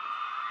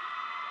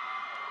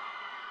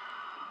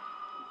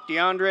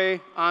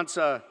 DeAndre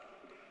Ansa.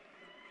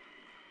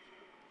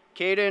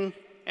 Caden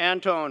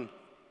Antone.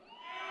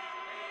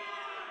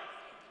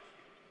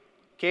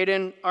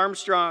 Caden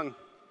Armstrong.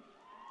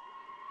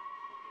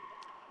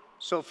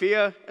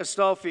 Sophia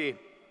Estolfi.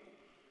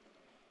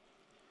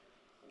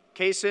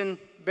 Kason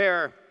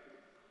Bear.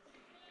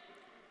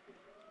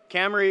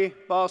 Camry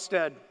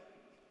Balstead.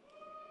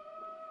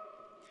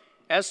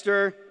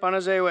 Esther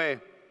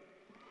Banazewe.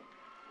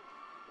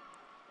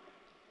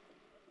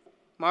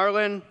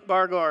 Marlon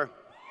Bargor.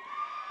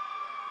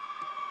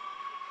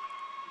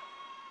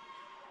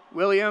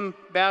 William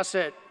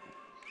Bassett.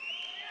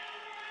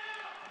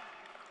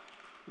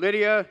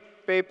 Lydia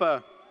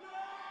Bapa.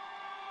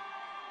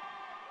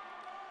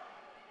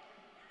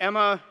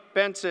 Emma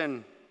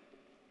Benson.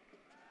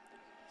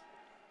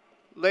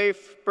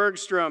 Leif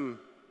Bergstrom.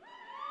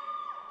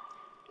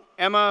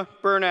 Emma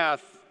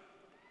Bernath.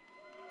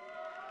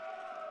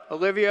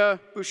 Olivia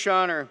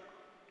Bouchonner.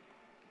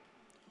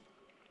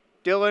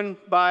 Dylan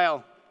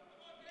Bile.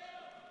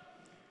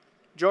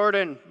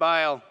 Jordan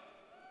Bile.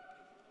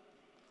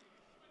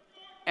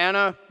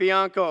 Anna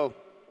Bianco.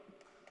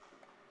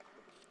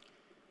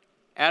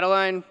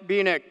 Adeline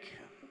Bienick.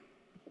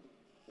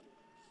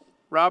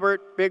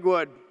 Robert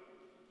Bigwood.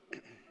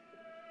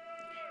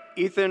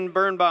 Ethan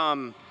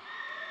Birnbaum.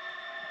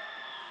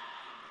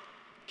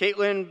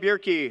 Caitlin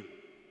Bierke.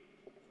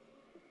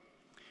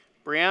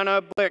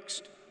 Brianna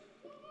Blixt.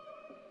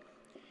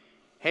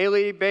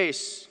 Haley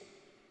Bass.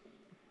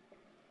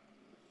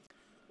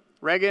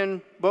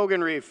 Reagan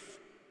Bogenreef.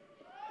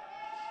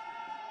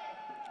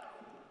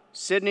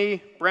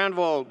 Sydney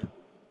Brandvold.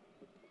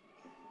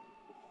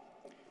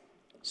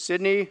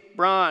 Sydney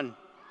Braun.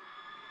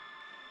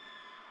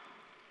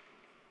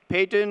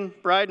 Peyton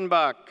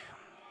Breidenbach.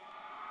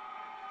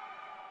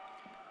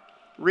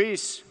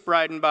 Reese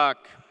Breidenbach.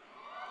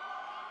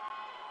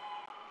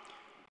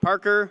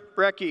 Parker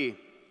Brecky.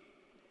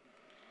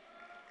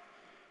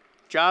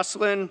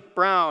 Jocelyn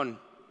Brown.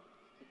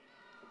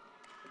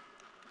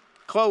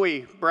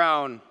 Chloe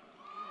Brown.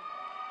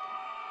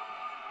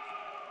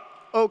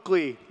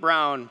 Oakley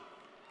Brown.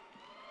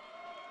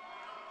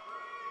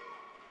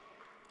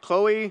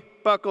 Chloe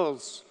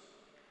Buckles.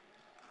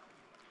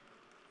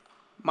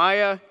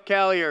 Maya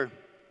Callier.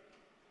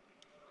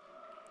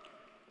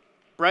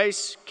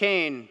 Bryce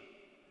Kane.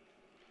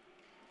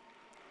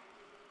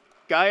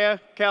 Gaia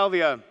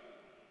Calvia.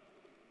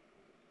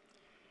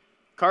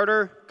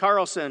 Carter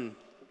Carlson.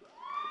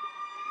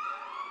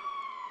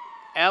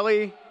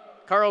 Allie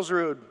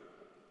Carlsrud.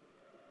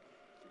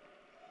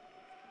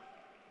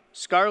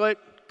 Scarlett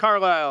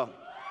Carlisle.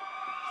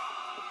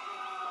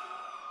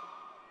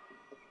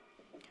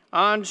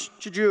 Anj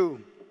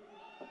Chiju.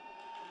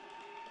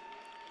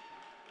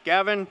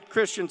 Gavin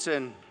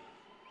Christensen.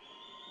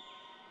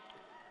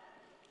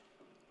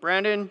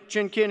 Brandon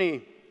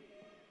Chinkinney.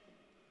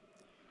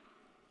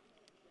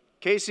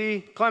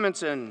 Casey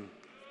Clemenson.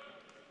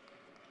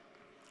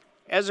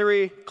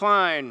 Ezri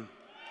Klein.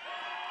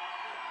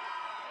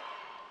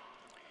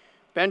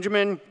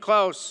 Benjamin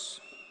Klaus.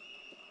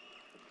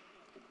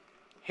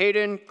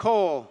 Hayden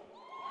Cole.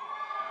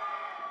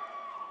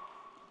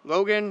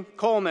 Logan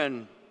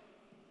Coleman.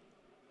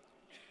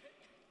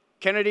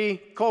 Kennedy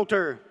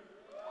Coulter.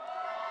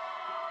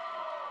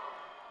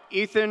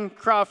 Ethan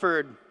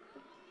Crawford.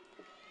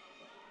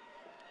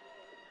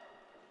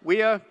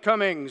 Wea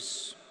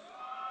Cummings.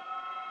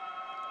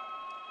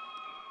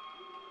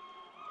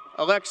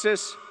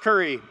 Alexis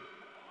Curry.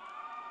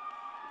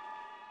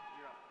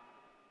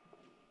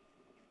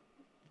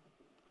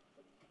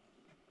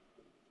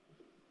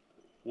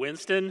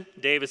 Winston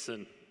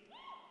Davison.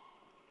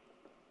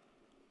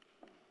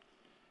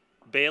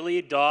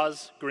 Bailey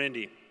Dawes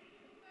Grindy.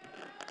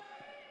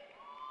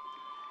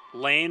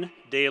 Lane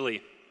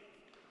Daly.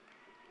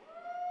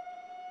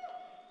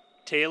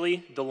 Taylor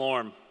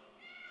Delorme.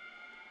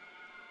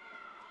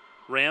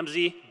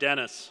 Ramsey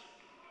Dennis.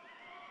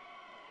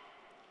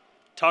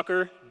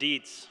 Tucker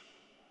Dietz.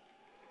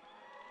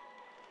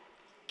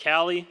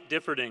 Callie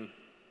Differding.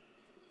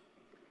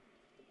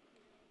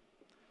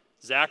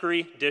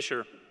 Zachary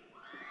Disher.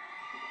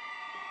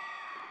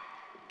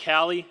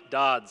 Callie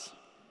Dodds.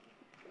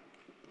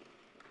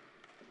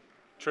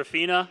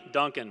 Trifina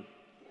Duncan.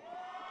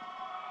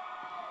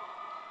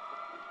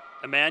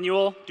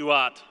 Emmanuel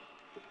Duat.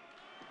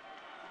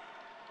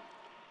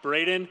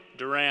 Braden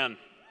Duran.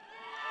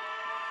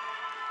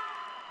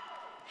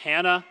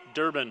 Hannah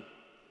Durbin.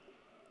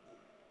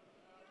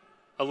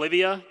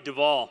 Olivia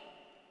Duvall.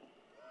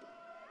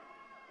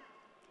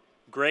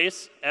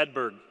 Grace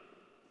Edberg.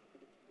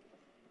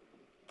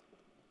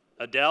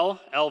 Adele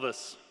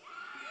Elvis.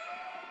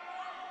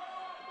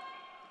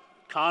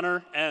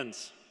 Connor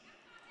Enns.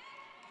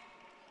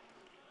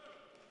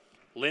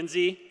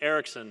 Lindsay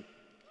Erickson.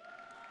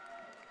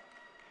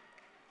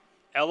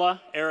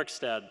 Ella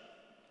Erickstad.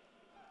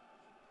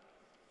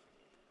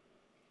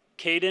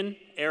 Caden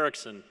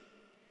Erickson.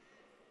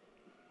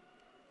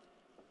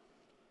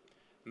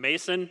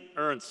 Mason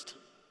Ernst.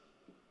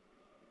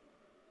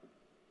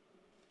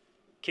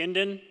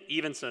 Kindon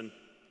Evenson.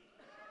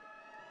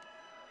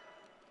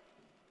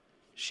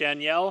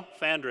 Shanielle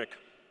Fandrick.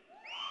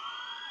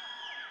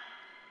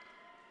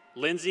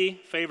 Lindsay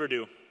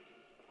Favordew.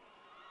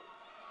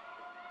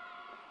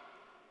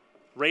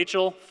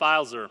 Rachel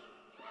Filzer.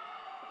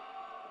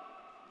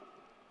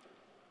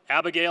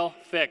 Abigail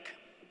Fick.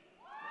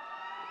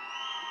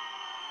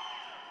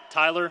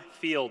 Tyler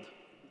Field.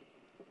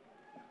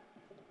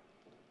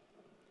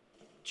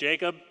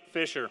 Jacob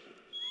Fisher.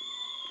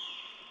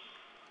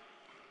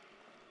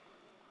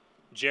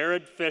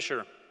 Jared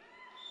Fisher.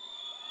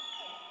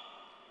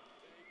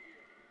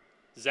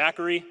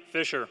 Zachary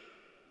Fisher.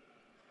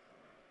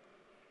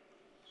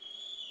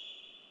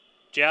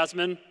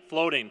 Jasmine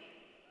Floating.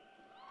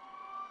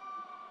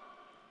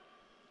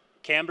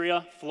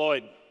 Cambria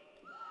Floyd.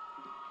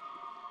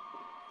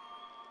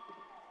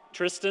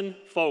 Tristan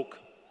Folk.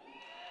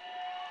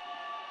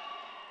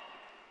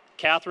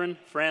 Catherine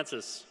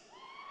Francis.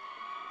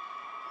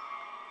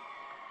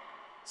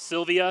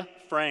 Sylvia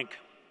Frank.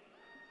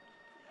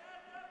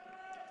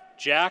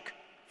 Jack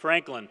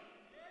Franklin.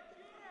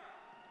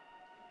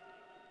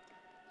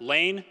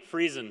 Lane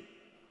Friesen.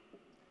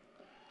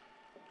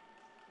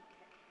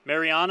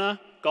 Mariana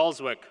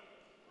Galswick.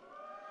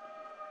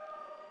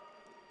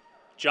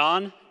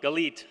 John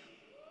Galit.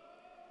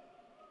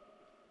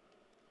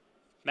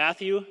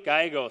 Matthew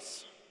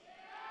Gallegos.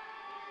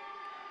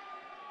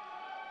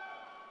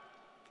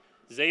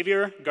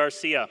 Xavier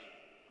Garcia.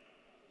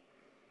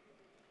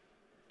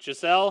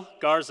 Giselle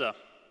Garza.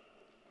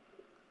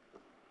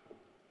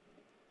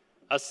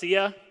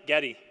 Asia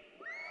Getty.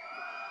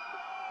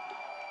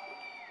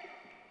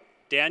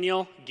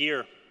 Daniel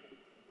Gear.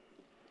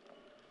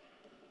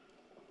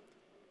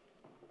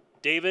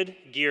 David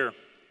Gear.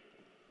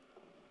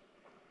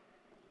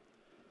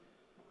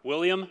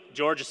 William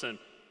Georgeson.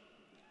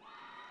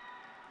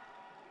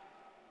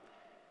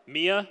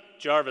 Mia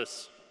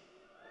Jarvis.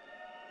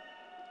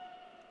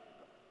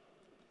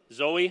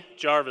 Zoe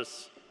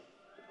Jarvis.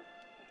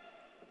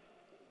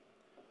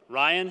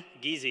 Ryan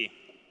Geezy.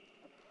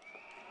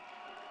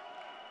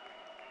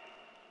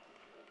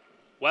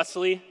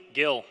 Wesley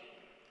Gill.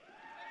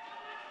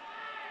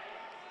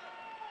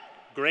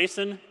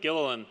 Grayson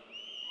Gilliland.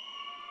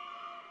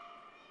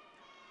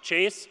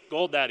 Chase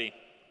Goldaddy.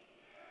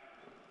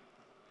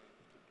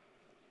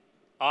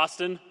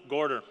 Austin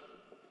Gorder.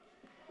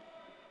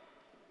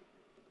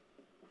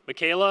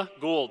 Michaela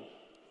Gould.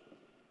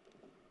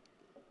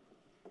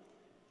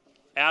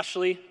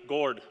 Ashley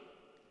Gord.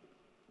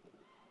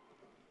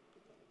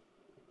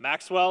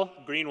 Maxwell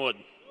Greenwood.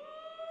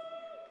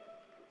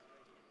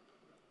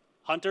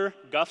 Hunter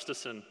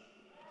Gustafson.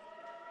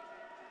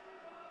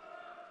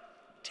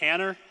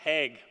 Tanner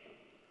Haig.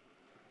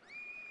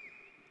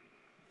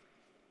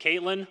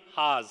 Caitlin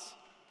Haas.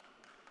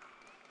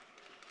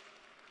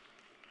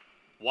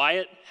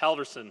 Wyatt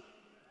Halverson.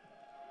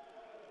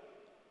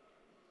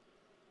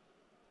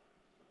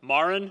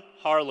 Marin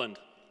Harland.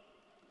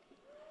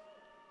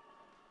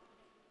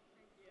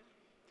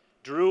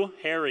 Drew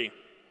Harry.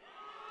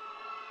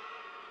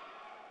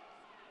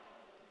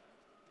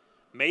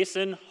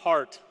 Mason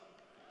Hart.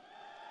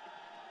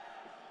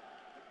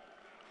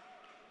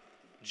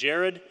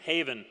 Jared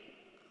Haven.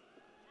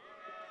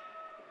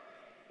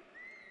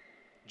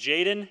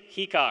 Jaden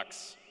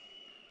Hecox.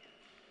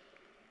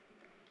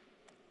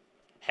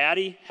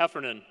 Hattie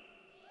Heffernan.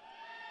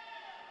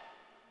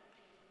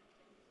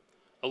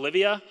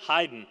 Olivia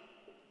Hayden.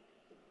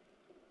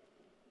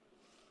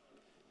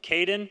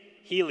 Caden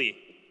Healy.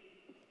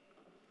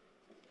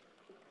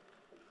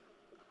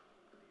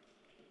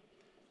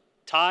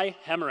 Ty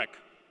Hemrick.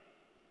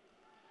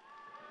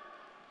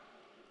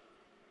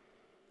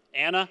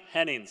 Anna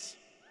Hennings.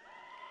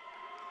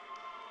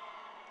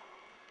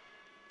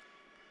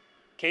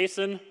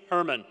 Kason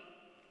Herman.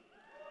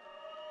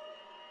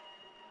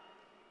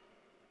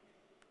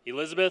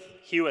 Elizabeth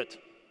Hewitt.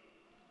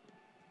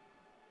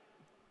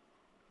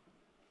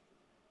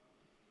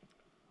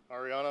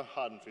 Ariana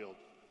Hoddenfield.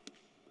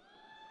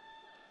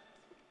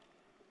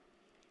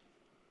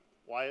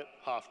 Wyatt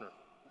Hoffner.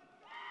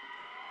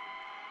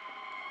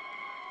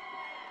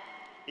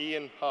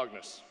 Ian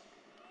Hogness.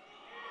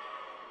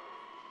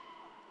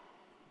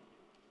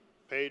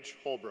 Paige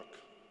Holbrook.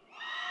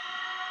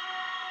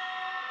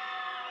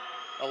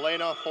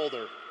 Elena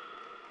Holder.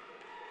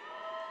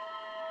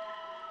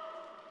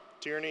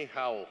 Tierney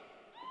Howell.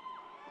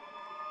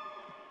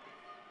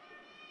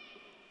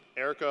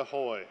 Erica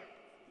Hoy.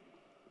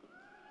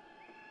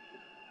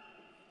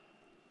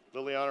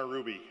 Liliana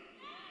Ruby.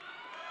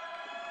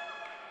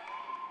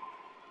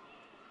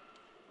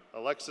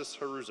 Alexis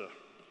Haruza.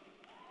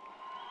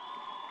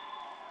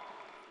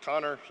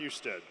 Connor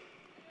Husted.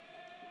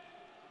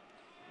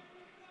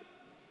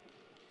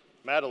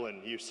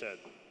 Madeline Husted.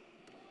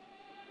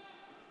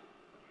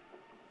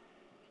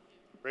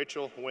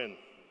 Rachel Wynn.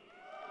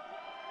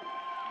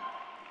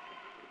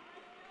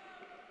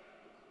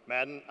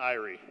 Madden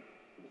Irie.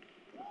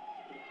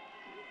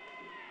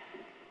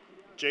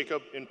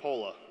 Jacob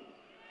Impola.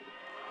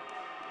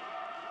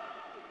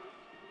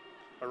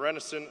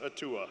 Arenison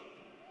Atua.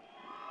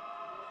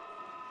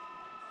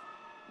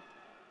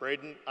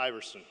 Braden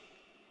Iverson.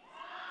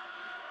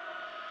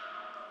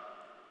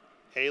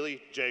 Haley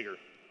Jager.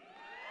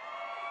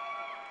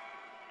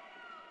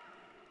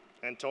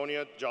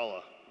 Antonia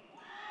Jalla.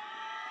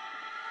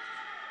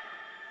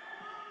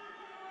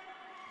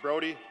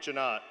 Brody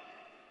Janot.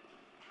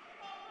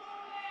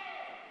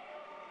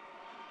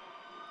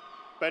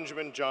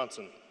 Benjamin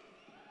Johnson.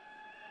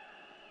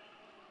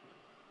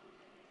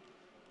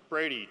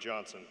 Brady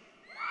Johnson.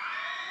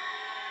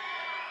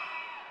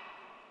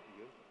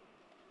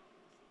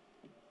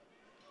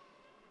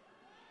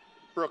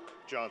 Brooke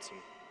Johnson.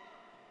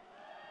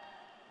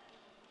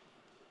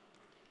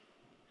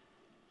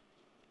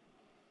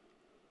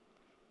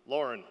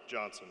 Lauren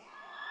Johnson.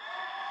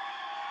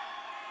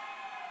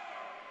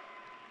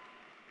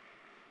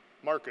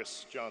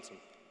 Marcus Johnson.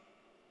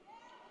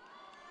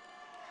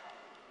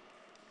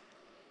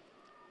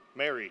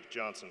 Mary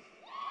Johnson.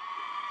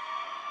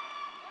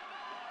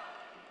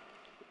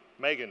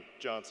 Megan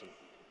Johnson.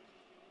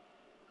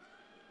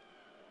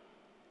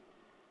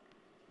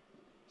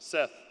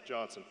 Seth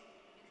Johnson.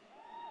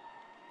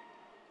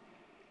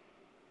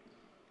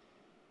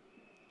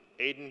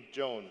 Aiden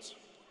Jones.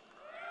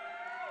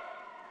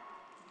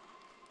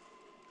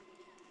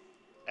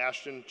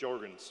 Ashton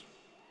Jorgens.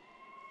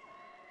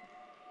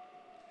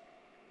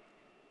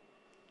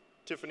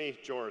 Tiffany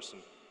Jorison.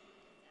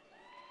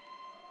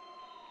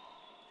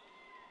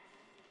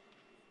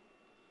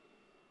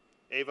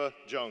 Ava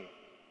Jung.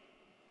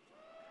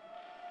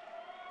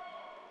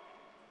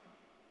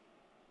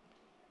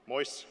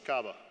 Moise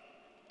Kaba.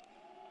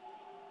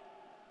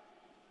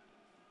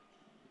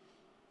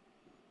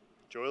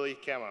 Joely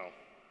Camo.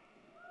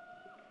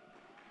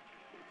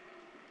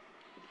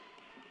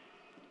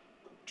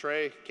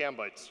 Trey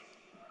Cambites.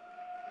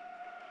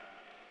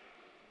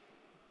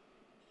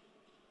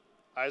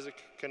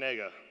 Isaac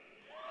Kanega.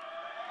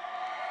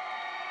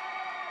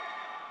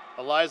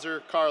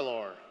 Elizer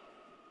Carlor.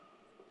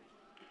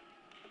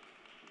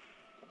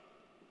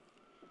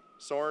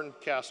 Soren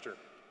Castor.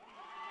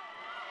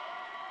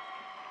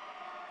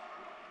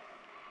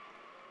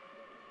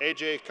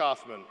 AJ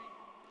Kaufman.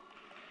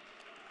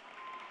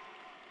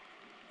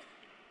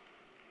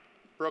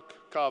 Brooke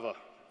Kava.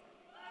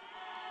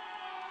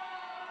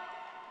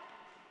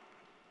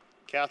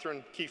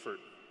 Catherine Kiefert.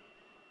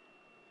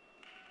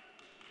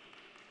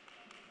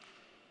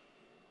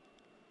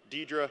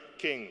 Deidre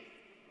King.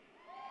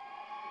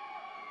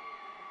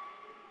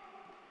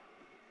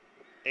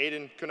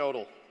 Aiden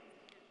Knodel.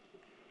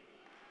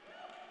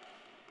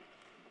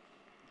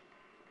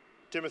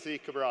 Timothy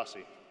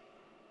Cabrasi.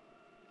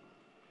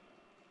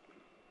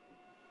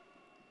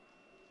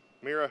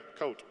 Mira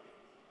Coate.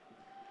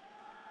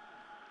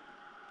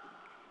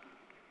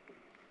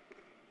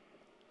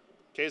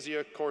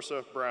 Kezia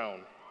Corsa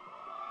Brown.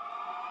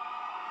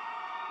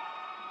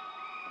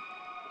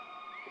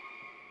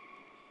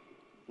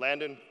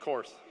 Landon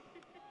Korth.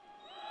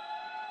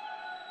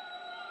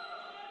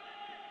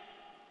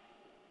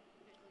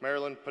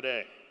 Marilyn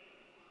Padet.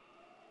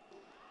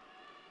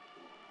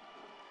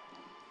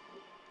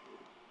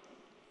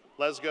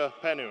 Lesga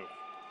Penu.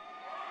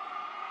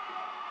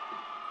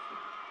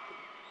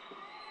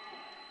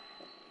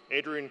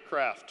 Adrian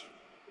Kraft.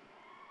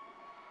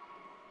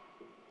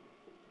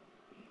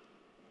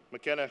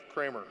 McKenna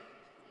Kramer.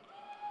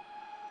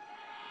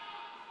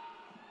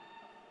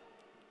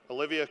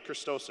 Olivia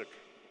Christosic.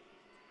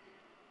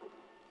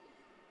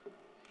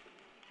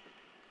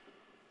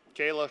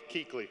 Kayla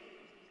Keekley.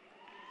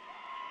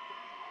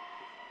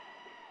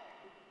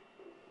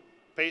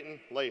 Peyton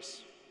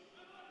Lace.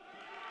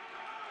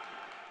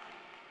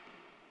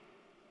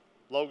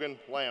 Logan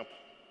Lamp.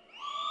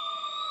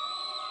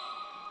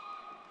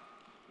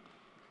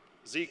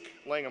 Zeke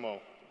Langamo.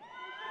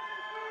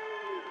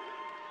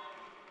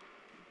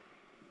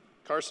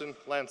 Carson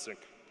Lansink.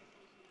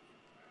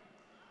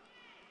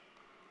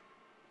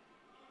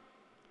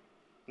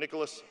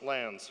 Nicholas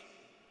Lands.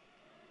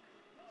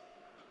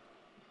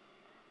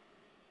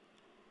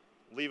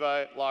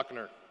 Levi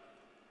Lochner.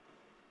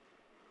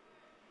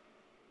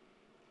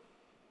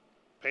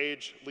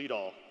 Paige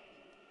Liedall.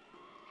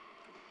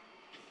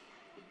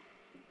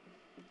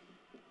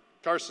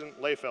 Carson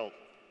Layfelt.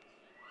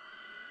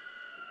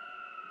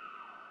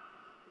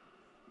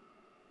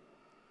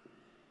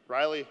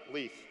 Riley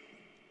Leith.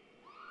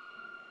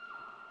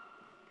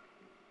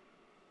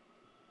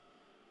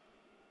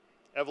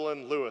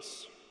 Evelyn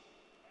Lewis.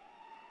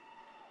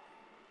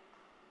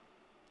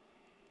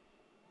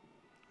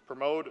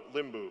 Pramod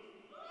Limbu.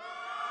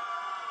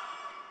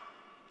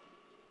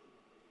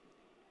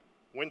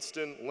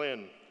 Winston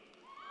Lin.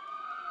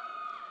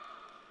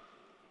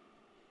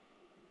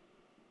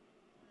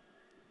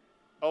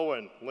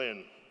 Owen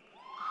Lin.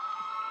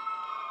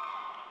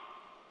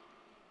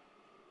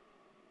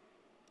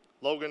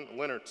 Logan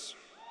Linnertz.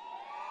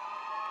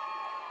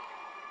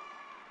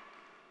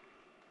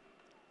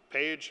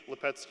 Paige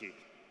Lepetsky.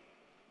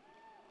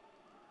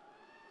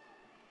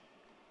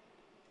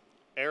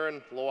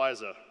 Aaron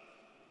Loiza.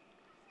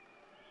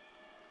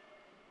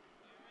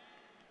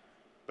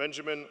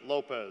 Benjamin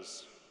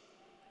Lopez.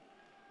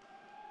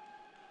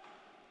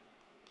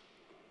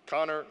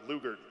 Connor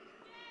Lugert.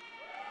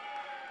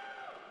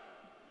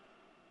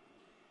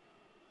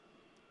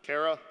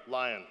 Kara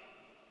Lyon.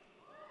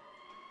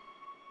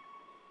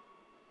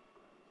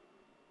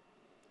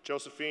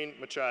 Josephine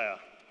Machaya.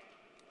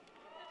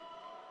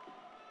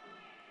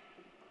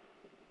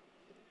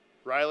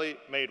 Riley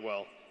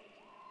Madewell.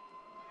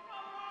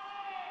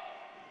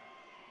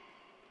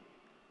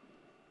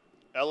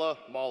 Ella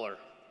Mahler.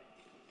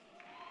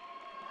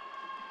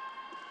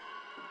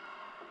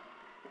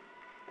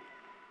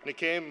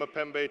 Nikem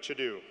Mapembe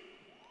Chadu.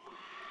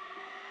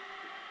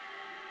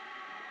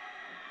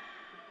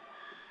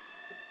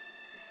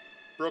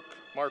 Brooke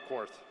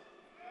Markworth.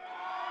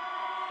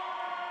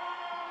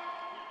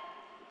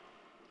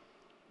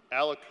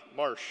 Alec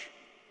Marsh.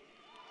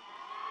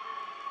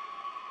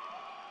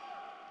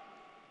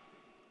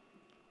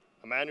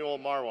 Emmanuel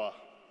Marwa.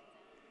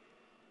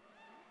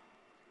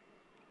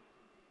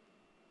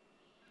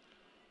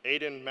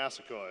 Aiden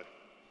Massacoy.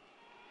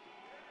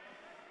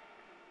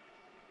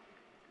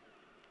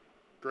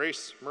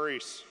 Grace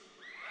Maurice.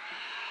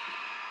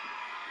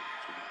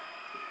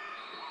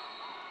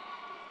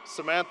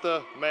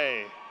 Samantha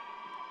May.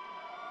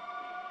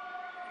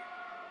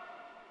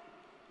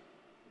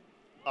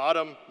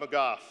 Autumn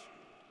McGough.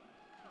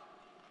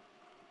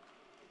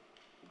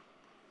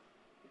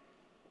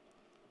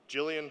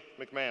 Jillian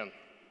McMahon.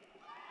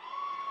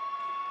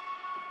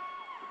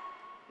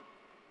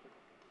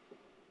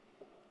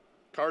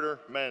 Carter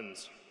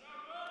Menz.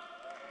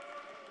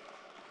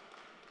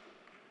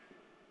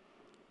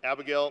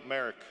 Abigail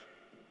Merrick.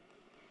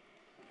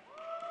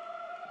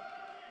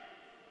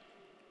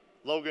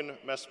 Logan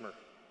Messmer.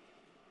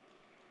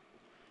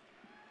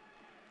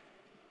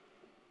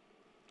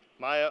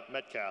 Maya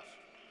Metcalf.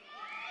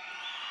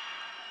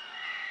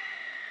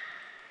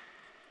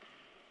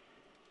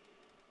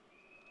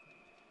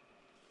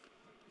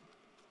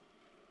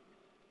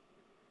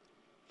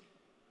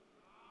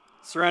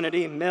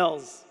 Serenity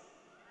Mills.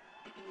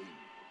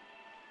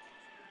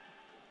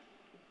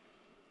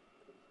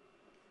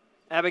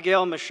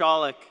 Abigail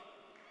Mishalik.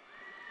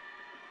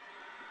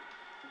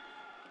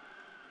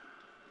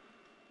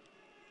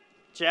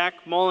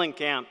 Jack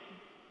Molenkamp.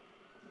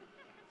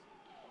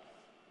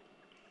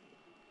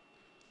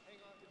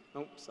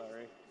 Oh,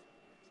 sorry.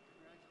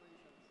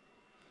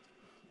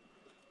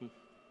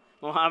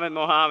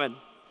 Mohammed.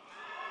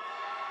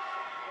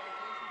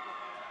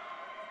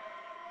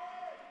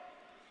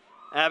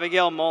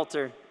 Abigail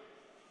Moulter.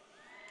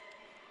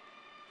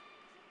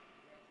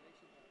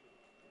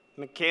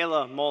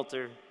 Michaela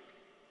Moulter.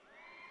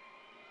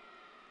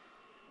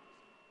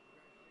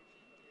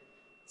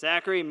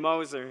 Zachary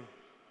Moser.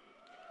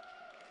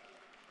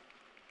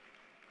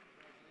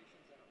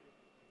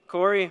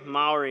 Corey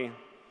Mowry.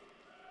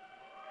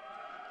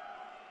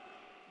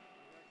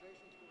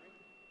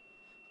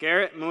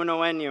 Garrett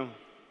Munowenyu.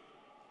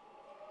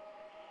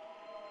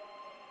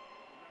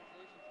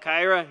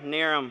 Kyra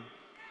Neeram.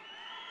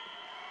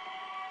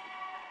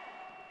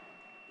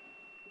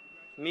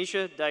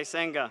 Misha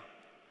Daisenga.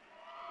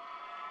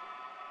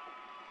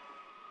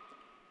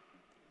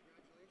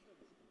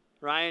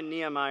 Ryan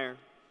Niemeyer.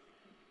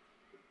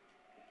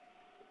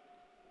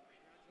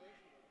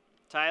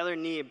 Tyler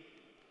Neeb.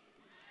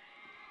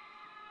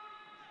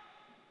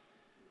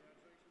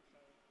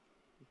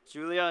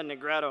 Julia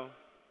Negretto.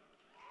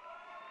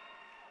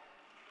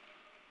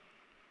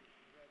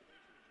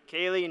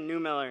 Kaylee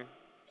Newmiller.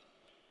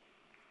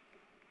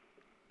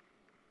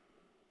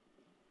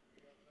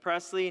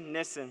 Presley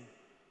Nissen.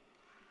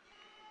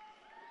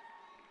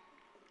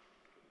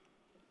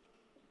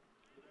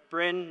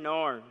 Bryn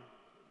Knorr.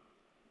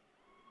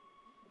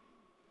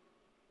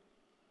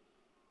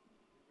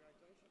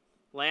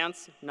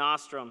 Lance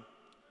Nostrom.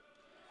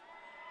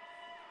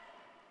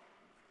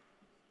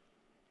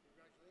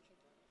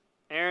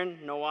 Aaron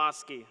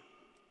Nowoski.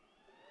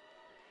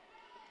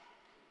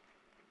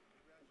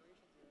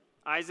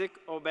 Isaac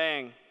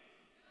Obang.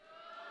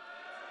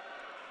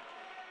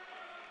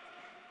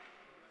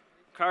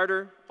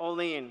 Carter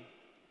Oleen.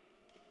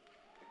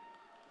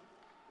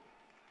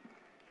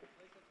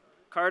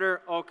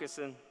 Carter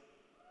Okeson.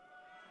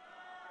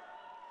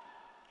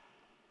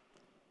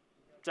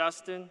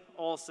 Justin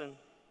Olson.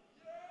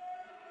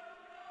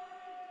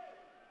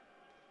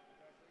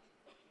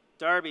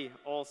 Darby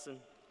Olson.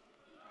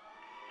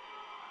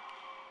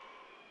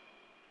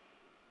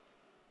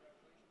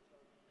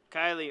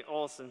 Kylie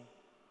Olson.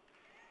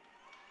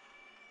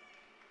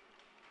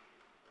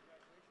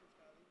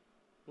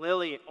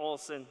 Lily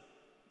Olson.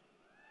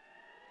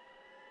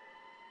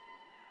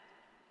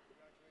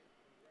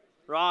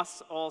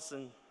 Ross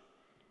Olson.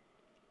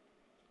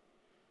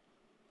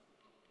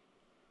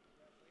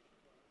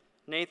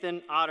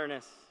 Nathan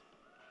Otterness.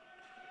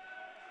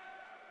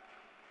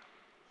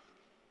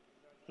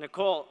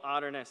 Nicole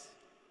Otterness.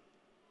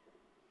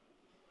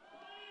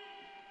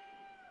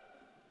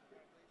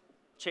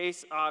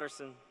 Chase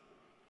Otterson.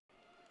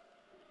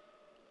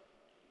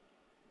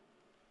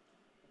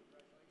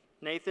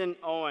 Nathan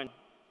Owen.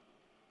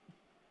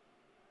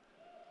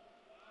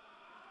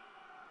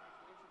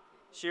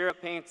 Shira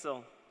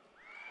Paintsel.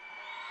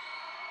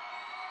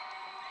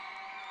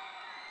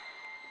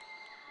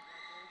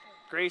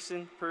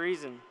 Grayson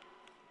Parisian.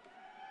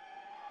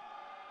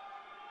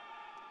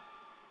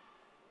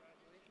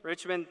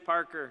 Richmond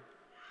Parker.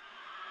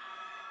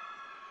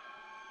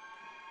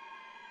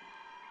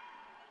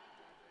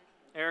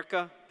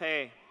 Erica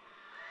Pay.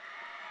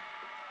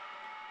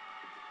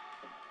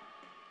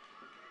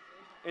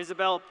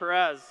 Isabel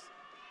Perez.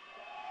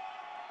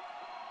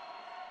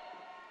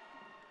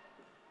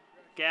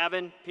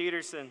 Gavin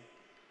Peterson.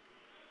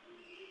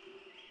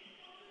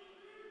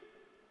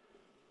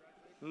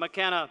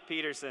 McKenna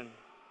Peterson.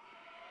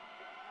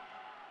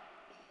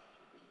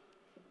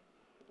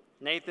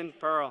 Nathan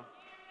Pearl.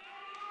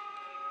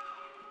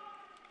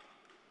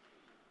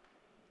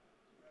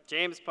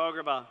 James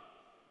Poggerba.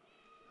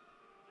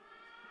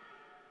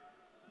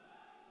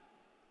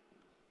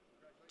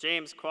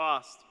 James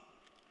Quast.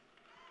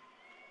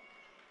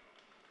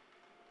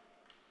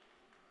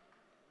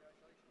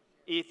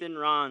 Ethan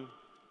Ron.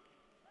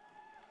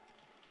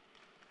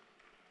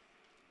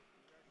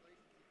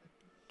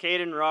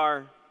 Caden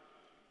Rar.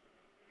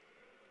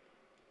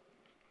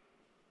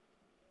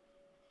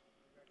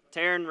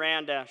 Taryn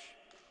Randash.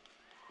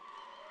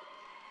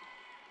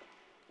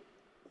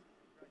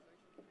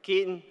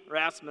 Keaton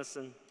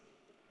Rasmussen.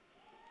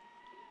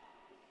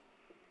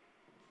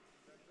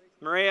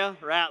 Maria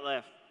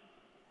Ratliff.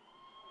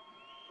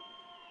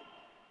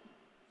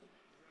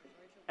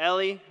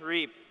 Ellie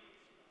Reap.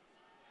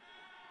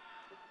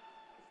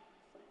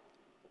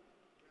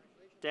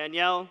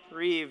 Danielle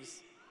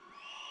Reeves.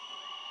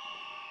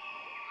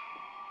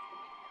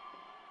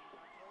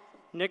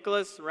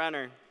 Nicholas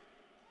Renner.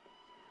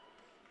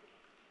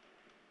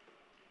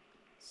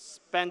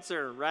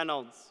 Spencer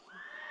Reynolds.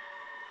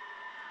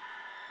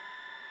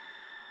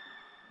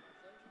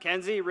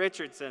 Kenzie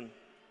Richardson.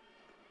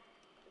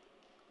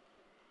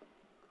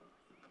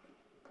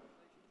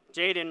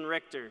 Jaden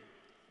Richter.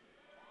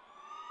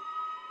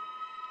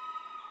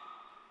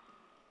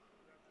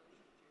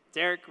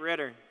 Derek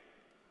Ritter.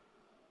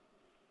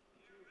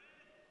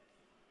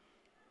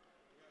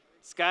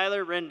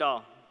 Skylar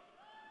Rindall.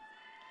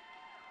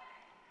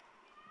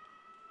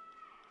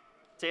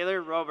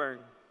 Taylor Roberg.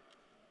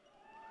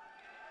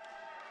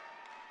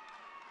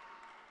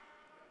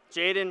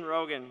 Jaden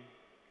Rogan.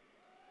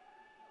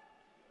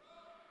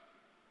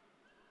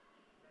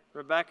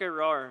 Rebecca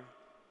Rohr.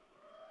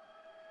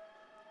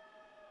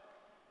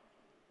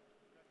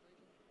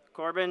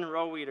 Corbin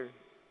Roweeder.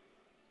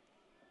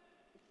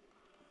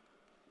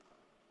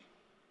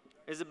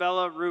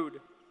 Isabella Rude.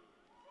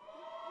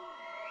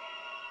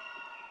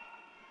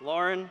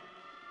 Lauren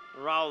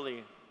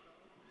Rowley.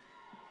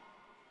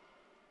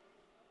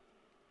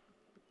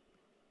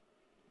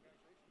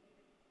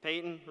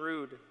 Peyton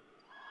Rude.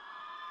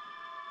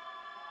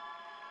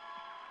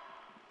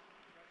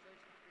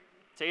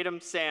 Tatum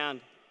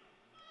Sand.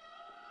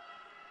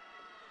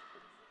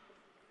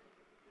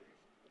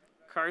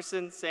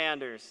 Carson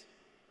Sanders.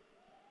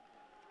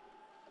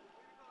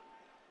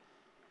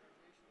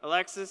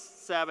 Alexis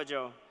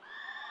Savageau.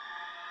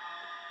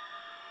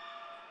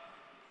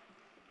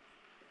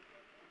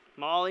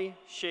 Molly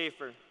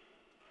Schaefer.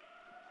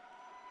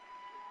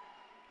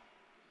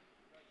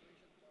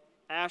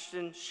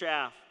 Ashton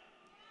Schaff.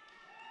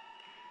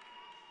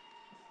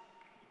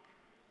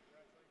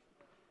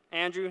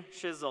 Andrew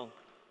Shizzle.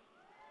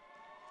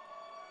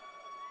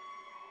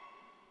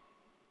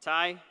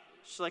 Ty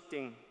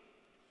Schlichting.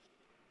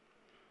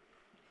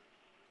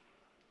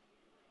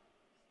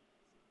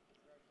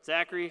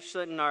 Zachary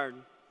Schlittenard.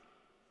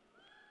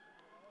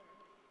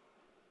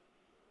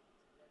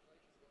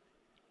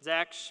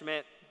 Zach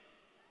Schmidt.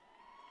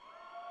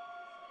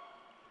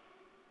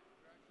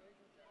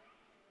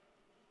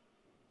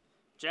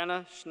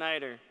 Jenna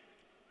Schneider.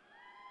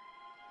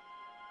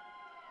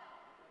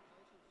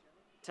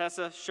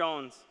 Tessa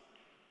Schoens.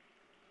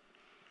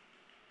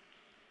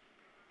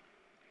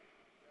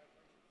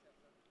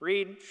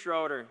 Reed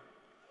Schroeder.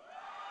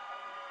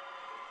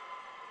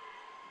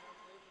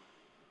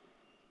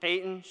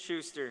 Peyton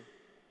Schuster.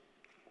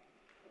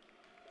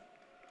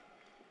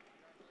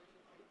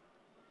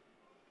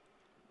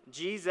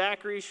 G.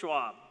 Zachary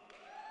Schwab.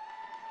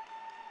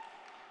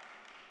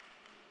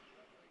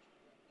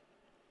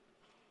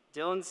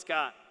 Dylan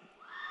Scott.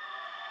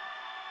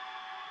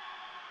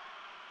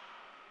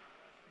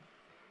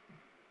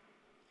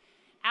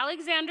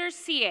 Alexander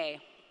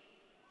C.A.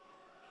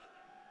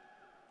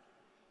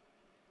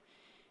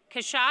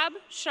 Kashab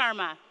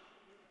Sharma.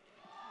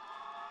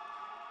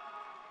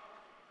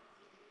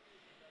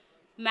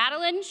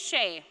 Madeline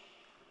Shea.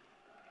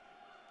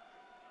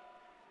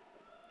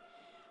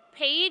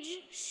 Paige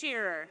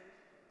Shearer.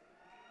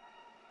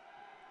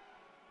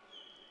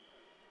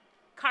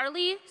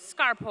 Carly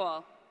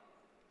Scarpole.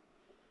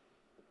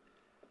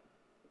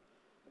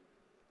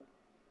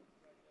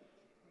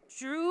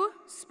 Drew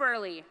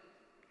Spurley.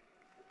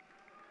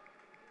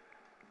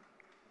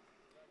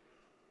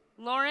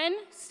 Lauren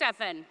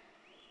Steffen.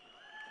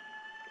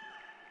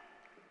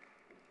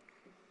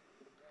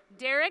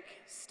 Derek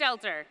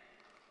Stelter.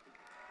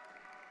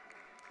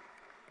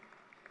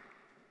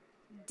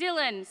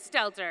 Dylan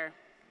Stelter.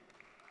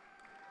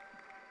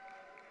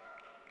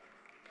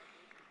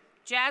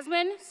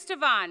 Jasmine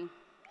Stevan.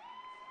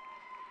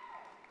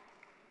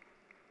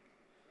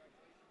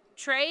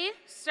 Trey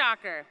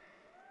Stalker.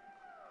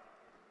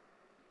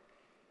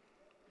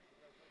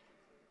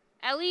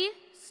 Ellie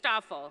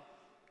Stoffel.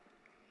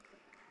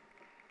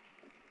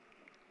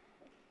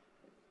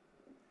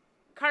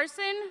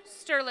 Carson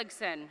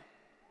Sturligson.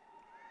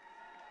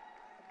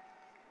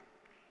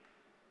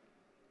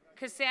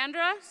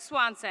 Cassandra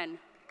Swanson.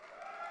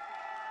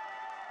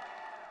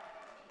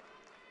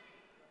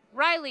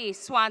 Riley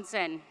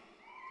Swanson.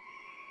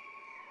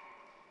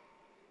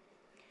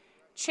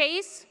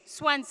 Chase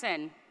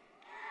Swenson.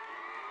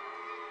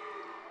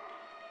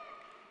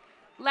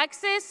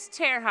 Lexus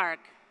Terhark.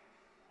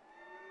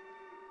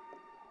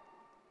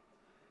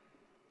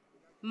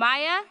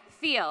 Maya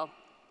Thiel.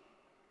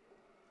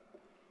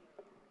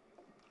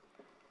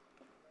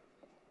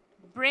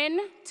 Bryn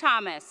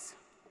Thomas.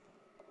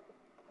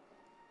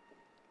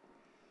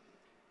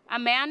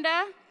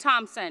 Amanda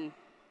Thompson.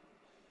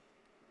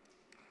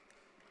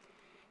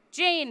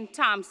 Jane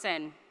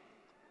Thompson.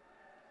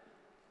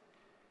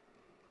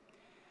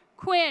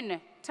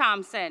 Quinn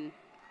Thompson.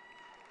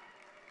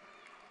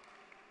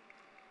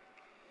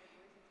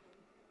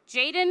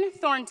 Jaden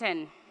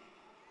Thornton.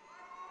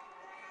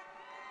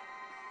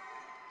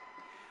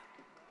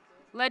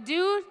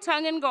 Ladue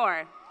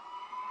Tungengore.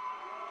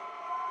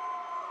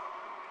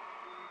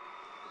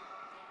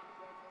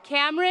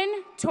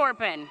 Cameron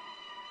Torpin.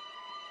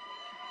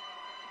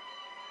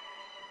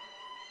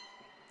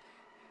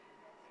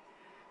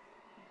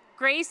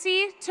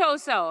 Gracie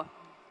Toso.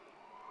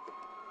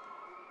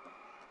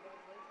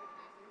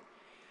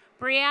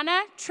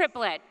 Brianna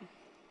Triplett.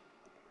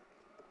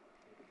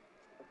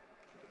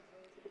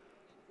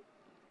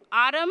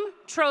 Autumn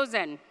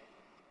Trozen.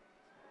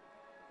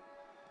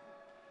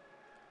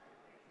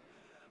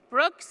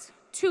 Brooks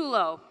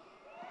Tulo.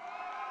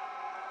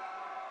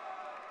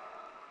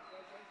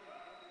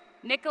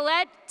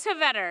 Nicolette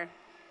Tavetter.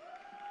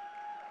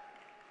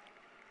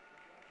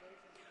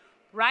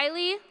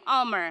 Riley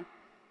Ulmer.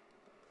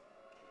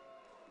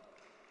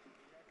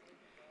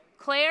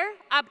 Claire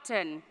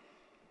Upton.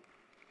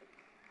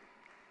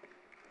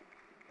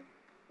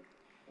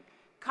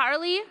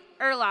 Carly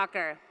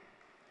Erlacher.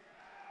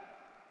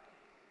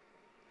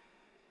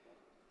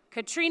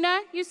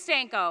 Katrina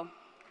Ustanko.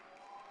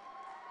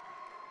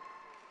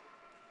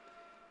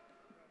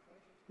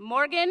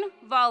 Morgan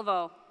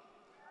Volvo.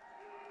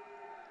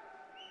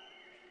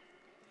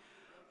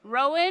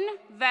 Rowan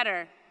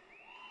Vetter.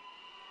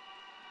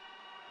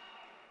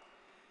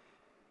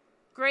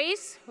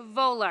 Grace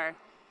Voller.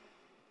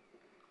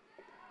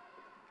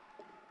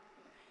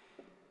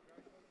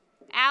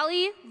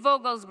 Allie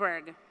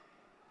Vogelsberg.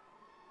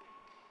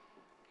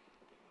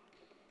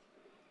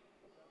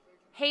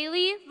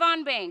 Haley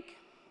Von Bank.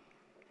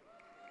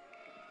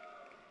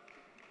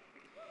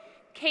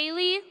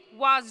 Kaylee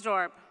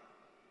Wasdorp.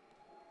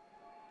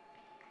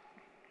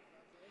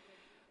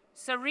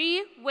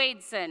 Sari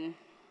Wadeson.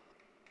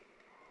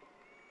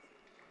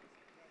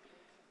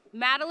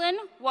 Madeline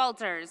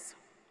Walters.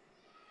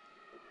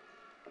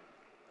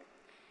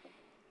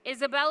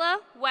 Isabella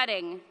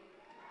Wedding.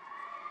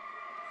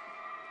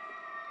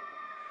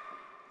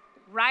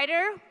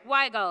 Ryder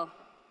Weigel.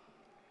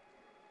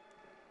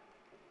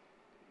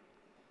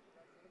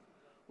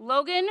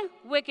 Logan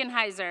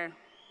Wickenheiser.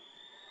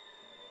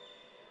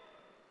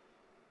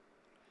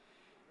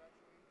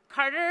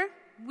 Carter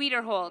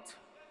Wiederholt.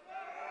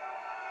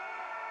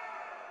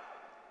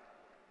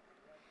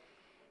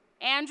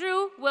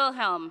 Andrew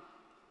Wilhelm.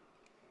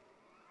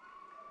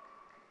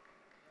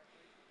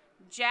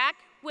 Jack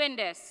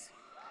Windus.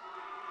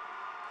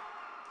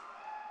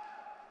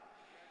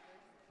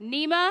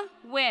 Nima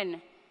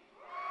Wynn.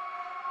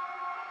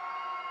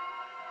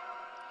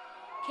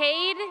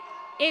 Cade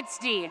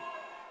Itzdi.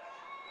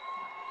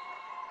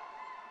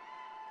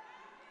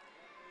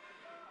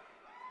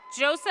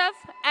 Joseph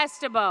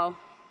Estebo.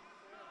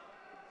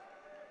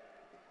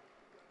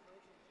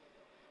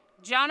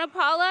 Jana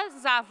Paula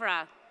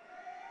Zafra.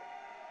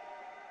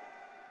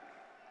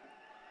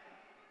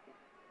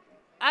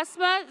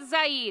 Asma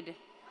Zaid.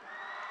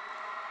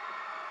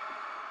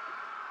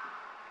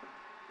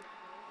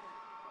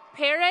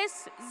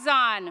 Paris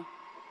Zahn.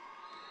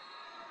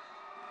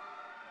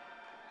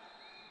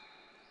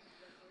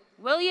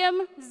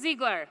 William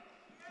Ziegler.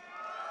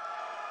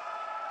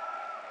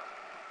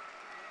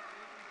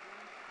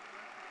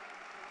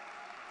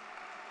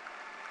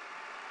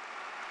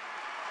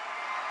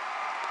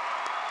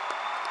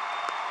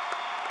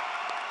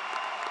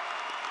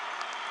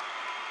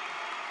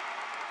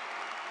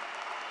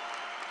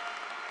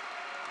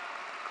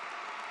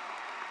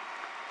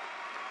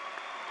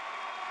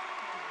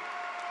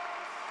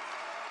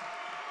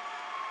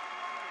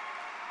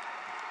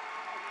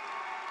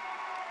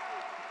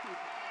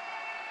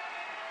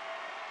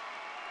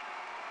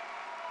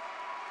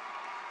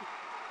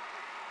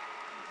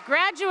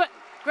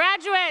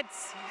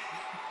 Graduates.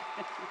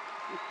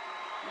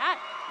 Not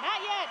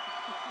yet.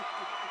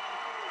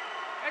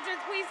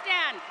 Graduates, please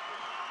stand.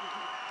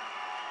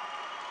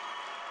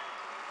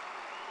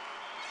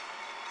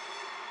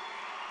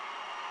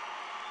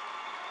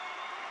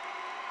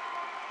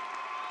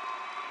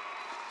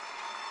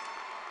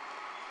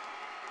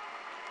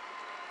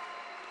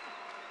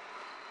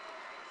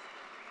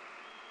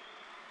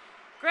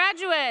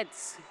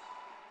 Graduates,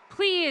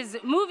 please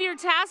move your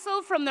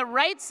tassel from the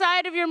right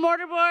side of your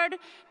mortarboard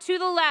to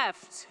the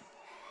left.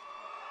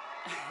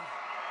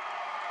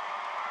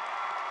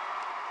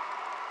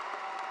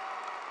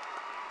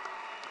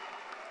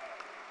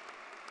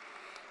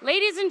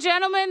 Ladies and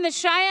gentlemen, the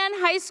Sheyenne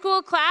High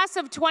School class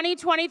of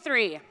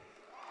 2023.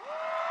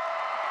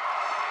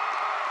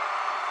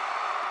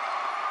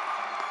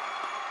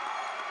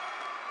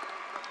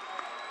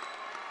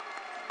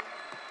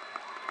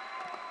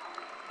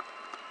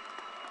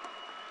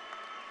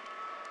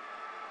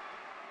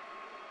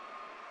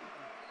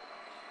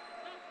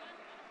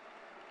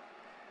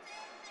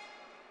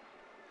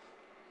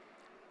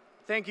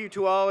 Thank you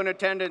to all in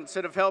attendance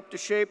that have helped to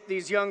shape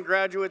these young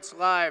graduates'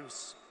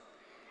 lives.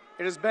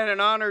 It has been an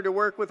honor to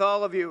work with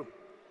all of you.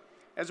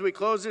 As we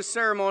close this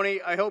ceremony,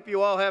 I hope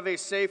you all have a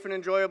safe and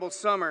enjoyable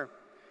summer.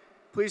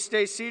 Please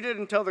stay seated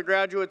until the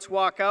graduates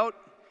walk out.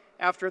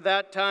 After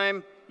that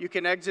time, you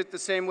can exit the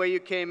same way you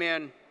came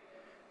in.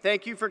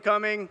 Thank you for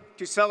coming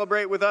to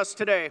celebrate with us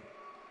today.